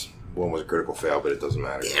miss. One was a critical fail, but it doesn't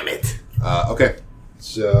matter. Damn it. Okay,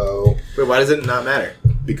 so Wait, why does it not matter?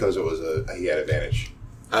 because it was he had advantage,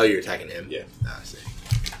 Oh, you're attacking him. Yeah. Ah, I see.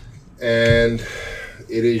 and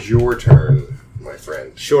it is your turn, my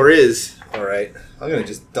friend. Sure is. All right. I'm gonna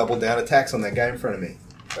just double down attacks on that guy in front of me.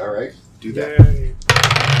 All right, do that. Yay.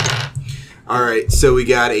 All right. So we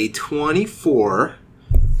got a 24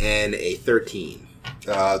 and a 13.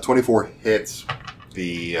 24 hits.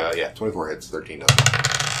 24 hits. 13 doesn't.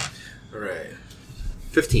 All right.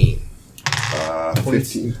 15.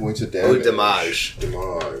 15 points of damage. damage.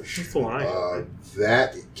 Damage. That's the one I had.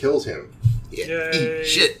 That kills him. Yeah. Yay. Eat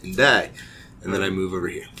shit and die. And then I move over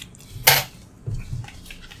here.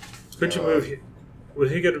 Could you move?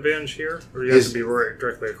 Would he get advantage here, or do you have to be right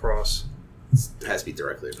directly across? It has to be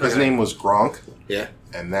directly. His name was Gronk, Yeah.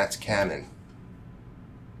 and that's canon.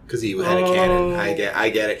 Because he had a cannon. I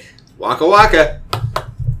get it. Waka waka.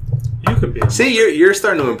 You could be. See, you're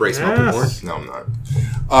starting to embrace Muppet more. No, I'm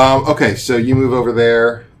not. Okay, so you move over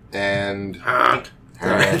there, and Honk.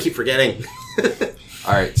 Sorry, I keep forgetting.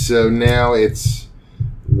 all right. So now it's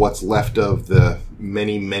what's left of the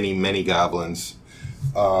many goblins,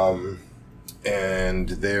 and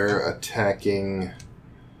they're attacking.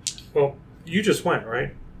 Well, you just went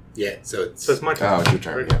right, Yeah, so it's... so it's my turn. Oh, it's your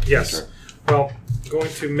turn. Right? Yeah, Yes. your turn. Well, going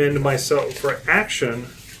to mend myself for action.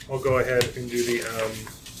 I'll go ahead and do the.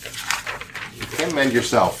 You can't mend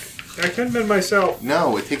yourself. I can mend myself.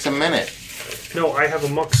 No, it takes a minute. No, I have a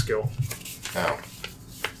monk skill. Oh.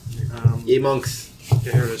 Yay, monks.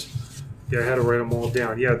 Yeah, here it is. Yeah, I had to write them all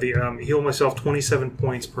down. Yeah, the heal myself 27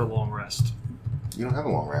 points per long rest. You don't have a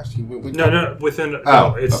long rest. No, within. Oh,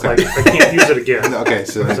 no, it's okay. like I can't use it again. Okay,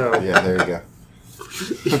 so So- yeah, there you go.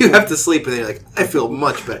 You have to sleep and then you're like, I feel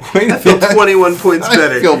much better. Wait, I feel 21 points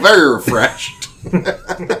better. I feel very refreshed.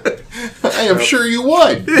 I am sure you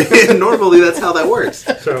would. Normally that's how that works.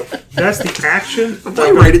 So that's the action.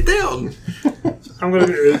 I write it down. I'm going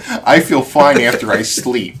to. I feel fine after I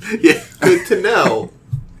sleep. Yeah, good to know.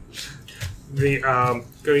 Going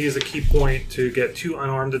to use a key point to get 2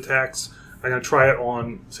 unarmed attacks. I'm going to try it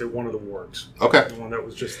on, say, one of the wargs. Okay. The one that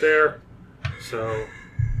was just there. So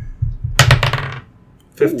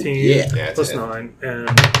 15 yeah. Yeah, it's plus a hit. 9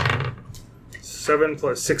 and 7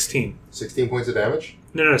 plus 16. 16 points of damage.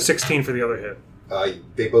 No, 16 for the other hit.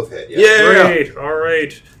 They both hit. Yeah. Great. All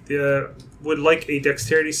right. Would like a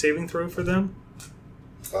dexterity saving throw for them.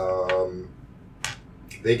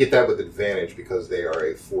 They get that with advantage because they are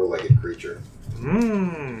a 4-legged creature.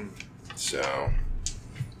 So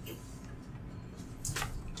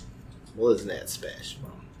Well, isn't that special?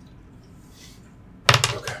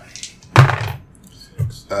 okay.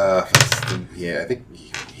 I think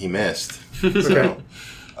he missed. Okay.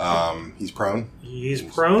 He's prone. He's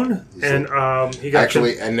prone, He's and he got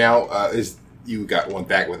Actually, and now you got one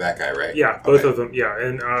back with that guy, right? yeah, both Okay. of them. Yeah,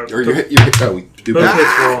 and Or you hit. Oh, we do both both.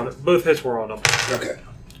 hits were on. Both hits were on him. Okay.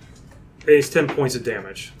 It's 10 points of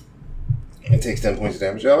damage. It takes 10 points of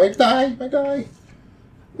damage. Oh, I die!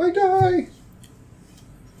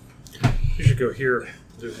 You should go here.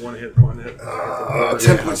 Do one hit.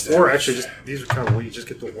 10 points of Or damage. actually, just these are kind of weak. Just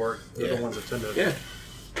get the ward. They're Yeah. the ones that tend to. Yeah.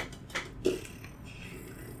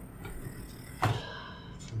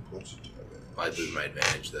 I lose my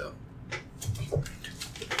advantage, though.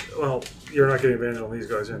 Well, you're not getting advantage on these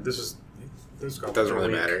guys. And this It doesn't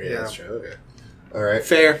really matter. Yeah, that's true. Okay. All right.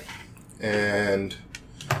 Fair. And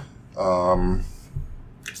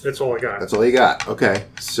That's all I got. that's all you got. Okay,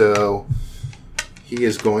 so he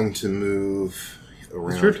is going to move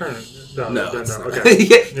around. It's your turn. No. It's not. Okay.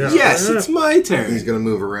 Yeah. Yes, it's my He's turn. going to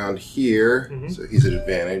move around here, Mhm. so he's at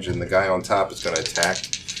advantage, and the guy on top is going to attack.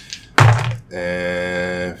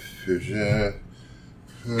 And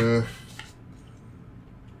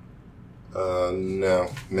no,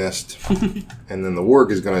 missed. And then the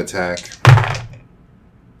warg is going to attack,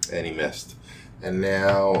 and he missed. And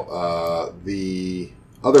now the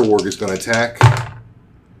other warg is going to attack.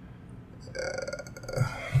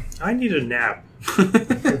 I need a nap.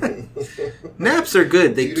 Naps are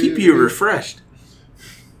good. They keep you refreshed.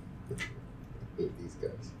 Hate these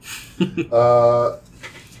guys.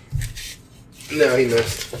 No, he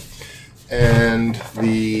missed. And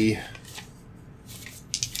the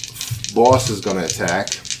boss is going to attack.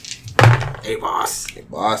 Hey, boss.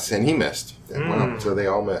 Boss, and he missed. And well, Mm. so they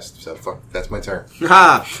all missed. So fuck, that's my turn.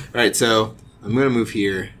 Ha! Alright, so I'm going to move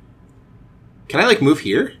here. Can I, move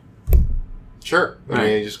here? Sure. I Alright.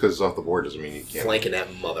 mean, just because it's off the board doesn't mean you can't. Flanking that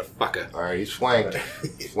motherfucker. All right, he's flanked.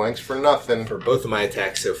 He flanks for nothing. For both of my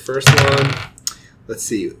attacks. So first one, Let's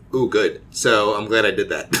see. Ooh, good. So I'm glad I did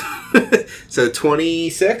that. So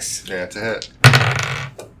 26 Yeah, it's a hit.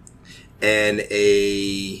 and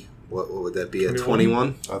a what would that be? A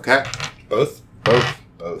 21. Okay. Both. Both.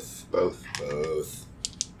 Both. Both. Both.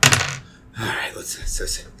 All right.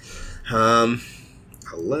 Let's.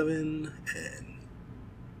 11 and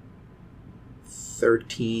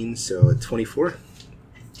 13. So a 24.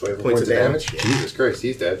 24 Points of damage. Yeah. Jesus Christ,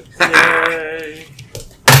 he's dead. Yay!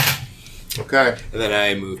 Okay. And then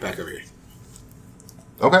I move back over here.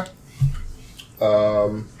 Okay.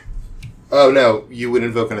 Oh no, you would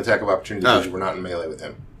invoke an attack of opportunity because you were not in melee with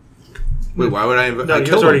him. Wait, why would I invoke? No, I he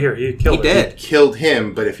killed was already him. here. He killed He him. dead. Killed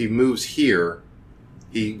him, but if he moves here,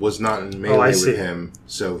 he was not in melee I see. with him,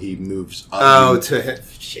 so he moves up. Oh, to hit.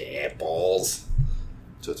 Shit, balls.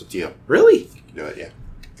 So it's up to you. Really? You can do it, yeah.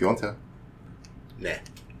 If you want to. Nah.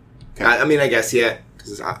 Okay. I mean, I guess, yeah.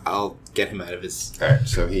 Because I'll get him out of his... Alright,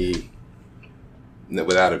 so he... No,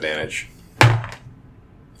 without advantage.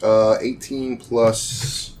 18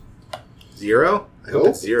 plus... 0? I hope Nope.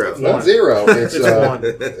 it's 0. It's not 0. It's, It's 1.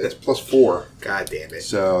 it's plus 4. God damn it.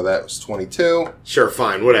 So that was 22. Sure,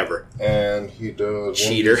 fine, whatever. And he does...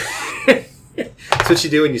 Cheater. That's what you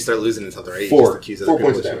do when you start losing in something, right? You just 4. accuse 4 other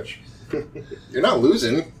points of people damage. You're not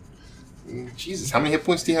losing. Jesus, how many hit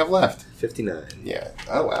points do you have left? 59. Yeah.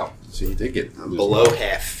 Oh, wow. So you did get... I'm below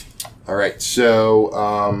half. Alright,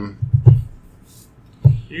 so...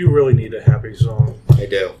 You really need a happy song. I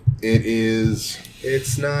do. it is...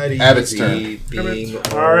 It's not easy Abbott's turn. being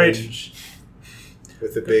Abbott's- all right. orange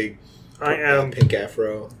with a big I am. pink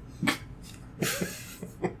afro.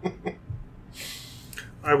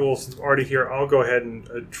 I will already here. I'll go ahead and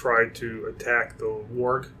try to attack the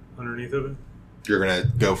warg underneath of it. You're going to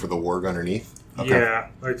go for the warg underneath? Okay. Yeah,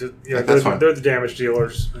 I just Yeah, that's fine. they're the damage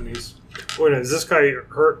dealers, and he's. Wait, is this guy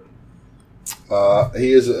hurt?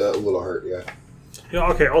 He is a little hurt, yeah. Yeah,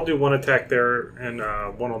 okay. I'll do one attack there and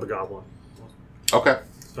one on the goblin. Okay.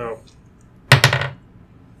 So,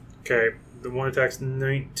 okay, the one attack's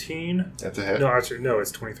 19. That's a hit. No, actually, no,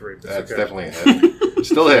 it's 23. That's okay. definitely a hit.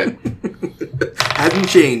 Still a hit. Hasn't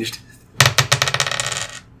changed.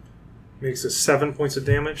 Makes us 7 points of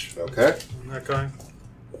damage Okay. on that guy.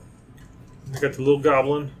 I got the little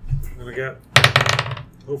goblin. And I got,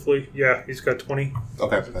 hopefully, yeah, he's got 20.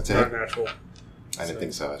 Okay, that's a Not hit. natural. I didn't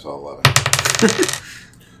think so. I saw 11.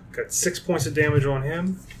 Got 6 points of damage on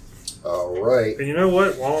him. All right. And you know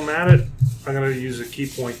what? While I'm at it, I'm going to use a key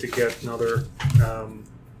point to get another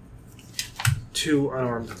 2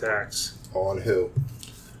 unarmed attacks. On who?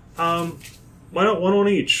 Why not one on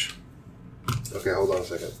each? Okay, hold on a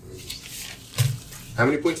second. How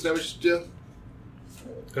many points of damage did you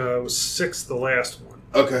do? It was 6 the last one.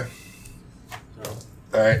 Okay. So,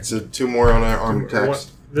 All right, so 2 more on our armed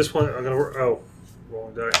attacks. This one, I'm going to... Oh,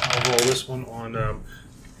 rolling die. I'll roll this one on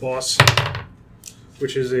boss,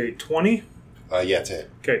 which is a 20. Yeah, it's a hit.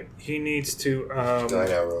 Okay, he needs to... I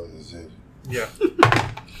know, roll this. Yeah.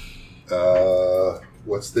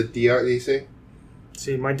 What's the DC?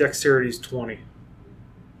 See, my dexterity is 20.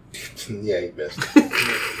 Yeah, you missed.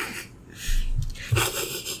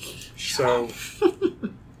 So,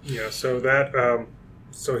 yeah, so that...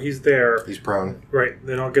 so he's there. He's prone. Right,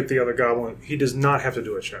 then I'll get the other goblin. He does not have to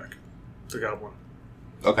do a check, the goblin.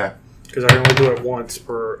 Okay, Because I can only do it once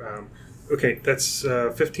per... okay, that's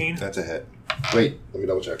 15. that's a hit. Wait, let me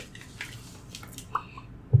double check.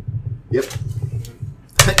 Yep.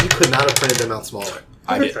 You could not have printed them out smaller.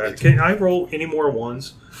 I Look at did. that. Can I roll any more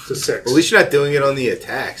ones? It's a 6. Well, at least you're not doing it on the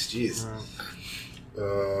attacks. Jeez.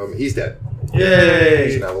 He's dead.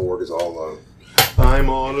 Yay! So now the warg is all alone. I'm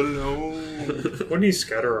all alone. Wouldn't he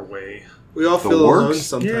scatter away? We all The feel alone works?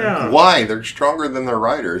 sometimes. Yeah. Why? They're stronger than their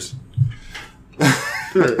riders.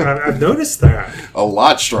 I've noticed that. A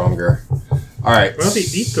lot stronger. All right. Why don't they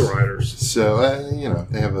eat the riders? So,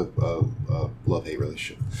 they have a love-hate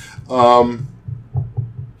relationship. All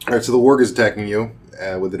right, so the warg is attacking you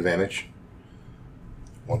with advantage.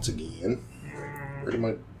 Once again. Where did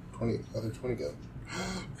my other 20 go?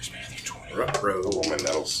 Where's my other 20? Ruh-roh. Oh, my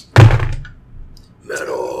medals.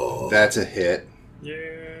 Metal. That's a hit. Yeah,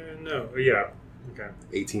 no. Yeah. Okay.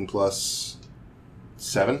 18 plus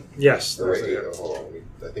 7? Yes. Or that's wait, it. hold on.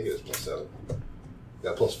 I think it is plus 7.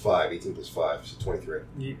 Yeah, plus 5. 18 plus 5, so 23.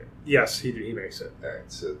 Yes, he makes it. All right,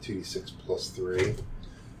 so 2d6 plus 3.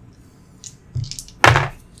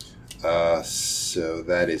 So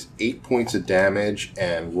that is 8 points of damage,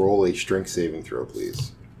 and roll a strength saving throw,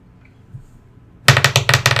 please.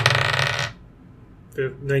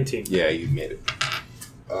 19. Yeah, you made it.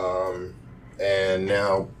 And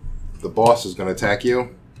now the boss is going to attack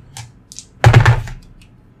you.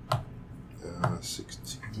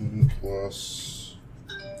 16 plus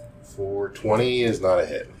for 20 is not a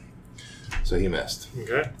hit. So he missed.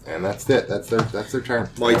 Okay. And that's it. That's their turn.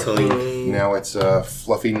 My turn. Now it's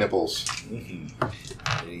Fluffy Nipples.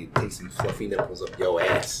 You take some fluffy nipples up your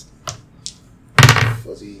ass.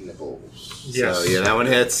 Fuzzy Nipples. Yes. So, yeah, that one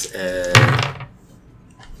hits, and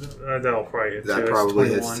That'll probably hit. that too. It's probably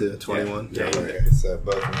 21. hits to 21. Yeah. Okay, so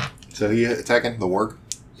both of them. So he attacking the warg?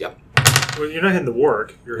 Well, you're not hitting the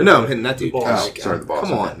work. You're No, I'm hitting that dude. the boss. Oh, sorry, the boss.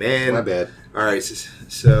 Come on, man. My bad. All right,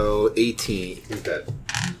 so 18. He's dead.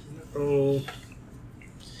 Oh.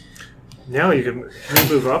 Now can you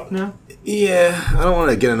move up now? Yeah, I don't want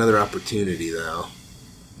to get another opportunity though.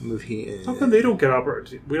 Move here. How come they don't get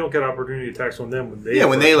we don't get opportunity attacks on them when they? Yeah,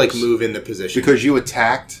 when they like approach us? move into position Because you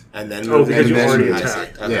attacked. and then Oh, move because in. you already I see.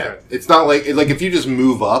 attacked. Okay. Yeah. It's not like if you just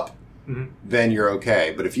move up, Mhm. then you're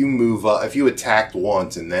okay. But if you move up, if you attacked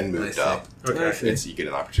once and then moved see. up, Okay, you get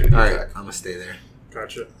an opportunity All to right, attack. I'm gonna stay there.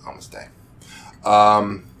 gotcha. I'm gonna stay.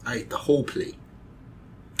 I ate the whole plate.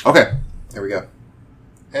 Okay. There we go.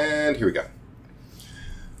 And here we go.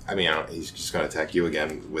 I mean, he's just going to attack you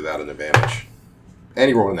again without an advantage. And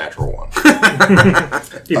he rolled a natural one.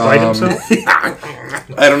 He bite himself.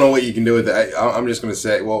 I don't know what you can do with that. I'm just going to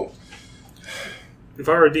say, well, If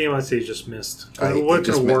I were a DM, I'd say he just missed. he What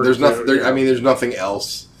just can mi- a warg there's nothing. do? I mean, there's nothing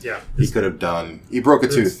else Yeah. he could have done. He broke a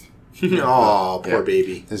tooth. Oh, poor Yeah.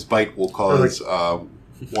 baby. His bite will cause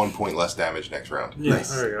 1 point less damage next round. Yeah,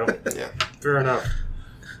 Nice. there you go. Yeah. Fair enough.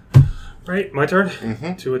 Right, my turn.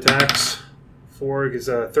 Mm-hmm. 2 attacks. 4 is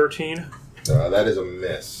 13. That is a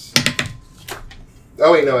miss.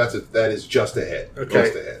 Oh wait, no, that is just a hit. Okay.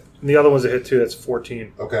 Just a hit. And the other one's a hit too. That's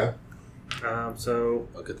 14. Okay. So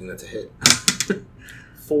A good thing that's a hit.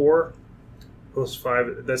 4 plus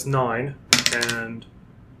 5. That's 9 and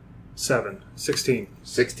 7. 16.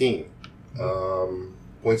 16.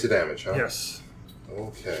 Points of damage, huh? Yes.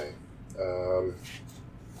 Okay.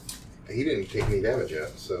 He didn't take any damage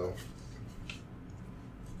yet, so.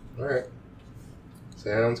 Alright.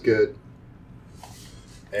 Sounds good.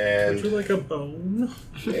 Would And you like a bone?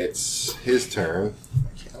 it's his turn.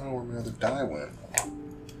 I don't know where my other die went.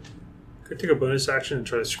 Could take a bonus action and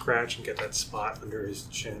try to scratch and get that spot under his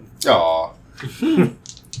chin. Aw.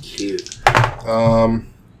 Cute. What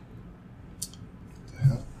the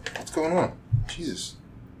hell? What's going on? Jesus.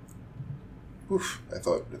 Oof. I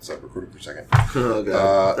thought it stopped recording for a second. Oh,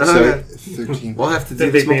 God. So, Okay. 13. We'll have to do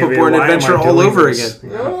Think this they may be, Muppet-born why am I adventure all doing over this?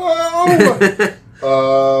 again.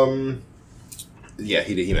 No! Yeah,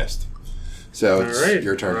 he missed. So it's Alright.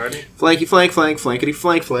 your turn. Alrighty. Flanky, flank, flank, flankety,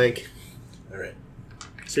 flank, flank. All right.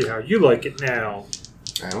 See how you like it now.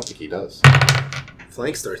 I don't think he does.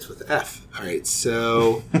 Flank starts with F. All right,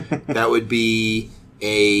 so that would be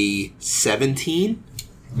a 17.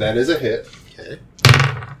 That is a hit. Okay.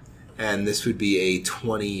 And this would be a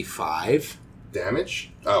 25.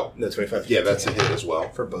 Damage? Oh. No, 25. Yeah, that's a hit as well.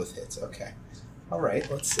 For both hits. Okay. All right,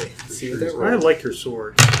 let's see. Let's see what Sure. that I rolls. like your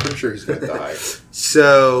sword. Pretty sure he's going to die.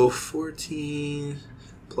 So 14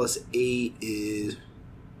 plus 8 is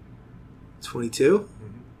 22.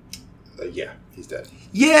 Yeah, he's dead.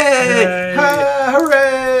 Yay! Yay! Ha,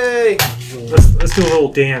 hooray! Let's do a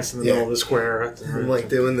little dance in the Yeah. middle of the square. I'm like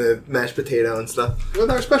doing the mashed potato and stuff.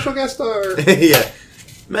 With our special guest star. Yeah.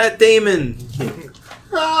 Matt Damon.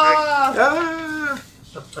 Ah! Ah.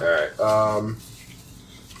 Alright,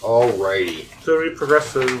 alrighty. So we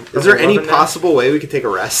progress to. Is there any 11 now? possible way we could take a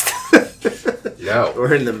rest? No.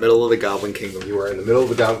 We're in the middle of the Goblin Kingdom. You are in the middle of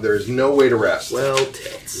the down. There is no way to rest. Well,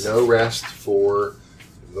 tits. No rest for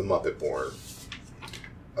the Muppet Born.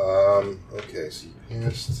 Okay, so you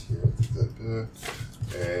passed. And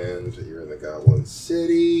you're in the Goblin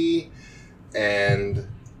City. And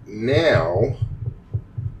now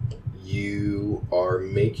you are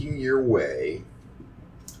making your way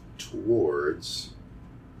towards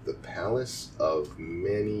the Palace of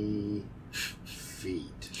Many Feet.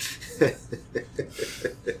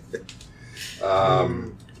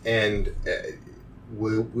 And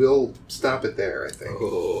we'll stop it there, I think.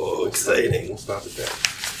 Oh, exciting. We'll stop it there.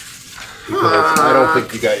 Because I don't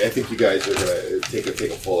think you guys. I think you guys are gonna take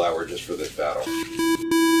a full hour just for this battle.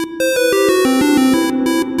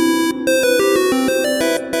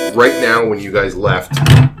 Right now, when you guys left,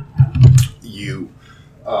 you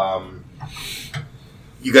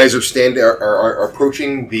guys are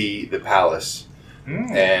approaching the palace,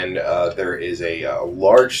 and there is a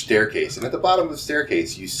large staircase, and at the bottom of the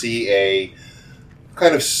staircase, you see a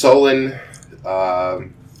kind of sullen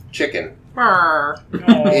chicken. Oh,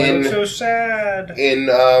 In- that's so sad.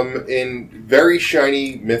 In very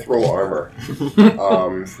shiny mithril armor,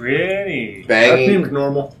 Pretty. banging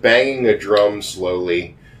normal. banging a drum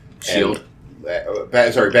slowly. Shield.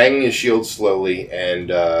 Banging his shield slowly,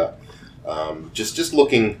 and just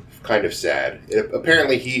looking kind of sad.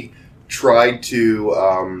 Apparently, he tried to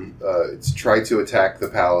attack the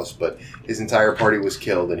palace, but his entire party was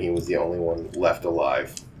killed, and he was the only one left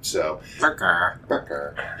alive. So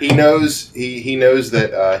he knows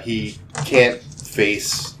that he can't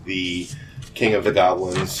face the King of the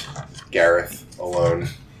Goblins, Gareth, alone.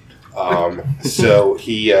 So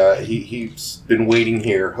he's been waiting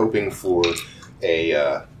here, hoping for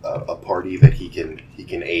a party that he can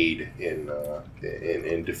aid in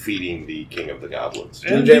defeating the King of the Goblins.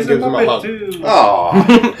 And James he's a gives him a Muppet, hug. too.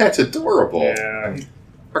 Oh, that's adorable. Yeah.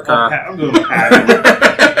 I'm doing a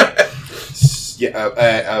pat.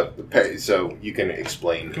 Yeah. So you can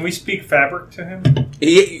explain. Can we speak fabric to him?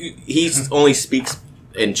 He only speaks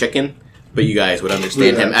in chicken, but you guys would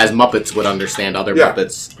understand him as Muppets would understand other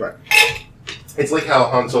Muppets. Right. It's like how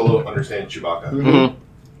Han Solo understands Chewbacca. Mm-hmm.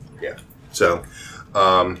 Yeah. So,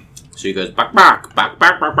 So he goes back, back, back,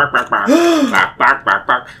 back, back, back, back, back, back, back, back,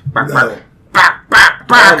 back, back, No. back, back, back, Oh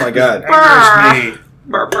back. my god. That was me.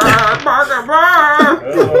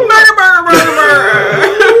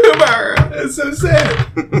 That's so sad.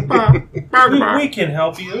 We can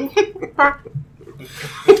help you.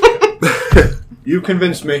 You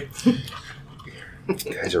convinced me. you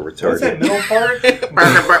guys are What's that retarded. middle part?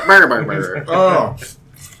 Oh.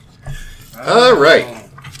 All right.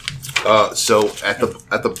 So at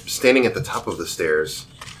the standing at the top of the stairs,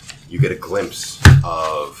 you get a glimpse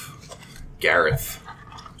of Gareth,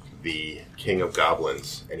 the King of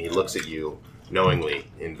Goblins, and he looks at you knowingly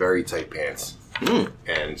in very tight pants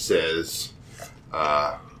and says,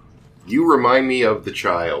 "You remind me of the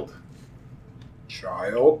child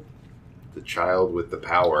Child. with the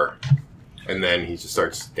power." And then he just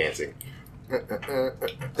starts dancing.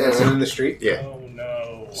 Dancing in the street. Yeah. Oh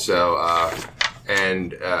no. So,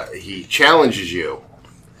 and he challenges you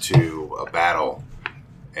to a battle,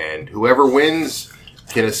 and whoever wins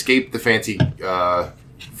can escape the fancy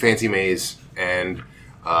maze and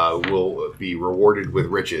will be rewarded with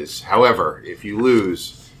riches. However, if you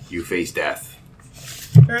lose, you face death.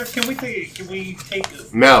 Gareth, can we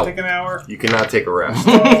take No. take an hour? You cannot take a rest.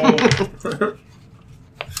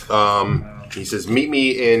 Oh. He says, "Meet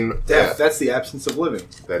me in Death. That's the absence of living.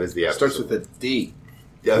 That is the episode. Starts with a D.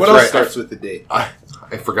 Yeah, What that's else right. starts with a D? I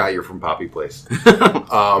forgot you're from Poppy Place.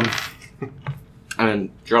 And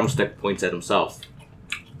Drumstick points at himself.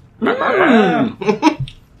 Yeah.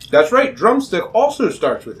 That's right. Drumstick also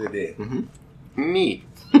starts with a D. Neat.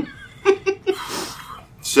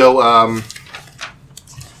 So,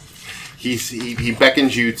 he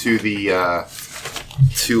beckons you to the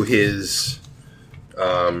to his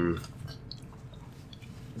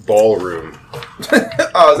ballroom.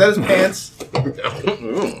 Oh, is that his pants?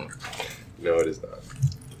 No, it is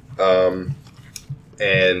not.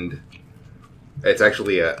 And it's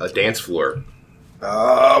actually a dance floor.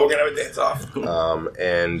 Oh, we're gonna have a dance off.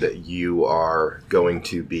 And you are going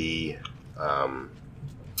to be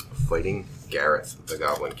fighting Gareth, the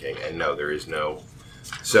Goblin King. And no, there is no...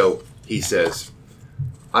 So, he says,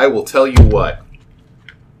 "I will tell you what.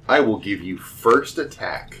 I will give you first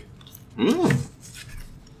attack.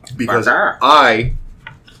 Because I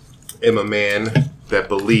am a man that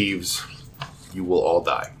believes you will all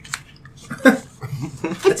die."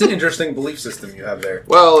 That's an interesting belief system you have there.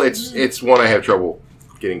 Well, it's one I have trouble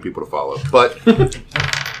getting people to follow. But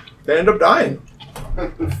They end up dying.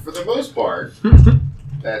 for the most part,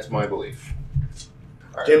 that's my belief.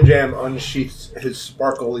 Jim Jam unsheaths his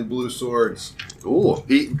sparkly blue swords. Ooh.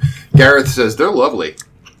 Gareth says, "They're lovely."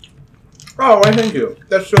 Oh, why thank you.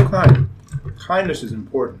 That's so kind. Kindness is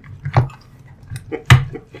important. I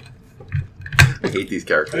hate these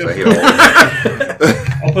characters. I hate all of them.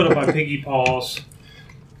 I'll put up my piggy paws.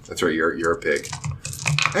 That's right, you're a pig.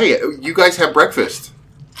 Hey, you guys have breakfast.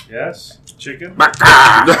 Yes. Chicken. Hey,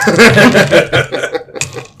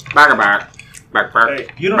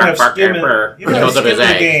 you don't have skin in you don't have Because of his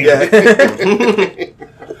skin in the game.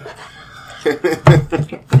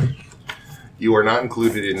 Yeah. You are not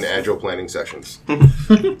included in agile planning sessions.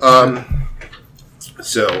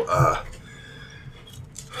 So,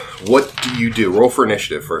 what do you do? Roll for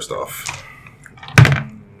initiative, first off.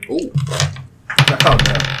 Ooh. Oh,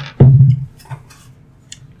 no.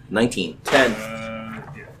 19. 10. Yeah.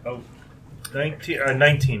 Oh,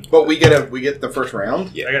 19. But we get the first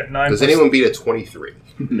round? Yeah. I got 9. Does plus- anyone beat a 23?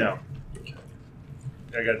 No.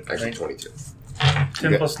 I got Actually, 9, 22.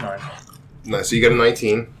 10 plus 9. No, so you got a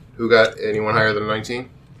 19. Who got anyone higher than a 19?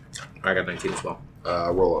 I got 19 as well.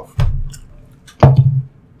 Roll off.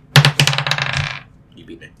 You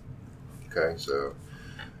beat me. Okay, so...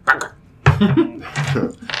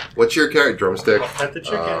 What's your character? Drumstick. I'll pet the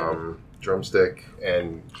chicken. Drumstick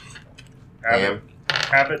and Am.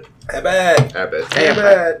 Abbott. Abbott. Abbott. Hey,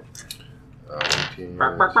 Abbott. 18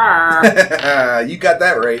 Bark, years. bark, bark. You got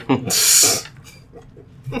that right.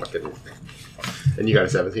 Fucking- And you got a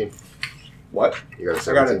 17? What? You got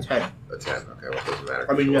a I got 17? a 10. A 10. Okay, well, it doesn't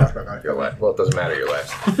matter. I mean, yeah. I got You're it. last. Well, it doesn't matter. You're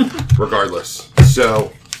last. Regardless.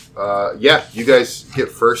 So, yeah, you guys get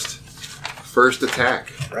first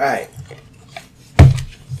attack. Right.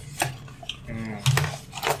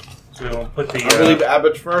 So we'll put the I believe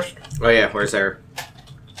Abbott's first. Oh yeah, where's our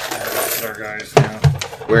guys now.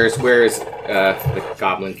 where's the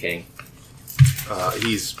Goblin King?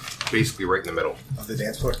 He's basically right in the middle Of the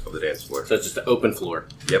dance floor. of the dance floor. So it's just an open floor,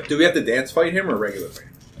 Do we have to dance fight him or regular fight?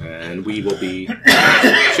 and we will be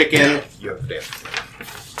Chicken. You have the dance.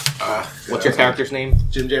 What's your character's name?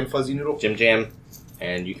 Jim Jam Fuzzy Noodle? Jim Jam,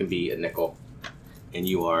 and you can be a Nickel. And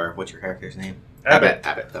you are what's your character's name? Abbott.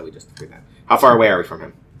 Abbott. That we just figured that. How far away are we from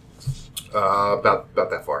him? About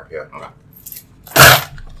that far, yeah. Okay.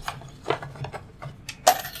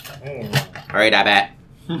 All right, Abbott.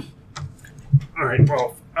 All right.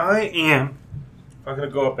 Well, I'm going to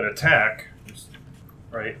go up and attack.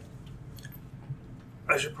 Right.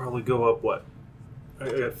 I should probably go up. What? I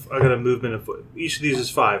got a movement of each of these is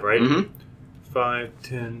 5, right? Mm-hmm. 5,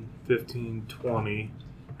 10, 15, 20,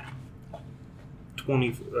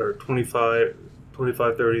 20 or 25,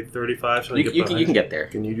 25, 30, 35. So I You get can behind. get there.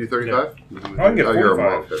 Can you do 35? I can get you're a 45,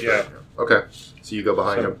 monk. That's yeah. right. Okay. So you go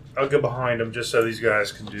behind him. I'll go behind them just so these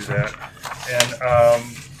guys can do that. And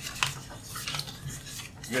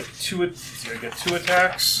you get two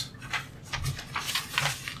attacks.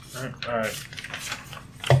 All right.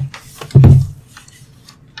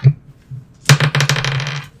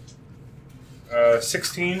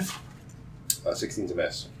 16. 16's a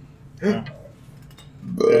miss. And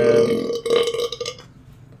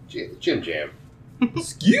Jim Jam.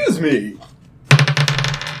 Excuse me.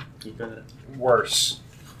 worse.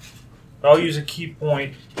 I'll use a key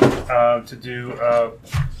point to do a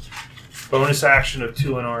bonus action of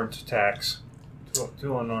 2 unarmed attacks.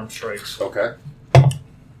 2 unarmed strikes. Okay.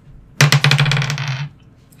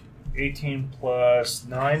 18 plus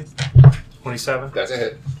 9, 27. That's a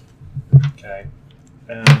hit. Okay.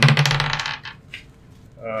 And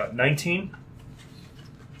 19.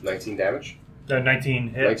 19 damage. No, 19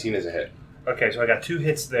 hit. 19 is a hit. Okay, so I got 2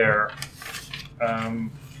 hits there.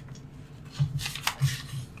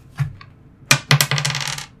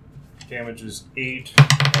 Damage is 8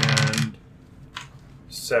 and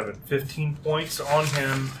 7. 15 points on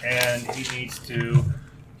him, and he needs to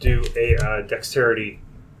do a dexterity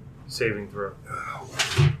saving throw.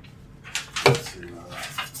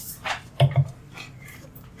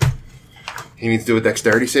 He needs to do a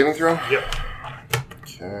dexterity saving throw? Yep.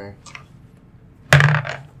 Okay.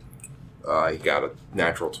 He got a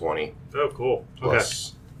natural 20 Oh, cool.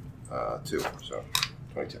 plus 2, so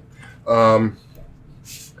 22. Alright,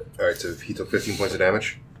 so he took 15 points of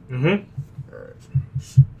damage. Mm-hmm.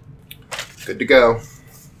 Good to go.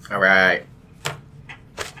 All right.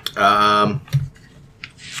 Come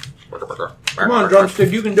on,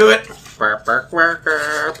 Drumstick, you can do it.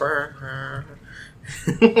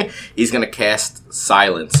 He's gonna cast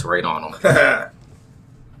silence right on him.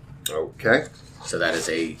 Okay. So that is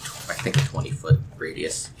I think a 20-foot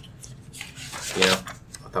radius. You know,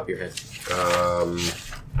 on top of your head.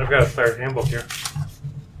 I've got a player's handbook here.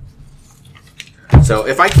 So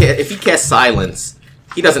if he casts silence,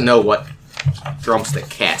 he doesn't know what Drumstick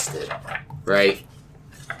casted, right?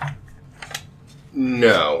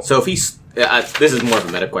 No. So if he's this is more of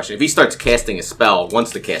a meta question. If he starts casting a spell,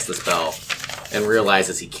 wants to cast a spell, and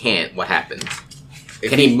realizes he can't, what happens?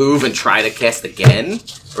 Can he move and try to cast again,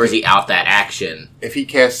 or is he out that action? If he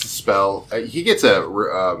casts a spell, he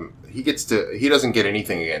doesn't get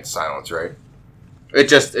anything against silence, right?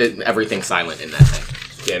 Everything's silent in that thing.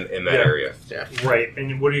 In that Yeah. area. Yeah, Right.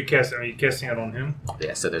 And what are you casting? Are you casting it on him?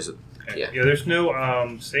 yeah. So there's Okay. Yeah. Yeah, there's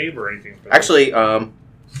no save or anything. For that. actually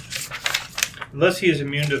Unless he is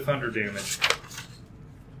immune to thunder damage.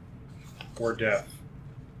 Or death.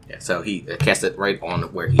 yeah. So he cast it right on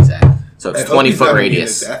where he's at. So it's 20-foot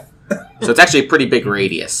radius. So it's actually a pretty big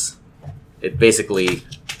radius. It basically,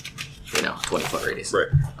 20-foot radius. Right.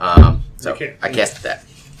 So Okay. I casted that.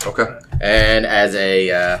 Okay. And as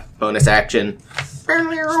a bonus action,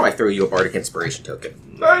 I throw you a Bardic Inspiration token.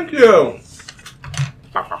 Thank you.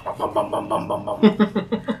 It's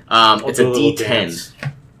do a a little D10, dance.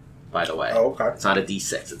 by the way. Oh, okay. It's not a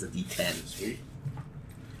D6, it's a D10. Sweet.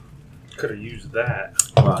 Could have used that.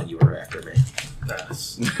 Well, you were after me.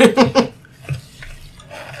 That's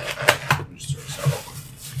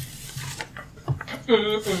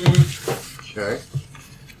Okay.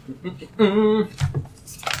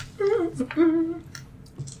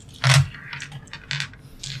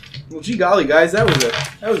 golly, guys, that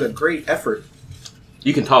was a great effort.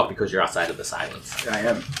 You can talk because you're outside of the silence. I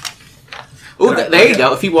am. Oh, there you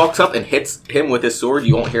go. If he walks up and hits him with his sword,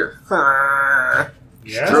 you won't hear.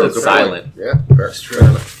 Yeah, True, that's it's right. silent. Yeah,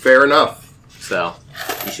 fair enough. So,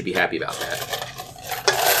 you should be happy about that.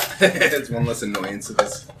 It's one less annoyance of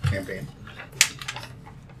this campaign.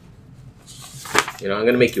 You know, I'm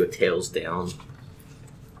going to make you a tails down.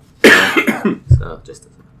 So, just...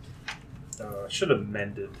 Should have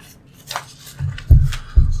mended.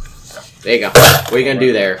 There you go. What are you going to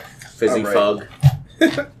do there, Fizzy All right.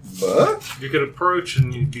 Fug? But You could approach,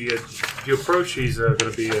 and you'd be if you approach, he's going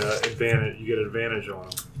to be advantage. You get an advantage on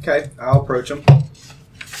him. okay, I'll approach him.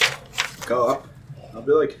 Go up. I'll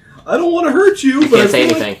be like, I don't want to hurt you, You but can't I say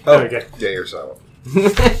feel like-" anything. Oh, Okay. Yeah, you're silent. So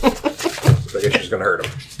I guess you're just gonna hurt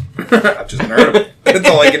him. I'm just gonna hurt him. That's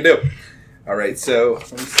all I can do. All right, so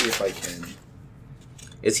let me see if I can.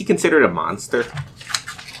 Is he considered a monster?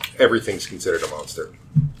 Everything's considered a monster.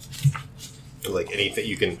 Like anything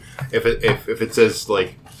you can, if it says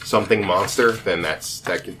like something monster, then that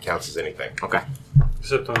counts as anything. Okay.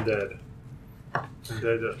 Except undead.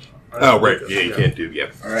 Undead. Oh right, yeah, you can't do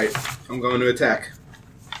yeah. All right, I'm going to attack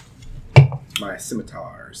my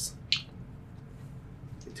scimitars.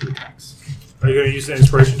 Get 2 attacks. Are you going to use the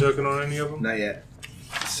inspiration token on any of them? Not yet.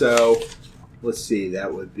 So let's see.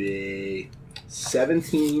 That would be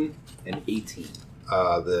 17 and 18.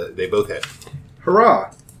 They both hit.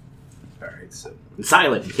 Hurrah! All right, so It's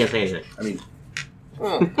silent. You can't say anything. I mean,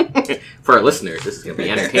 For our listeners, this is going to be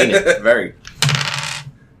entertaining. very.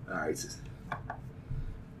 All right, so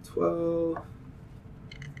 12,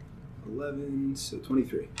 11, so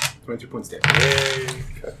 23. 23 points damage.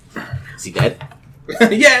 Yay. Is he dead?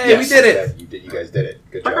 Yay, Yes, we did it! You guys did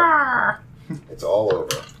it. Good job. It's all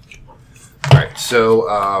over. All right, so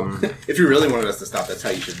If you really wanted us to stop, that's how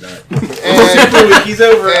you should have done it. and, Super week, he's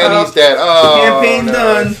over. and he's dead. Oh, Campaign no,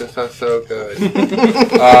 done. This is so good.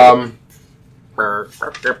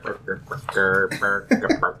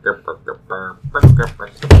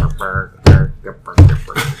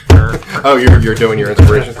 Oh, you're doing your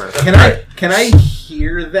inspiration. Can I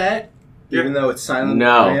hear that? Even though it's silent. I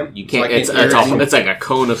No, am? you So can't. I It's hear it anymore? it's like a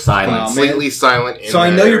cone of silence. man. Completely silent. In So I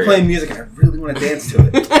that know you're area. playing music, and I really want to dance to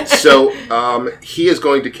it. So he is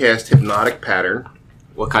going to cast Hypnotic Pattern,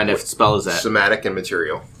 What kind of spell is that? Somatic, and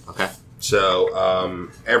Material. Okay. So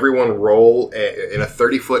everyone roll in a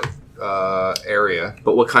 30-foot area.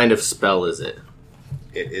 But what kind of spell is it?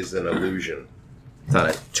 It is an illusion. It's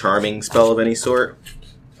not a charming spell of any sort.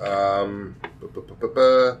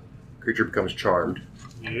 Creature becomes charmed.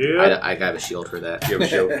 Yeah. I got a shield for that. You have a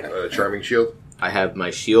shield, charming shield. I have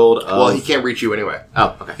my shield of... Well, he can't reach you anyway.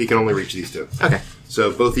 Oh, okay. He can only reach these two. Okay.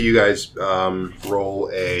 So both of you guys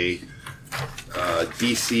roll a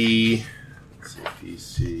DC. Let's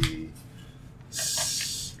see,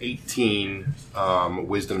 DC 18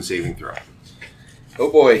 Wisdom saving throw.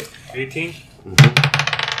 Oh boy. 18?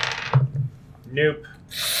 Mm-hmm. Nope.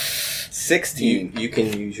 16. You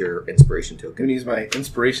can use your inspiration I'm token. going to use my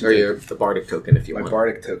inspiration Or token. the bardic token if you My want.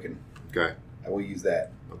 bardic token. Okay. I will use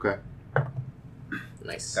that. Okay.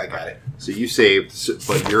 Nice. I got it. So you saved,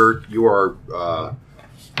 but you are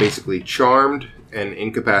basically charmed and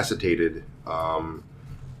incapacitated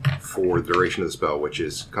for the duration of the spell, which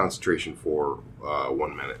is concentration for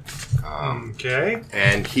 1 minute. Okay.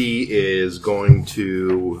 And he is going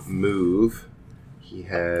to move. He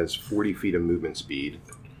has 40 feet of movement speed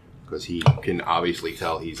because he can obviously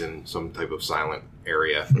tell he's in some type of silent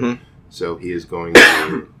area. Mhm. So he is going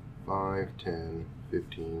to 5, 10,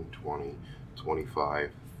 15, 20,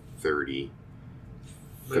 25, 30,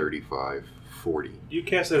 35, 40. You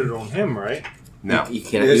casted it on him, right? Now, You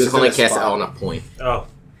can't. This You is can only in a cast it spot. on a point. Oh.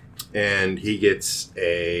 and he gets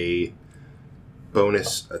a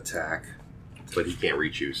bonus attack, but he can't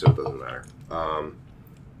reach you, so it doesn't matter.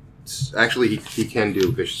 Actually, he can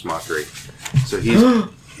do Vicious Mockery. So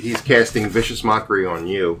he's casting Vicious Mockery on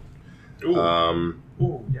you. Ooh.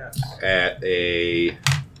 Ooh, yes. At a...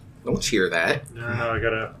 Don't cheer that. No, I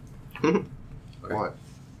gotta. What?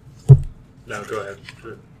 No, go ahead.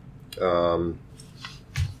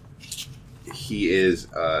 He is...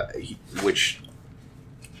 which...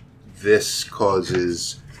 This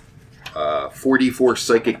causes 4d4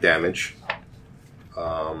 psychic damage.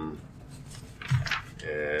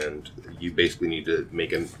 And you basically need to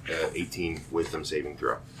make an 18 wisdom saving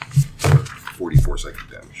throw. 44 psychic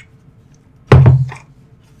damage.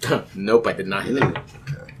 Nope, I did not hit it.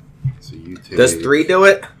 Okay. So you take... Does 3 do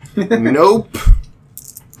it? Nope.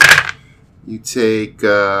 You take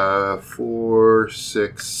 4,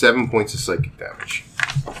 6, 7 points of psychic damage.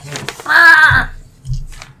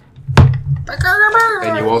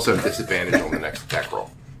 And you also have disadvantage on the next attack roll.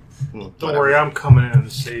 Don't worry, I'm coming in to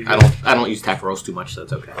save you. I don't use attack rolls too much, so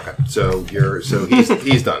it's okay. Okay. So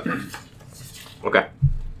he's done. Okay.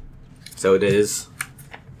 So it is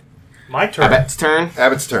My turn. Abbott's turn.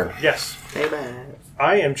 Abbott's turn. Yes. Hey, man.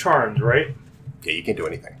 I am charmed, right? Yeah, you can't do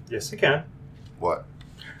anything. Yes, I can. What?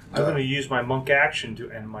 I'm going to use my monk action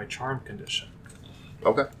to end my charm condition.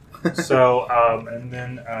 Okay. So, and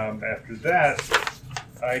then after that,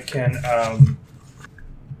 I can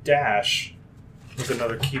dash with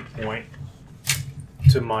another key point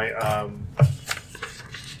to my.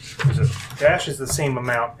 Dash is the same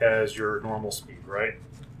amount as your normal speed, right?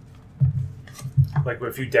 Like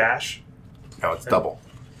if you dash. No, it's double.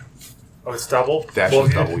 Oh, it's double. Dash Well,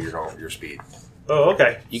 is double your speed. Oh,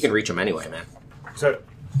 okay. You can reach him anyway, man. So,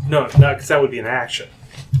 no, because that would be an action.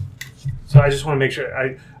 So I just want to make sure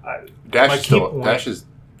my Dash is key still point- dash is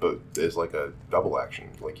like a double action.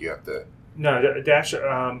 Like you have to. No, dash.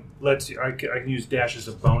 Let's. I can use dash as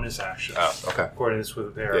a bonus action. Oh, okay. According to this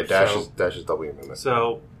with there. Yeah, dash is double your movement.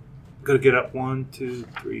 So, gonna get up 1, 2,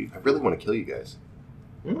 3. I really want to kill you guys.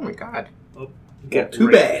 Oh my god. Get too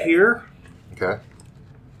right bad. here, Okay.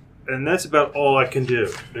 and that's about all I can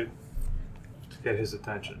do to get his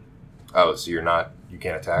attention. Oh, so you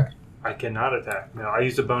can't attack? I cannot attack. No, I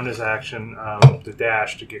used a bonus action to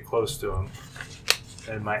dash to get close to him,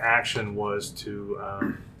 and my action was to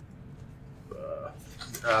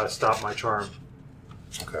stop my charm.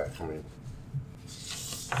 Okay.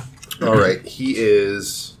 All right. He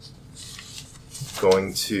is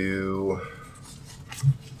going to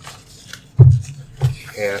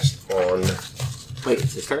cast on. Wait,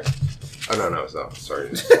 is this turn? Oh no, it's not. Sorry.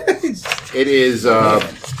 It is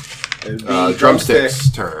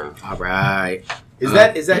Drumstick's turn. All right. Is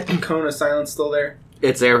that Cone of Silence still there?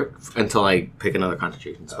 It's there until I pick another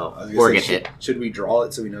concentration spell. I was gonna Or say, get hit. Should we draw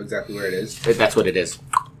it so we know exactly where it is? That's what it is.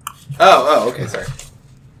 Oh, okay, sorry.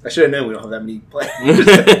 I should have known we don't have that many players.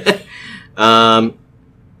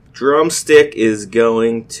 Drumstick is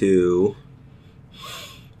going to.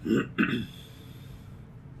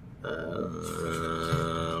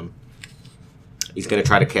 He's going to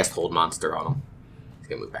try to cast Hold Monster on him. He's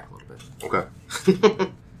going to move back a little bit.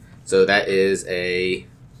 Okay. So that is a.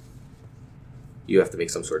 You have to make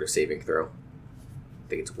some sort of saving throw. I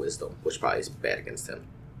think it's Wisdom, which probably is bad against him.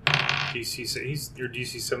 Your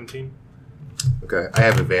DC 17. Okay. I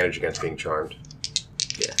have advantage against being charmed.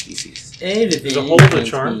 Yeah, DC's. Is a hold a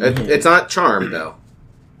charm? It's not Charm, though.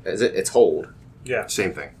 Is it? It's Hold. Yeah.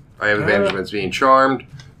 Same thing. I have advantage against being charmed,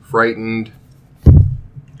 frightened.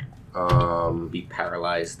 Be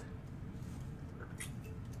paralyzed.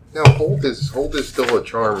 No, hold is still a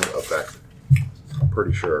charm effect. I'm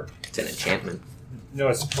pretty sure. It's an enchantment. No,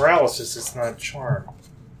 it's paralysis. It's not charm.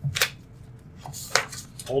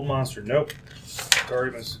 Hold monster. Nope.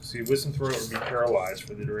 Target must succeed wisdom throw or be paralyzed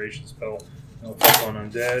for the duration spell. No effect on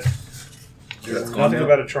undead. There's That's nothing cool.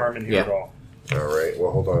 about a charm in here Yeah. at all. All right.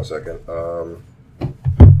 Well, hold on a second. All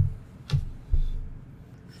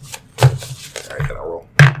right, then I'll roll.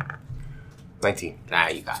 19. Ah,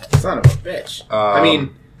 you got it. Son of a bitch. I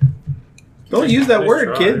mean, don't use that Nice word,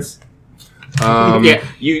 try. kids. Yeah,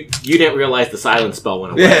 you didn't realize the silent spell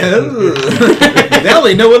went away. Yeah. Now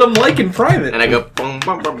they know what I'm like in private. And I go boom,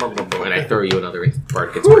 boom, boom, boom, boom, boom, and I throw you another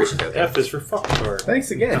bardic inspiration token. F is for fuck card.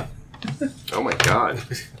 Thanks again. Oh my god.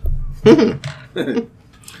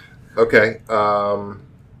 Okay.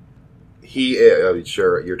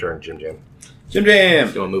 Sure. Your turn, Jim Jam. Jim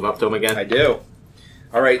Jam. You want to move up to him again? I do.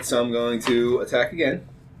 All right, so I'm going to attack again.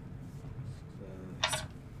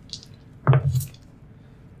 Oh,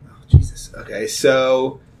 Jesus. Okay,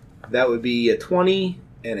 so that would be a 20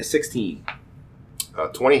 and a 16.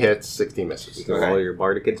 20 hits, 16 misses. You can roll your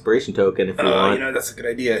bardic inspiration token if you You want. know, that's a good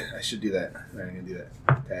idea. I should do that. I'm going to do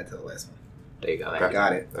that. To add to the last one. There you go. Okay.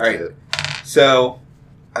 Got it. That's All right. it. So,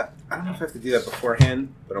 I don't know if I have to do that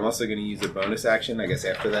beforehand, but I'm also going to use a bonus action, I guess,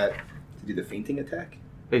 after that to do the fainting attack.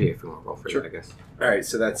 Maybe if you want to roll for Sure. it, I guess. All right,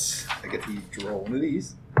 so that's I get to draw one of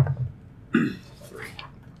these. 3.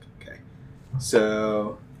 Okay,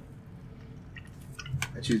 so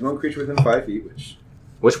I choose one creature within 5 feet.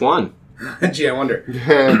 Which one? Gee, I wonder.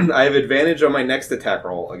 I have advantage on my next attack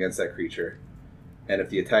roll against that creature, and if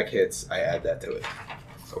the attack hits, I add that to it.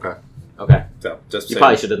 Okay. Okay. So just You so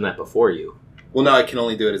probably should have done that before you. Well, no, I can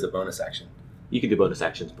only do it as a bonus action. You can do bonus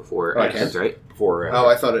actions before Oh, I actions, can? right? Before. Oh,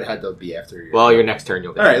 I thought it had to be after. Well, your next turn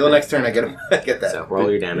you'll get All right. that. Well, next turn I get I get that. So roll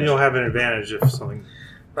your damage. You'll have an advantage if something.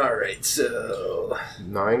 All right, so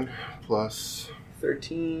 9 plus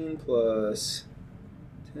 13 plus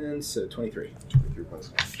 10, so 23. 23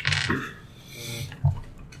 points.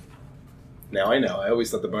 Now I know. I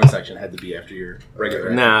always thought the bonus action had to be after your regular.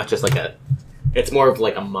 Nah, just like it's more of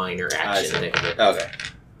like a minor I see. action.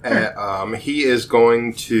 Okay. He is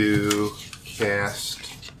going to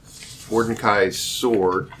cast Mordecai's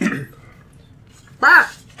sword.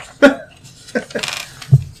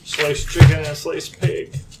 Sliced chicken and sliced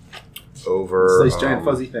pig. Over Slice giant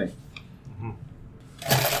fuzzy thing.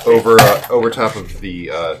 over top of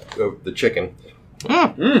the chicken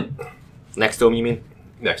Next to him, you mean?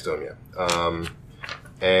 next to him. Yeah.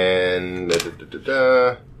 And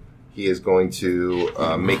he is going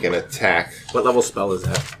to make an attack. What level spell is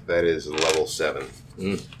that? That is level 7.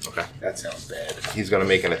 Okay. That sounds bad. He's going to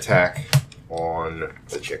make an attack on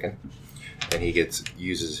the chicken, and he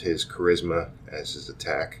uses his charisma as his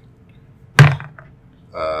attack.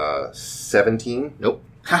 17. Nope.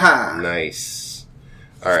 Haha. Nice.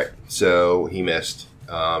 All right, so he missed.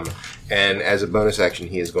 And as a bonus action,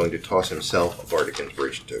 he is going to toss himself a Bardic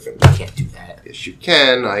Inspiration token. You can't do that. Yes, you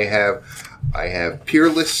can. I have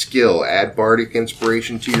Peerless Skill. Add Bardic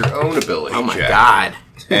Inspiration to your own ability. Oh my check. god.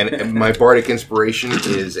 And my Bardic Inspiration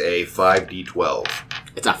is a 5d12.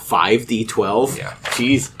 It's a 5d12? Yeah.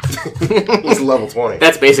 Jeez. He's level 20.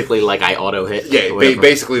 That's basically like I auto hit. Yeah,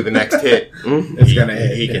 basically the next hit It's gonna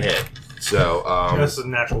hit. he can hit. So, This is a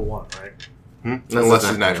natural 1, right? unless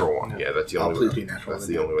it's a natural one. Yeah, that's the Oh, only please way. be natural. That's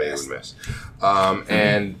the only way he would miss.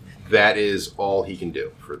 And that is all he can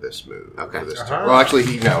do for this move. Okay. For this Uh-huh. turn. Well, actually,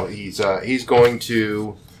 he's going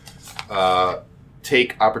to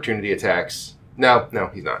take opportunity attacks. No,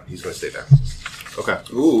 he's not. He's going to stay there. Okay.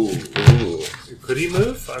 Ooh. Could he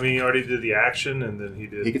move? I mean, he already did the action, and then he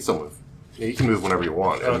did. He can still move. Yeah, you can move whenever you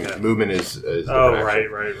want. I mean, Okay. movement is Oh, different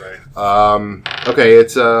action. right. Okay,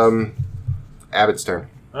 it's Abbott's turn.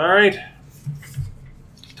 All right.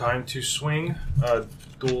 Time to swing.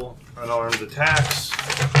 Dual unarmed attacks.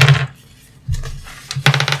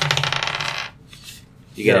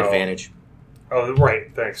 You get No. advantage. Oh,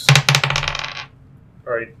 right. Thanks.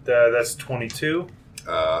 All right. That's 22.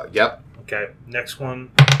 Yep. Okay. Next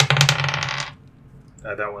one.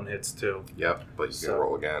 That one hits too. Yep. But you can So-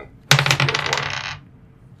 roll again. You get a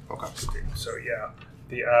 20. Okay. So yeah.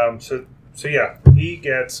 The so yeah. He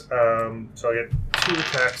gets so I get 2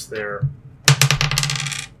 attacks there.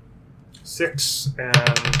 6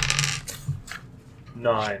 and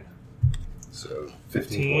 9. So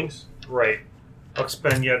 15. points. Right. I'll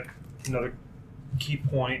spend yet another key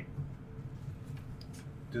point.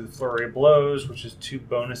 Do the flurry of blows, which is 2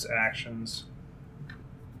 bonus actions.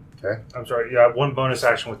 Okay. I'm sorry. Yeah, 1 bonus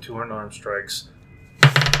action with 2 unarmed strikes.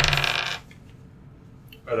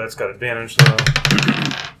 Oh, that's got advantage though.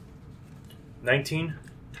 19.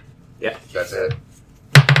 That's it.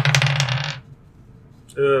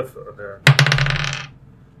 Okay.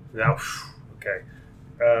 Now, okay.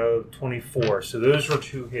 24. So those were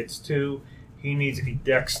 2 hits too. He needs a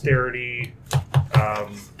dexterity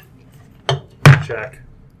check.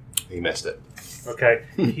 He missed it. Okay.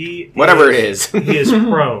 He Whatever it is. He is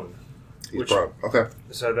prone. He's Which- prone. Okay.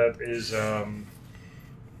 So that is And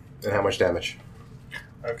how much damage?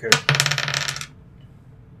 okay.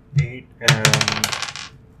 8 and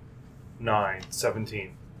 9,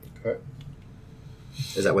 17. Okay.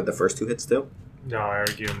 Is that what the first 2 hits do? No, I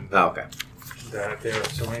already gave him Oh, okay. that there.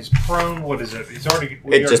 So when he's prone, what is it? He's already.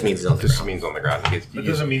 It just means he's on the This ground. means on the ground. It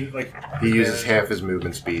doesn't mean like He uses half his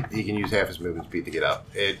movement speed. He can use half his movement speed to get up.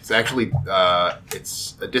 It's actually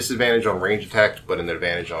it's a disadvantage on range attack, but an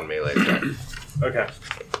advantage on melee attack. Okay.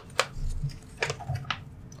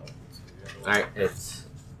 Alright, it's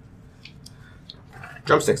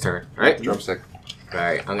Drumstick's turn. Alright? Drumstick.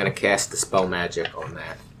 Alright, I'm gonna cast the spell magic on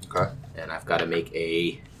that. Okay. And I've got to make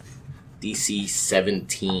a DC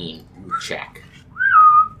 17 check.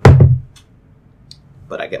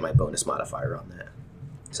 But I get my bonus modifier on that.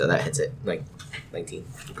 So that hits it, like 19.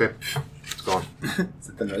 Okay. It's gone. Is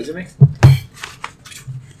it the noise it makes?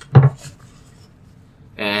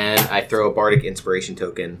 And I throw a Bardic Inspiration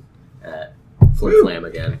token at Flim Flam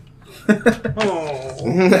again.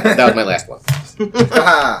 Oh. That was my last one.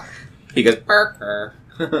 Haha. He goes, "Barker."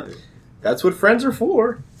 That's what friends are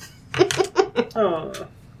for. Oh.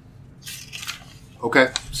 Okay.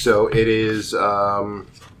 So it is your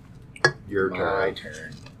My turn.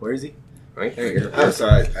 turn. Where is he? Right there you go. Oh,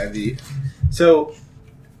 sorry. I have the. So.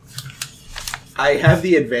 I have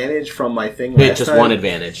the advantage from my thing. Yeah, last just time. one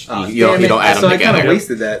advantage. Oh, You don't damn it. add so them I kind together. of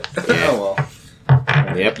wasted that. Yeah. Oh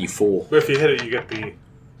well. Yep, you fool. But if you hit it, you get the Yeah,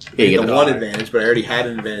 you the get the one die. advantage, but I already had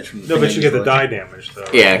an advantage from the no, thing but I you get the used die damage though.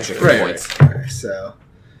 Yeah, extra Right, points. right. So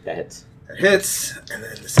That hits. that hits, and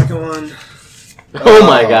then the second one, Oh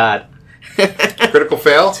my god. Critical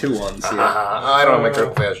fail. 2 ones. Yeah. I don't have my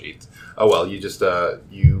critical fail sheets. Oh well, you just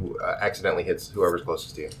accidentally hit whoever's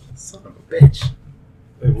closest to you. Son of a bitch.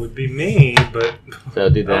 It would be me, but So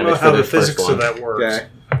do I don't know damage how for the the first physics one. of that works.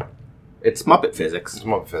 Okay. It's Muppet physics. It's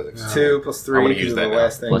more physics. 2 plus 3. I'm gonna use do that the now.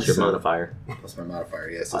 last thing. Plus your so- modifier. Plus my modifier,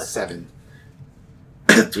 yeah, so Plus 7.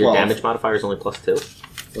 Your 12. damage modifier is only plus 2.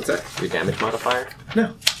 What's that? Your damage modifier?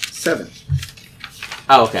 No. 7.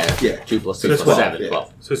 Oh, okay. Yeah. 2 plus 2 So it's plus 12, 7. yeah.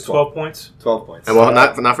 12. So it's 12 points. 12 points. And well,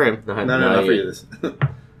 not for him. No, not for you. This.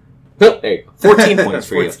 There you go. 14 points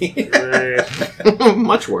for 14. Great. you.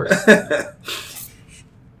 Much worse.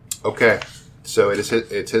 Okay, so it's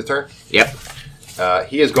his turn. Yep.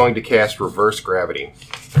 He is going to cast Reverse Gravity,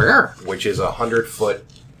 Sure. which is 100-foot.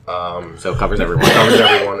 So it covers everyone. Covers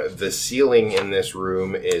everyone. The ceiling in this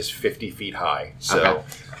room is 50 feet high, so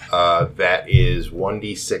that is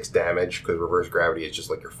 1d6 damage because reverse gravity is just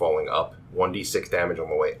like you're falling up. 1d6 damage on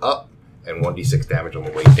the way up, and 1d6 damage on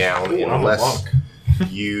the way down, Ooh, I'm a unless monk.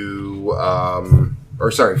 you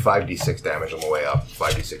 5d6 damage on the way up,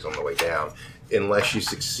 5d6 on the way down, unless you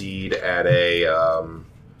succeed at a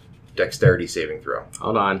dexterity saving throw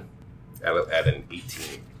Hold on. at an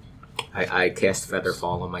 18. I cast Feather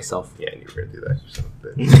Fall on myself. Yeah, and you were gonna do that. You son of a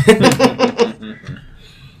bitch.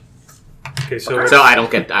 Okay, so So I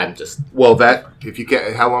don't get. I'm just Well, that if you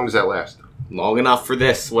can, how long does that last? long enough for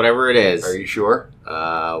this, whatever it is. Are you sure?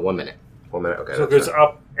 1 minute. 1 minute. Okay. so it that's goes fine.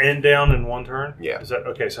 up and down in one turn. Yeah. Is that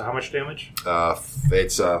okay? So how much damage?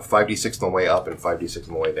 It's 5d6 on the way up and 5d6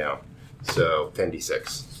 on the way down. So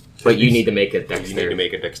 10d6. But you need to make a You need to dexterity.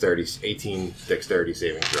 make a dexterity 18 dexterity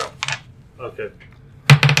saving throw. Okay.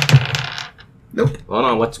 Nope. Hold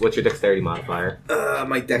on. What's your dexterity modifier?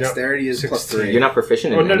 My dexterity is plus 16. 3. You're not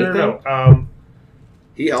proficient in Oh no anything. no.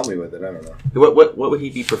 He helped me with it. I don't know. What would he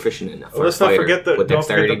be proficient in? For Let's a not fighter? forget the Would don't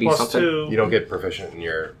forget dexterity the be plus something? 2. You don't get proficient in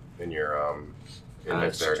your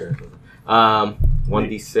That's dexterity. true.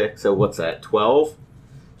 1d6. So what's that? 12.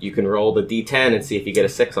 You can roll the d10 and see if you get a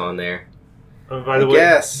 6 on there. By the way,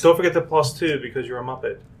 Yes. don't forget the plus 2 because you're a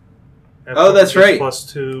Muppet. Oh, that's right. Plus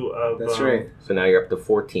 2 of. That's right. So now you're up to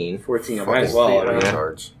 14. 14. I might Fucking as well. Yeah. I mean,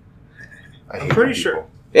 retards. I hate pretty you sure- people.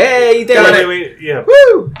 Hey, you did Got it! Wait, yeah.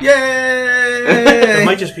 Woo! It Yay!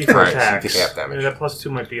 might just be for Alright, so you attacks. take half damage. Yeah, that plus 2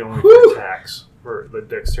 might be only Woo! for attacks for the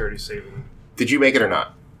dexterity saving. Did you make it or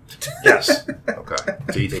not? Yes, Okay.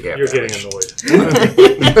 So you take half you're damage. getting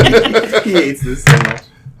annoyed. He hates this so much.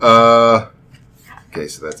 Okay,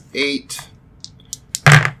 so that's 8.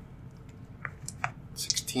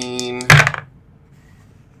 16.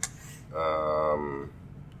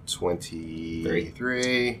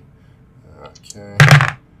 23. Okay.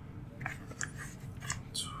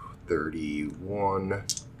 31.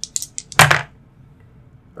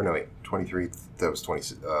 Or no, wait. 23. That was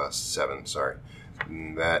 27. Sorry.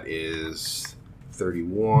 And that is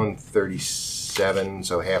 31. 37.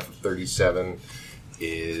 So half of 37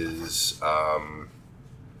 is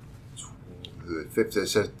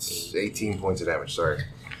 18 points of damage. Sorry.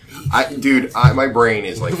 My brain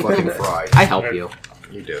is like fucking fried. I help you.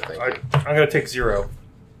 You do, thank you. I'm going to take 0.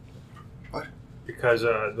 What? Because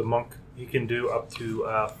the monk, he can do up to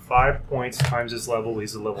 5 points times his level.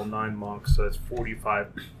 He's a level 9 monk, so that's 45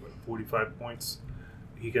 points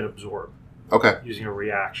he can absorb Okay, using a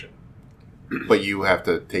reaction. but you have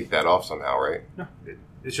to take that off somehow, right? No,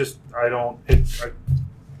 it's just, I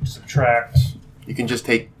subtract. You can just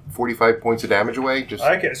take 45 points of damage away? Just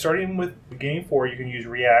Starting with game 4, you can use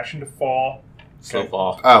reaction to fall. So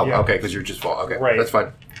fall. Oh, Yeah. okay, because you're just fall. Okay, Right. that's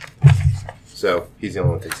fine. So, he's the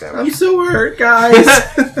only one that takes I'm damage. so hurt, guys.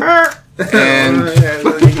 And That's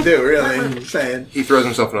what you can do, really. I'm saying. he throws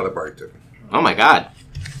himself another bardic token. Oh my god.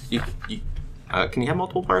 Can you have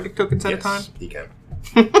multiple bardic tokens at a time? He can.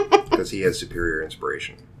 Because he has superior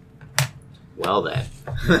inspiration. Well then.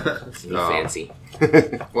 That's fancy.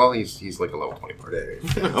 Well, he's like a level 20 bardic.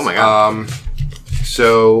 Oh my god.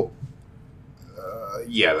 So,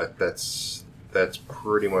 yeah, that's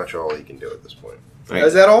pretty much all he can do at this point. Right.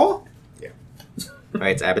 Is that all?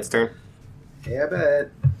 Alright, it's Abbott's turn. Yeah, I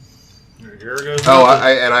bet. Here goes. Oh,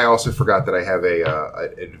 I also forgot that I have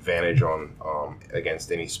a advantage on against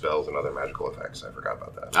any spells and other magical effects. I forgot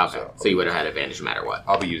about that. Okay. So you would have had advantage no matter what.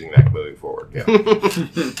 I'll be using that moving forward. Yeah.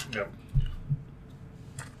 Yep.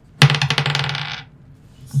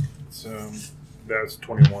 So that's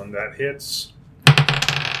 21. That hits.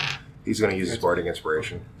 He's going to use his bardic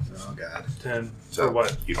inspiration. Oh, God. 10. So For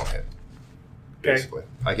what? You don't hit. Okay. Basically,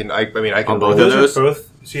 I can on both roll. of those? are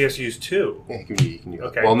both. So he has to use 2. Yeah, you can use.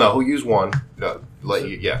 Okay. Well, no, he'll use one. No,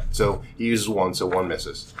 yeah. So he uses one, so one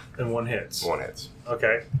misses, And 1 hits. one hits.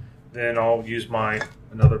 Okay. Then I'll use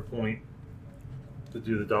another point to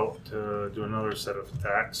do another set of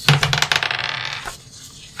attacks.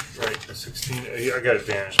 Right, a 16. I got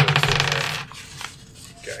advantage. So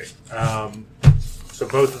okay. So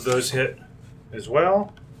both of those hit as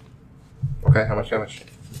well. Okay, how much? Let's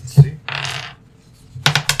see.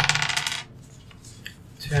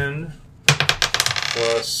 10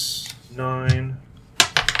 plus 9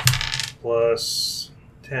 plus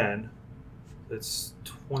 10. That's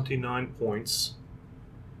 29 points.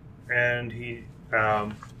 And he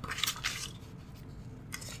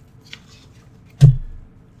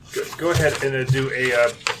go ahead and do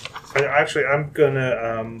a. Actually, I'm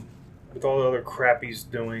gonna with all the other crap he's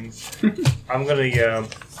doing, I'm gonna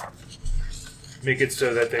make it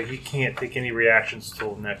so that he can't take any reactions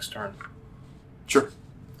till next turn. Sure.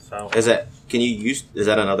 So Is that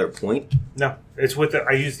another point? no, it's with the.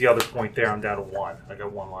 I used the other point there. I'm down to 1. I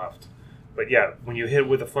got 1 left. But yeah, when you hit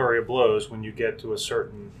with a flurry of blows, when you get to a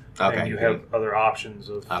certain Okay. thing, you have other options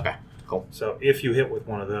of. Okay. Cool. So if you hit with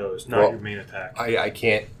one of those, not Well, your main attack, I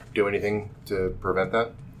can't do anything to prevent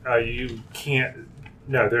that. you can't.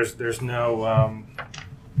 No, there's no. I'll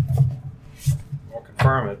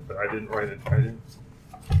confirm it, but I didn't write it. I didn't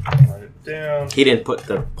write it down. He didn't put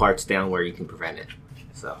the parts down where you can prevent it.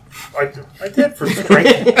 So. I did for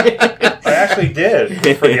strength. I actually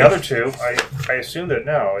did for the other two. I assume that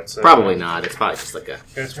no, it's Probably not. It's probably just like a.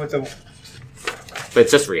 It's with the. But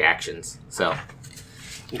it's just reactions. So.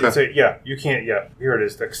 It's you can't. Yeah, here it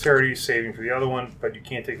is. Dexterity saving for the other one, but you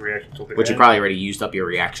can't take a reaction until the Which you end, probably already used up your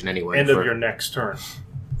reaction anyway. end of your next turn.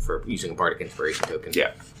 For using a bardic inspiration token.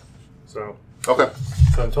 Yeah. So Okay.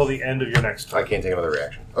 until the end of your next I turn. can't take another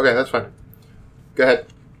reaction. Okay, that's fine. Go ahead.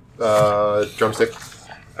 Drumstick.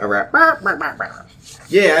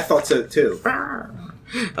 Yeah, I thought so too.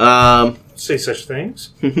 Say such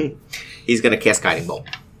things. He's gonna cast Guiding Bolt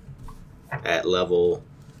at level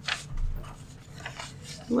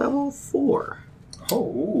 4.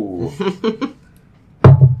 Oh,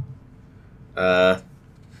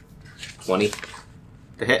 20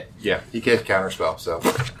 to hit. Yeah, he can't counterspell, so.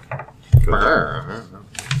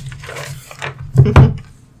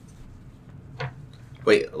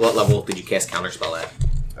 Wait, what level did you cast Counterspell at?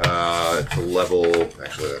 It's a level.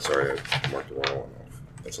 Actually, sorry, I marked the wrong one off.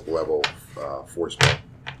 It's a level 4 spell.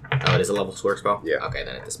 Oh, it is a level 4 spell? Yeah. Okay,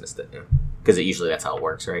 then I dismissed it. Because usually that's how it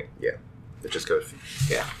works, right? Yeah, it just goes.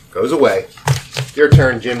 Yeah. Goes away. Your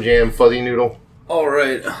turn, Jim Jam, Fuzzy Noodle. all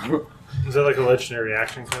right. Is that like a legendary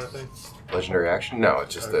action kind of thing? Legendary action? No,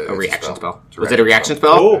 it's just A reaction spell. It's a Was it a reaction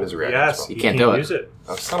spell? Oh, It is a reaction yes. spell. You can't do it. Use it.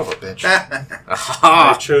 Oh, son of a bitch. I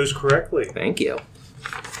Aha! chose correctly. Thank you.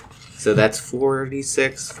 So that's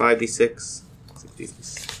 4d6, 5d6,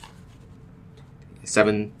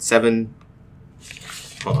 6d6, 7.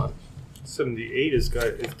 Hold on. 78 is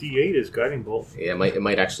if D8 is guiding bolt. Yeah, it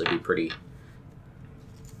might actually be pretty.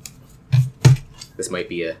 This might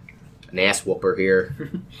be an ass whooper here.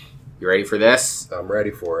 You ready for this? I'm ready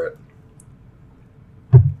for it.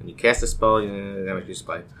 When you cast a spell, damage reduced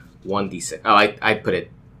by 1d6. Oh, I put it.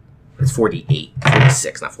 It's 4d8.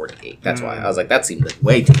 46, not 48. That's why. I was like, that seemed like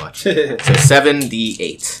way too much. So 7d8.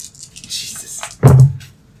 Jesus.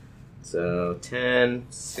 So 10,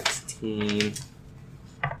 16.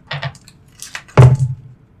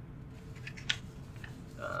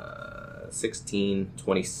 16,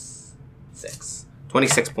 26.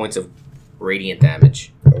 26 points of radiant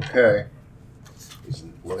damage. Okay. He's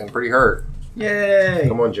looking pretty hurt. Yay!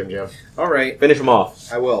 Come on, Jim Jam. All right, Finish him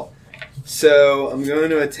off. I will. So I'm going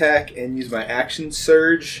to attack and use my action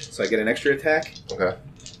surge, so I get an extra attack. Okay.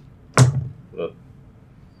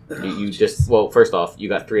 You just, well, first off, you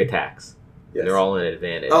got 3 attacks. Yes. And they're all in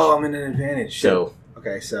advantage. Oh, I'm in an advantage. So,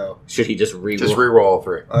 okay, so should he just re-roll? Just reroll all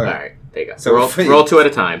 3. all right. Alright, there you go. So So roll 2 at a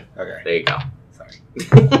time. Okay, There you go.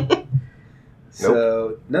 sorry.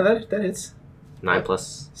 So no, that hits 9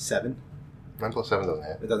 plus. 7. 9 plus 7 doesn't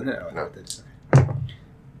hit. It doesn't hit. Oh, No. it did. Okay.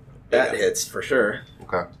 There That you go. hits for sure,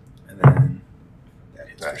 Okay. and then that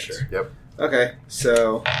hits for Nice. sure. Yep. Okay,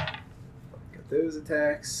 so got those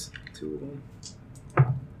attacks. 2 of them.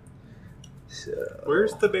 So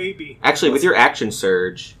Where's the baby? Actually, with your action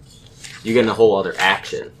surge, you're getting a whole other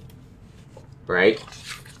action. Right?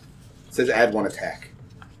 It says add 1 attack.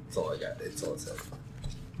 That's all I got. That's all it says.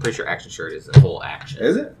 Pretty sure action surge is a whole action.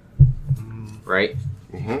 Is it? Right?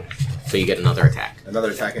 Mm-hmm. So you get another attack.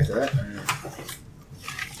 Another attack after that? All right.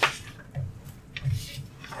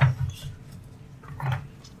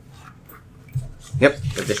 Yep,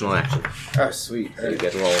 additional action. Oh, sweet. So you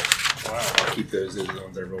get to roll. Wow. I'll keep those as the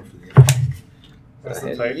ones I rolled for the other. That's the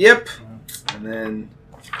ahead. type. Yep. And then,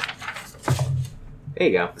 There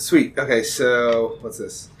you go. sweet. Okay, so what's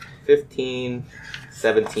this? 15,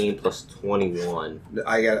 17 plus 21.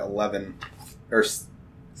 I got 11. Or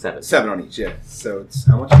 7. 7 on each, yeah. So it's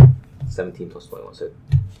how much? 17 plus 21, so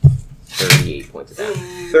 38 points of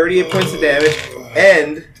damage. 38 points of damage,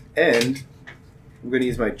 and I'm going to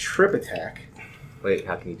use my trip attack. Wait,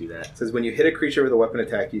 how can you do that? It says when you hit a creature with a weapon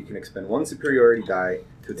attack, you can expend 1 superiority die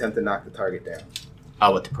to attempt to knock the target down.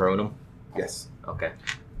 Oh, with the prone him? Yes. Okay.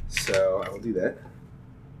 So I will do that.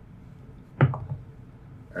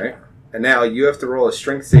 Alright. And now you have to roll a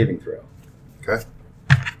strength saving throw. Okay.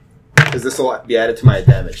 Because this will be added to my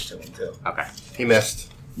damage to him, too. Okay. He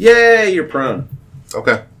missed. Yay, you're prone.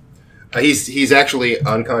 Okay. He's actually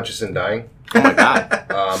unconscious and dying. Oh my god.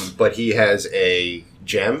 But he has a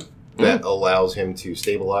gem that allows him to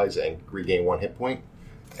stabilize and regain 1 hit point.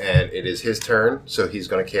 And it is his turn, so he's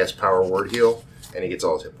going to cast Power Word Heal, and he gets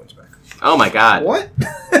all his hit points back. Oh my god. What?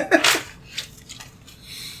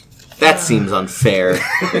 That seems unfair.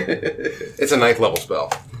 It's a 9th level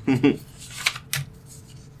spell.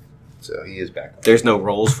 So he is back. There's no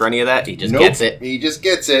rolls for any of that? He just Nope. gets it? He just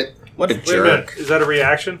gets it. What a Wait a minute. jerk. Is that a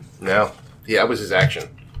reaction? No. Yeah, that was his action.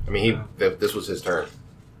 I mean, this was his turn.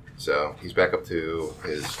 So he's back up to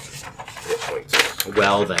his hit points.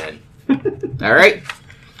 Well then. Alright.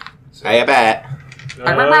 I have at.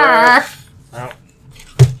 Well,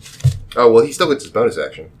 Oh, well, he still gets his bonus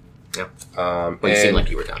action. Yeah. Well, Well, you seem like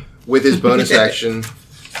you were done. with his bonus action,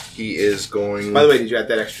 he is going... By the way, did you add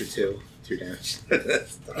that extra 2 to your damage?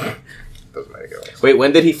 Doesn't matter. Go. Wait,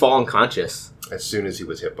 when did he fall unconscious? As soon as he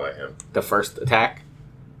was hit by him. The first attack?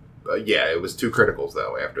 Yeah, it was 2 criticals,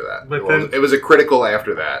 though, after that. But It was a critical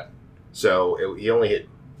after that. So he only hit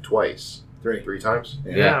twice. 3. 3 times?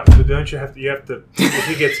 yeah, but don't you have to, if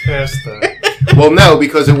he gets past the... Well, no,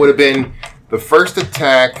 because it would have been... The first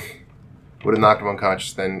attack would have knocked him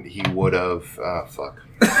unconscious, then he would have... fuck.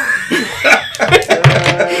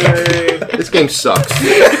 This game sucks.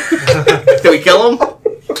 Did we kill him?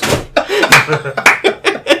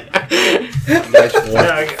 Nice one.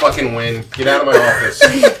 Yeah, Fucking win. Get out of my office.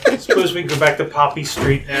 I suppose we can go back to Poppy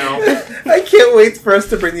Street now. I can't wait for us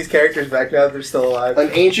to bring these characters back now that they're still alive. An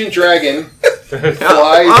ancient dragon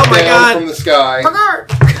flies Oh my down God. from the sky.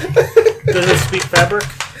 Does it speak fabric?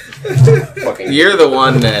 Fucking You're the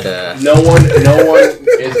one that, no one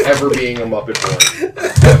is ever being a Muppet born.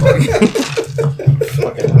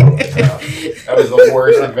 Fucking that was the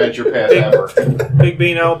worst adventure path ever. Big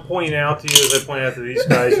Bean, I'll point out to you, as I point out to these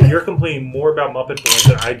guys, you're complaining more about Muppet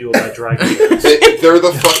Born than I do about Dragon Tales. They're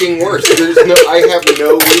the fucking worst. I have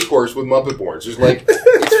no recourse with Muppet Borns. There's like,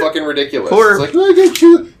 it's fucking ridiculous. Poor- It's like, I get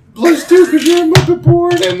you +2 because you're a Muppet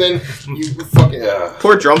Born, and then you fucking.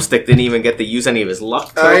 Poor Drumstick didn't even get to use any of his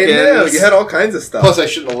luck tokens. I know, you had all kinds of stuff. Plus, I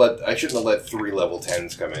shouldn't have let 3 level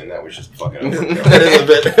 10s come in. That was just fucking overkill. That is a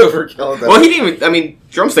bit overkill. Well, he didn't even... I mean,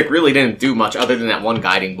 Drumstick really didn't do much other than that one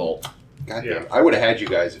guiding bolt. Goddamn, I would have had you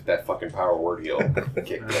guys if that fucking Power Word Heal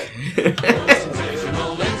kicked in.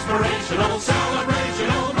 Sensational, inspirational, celebrate.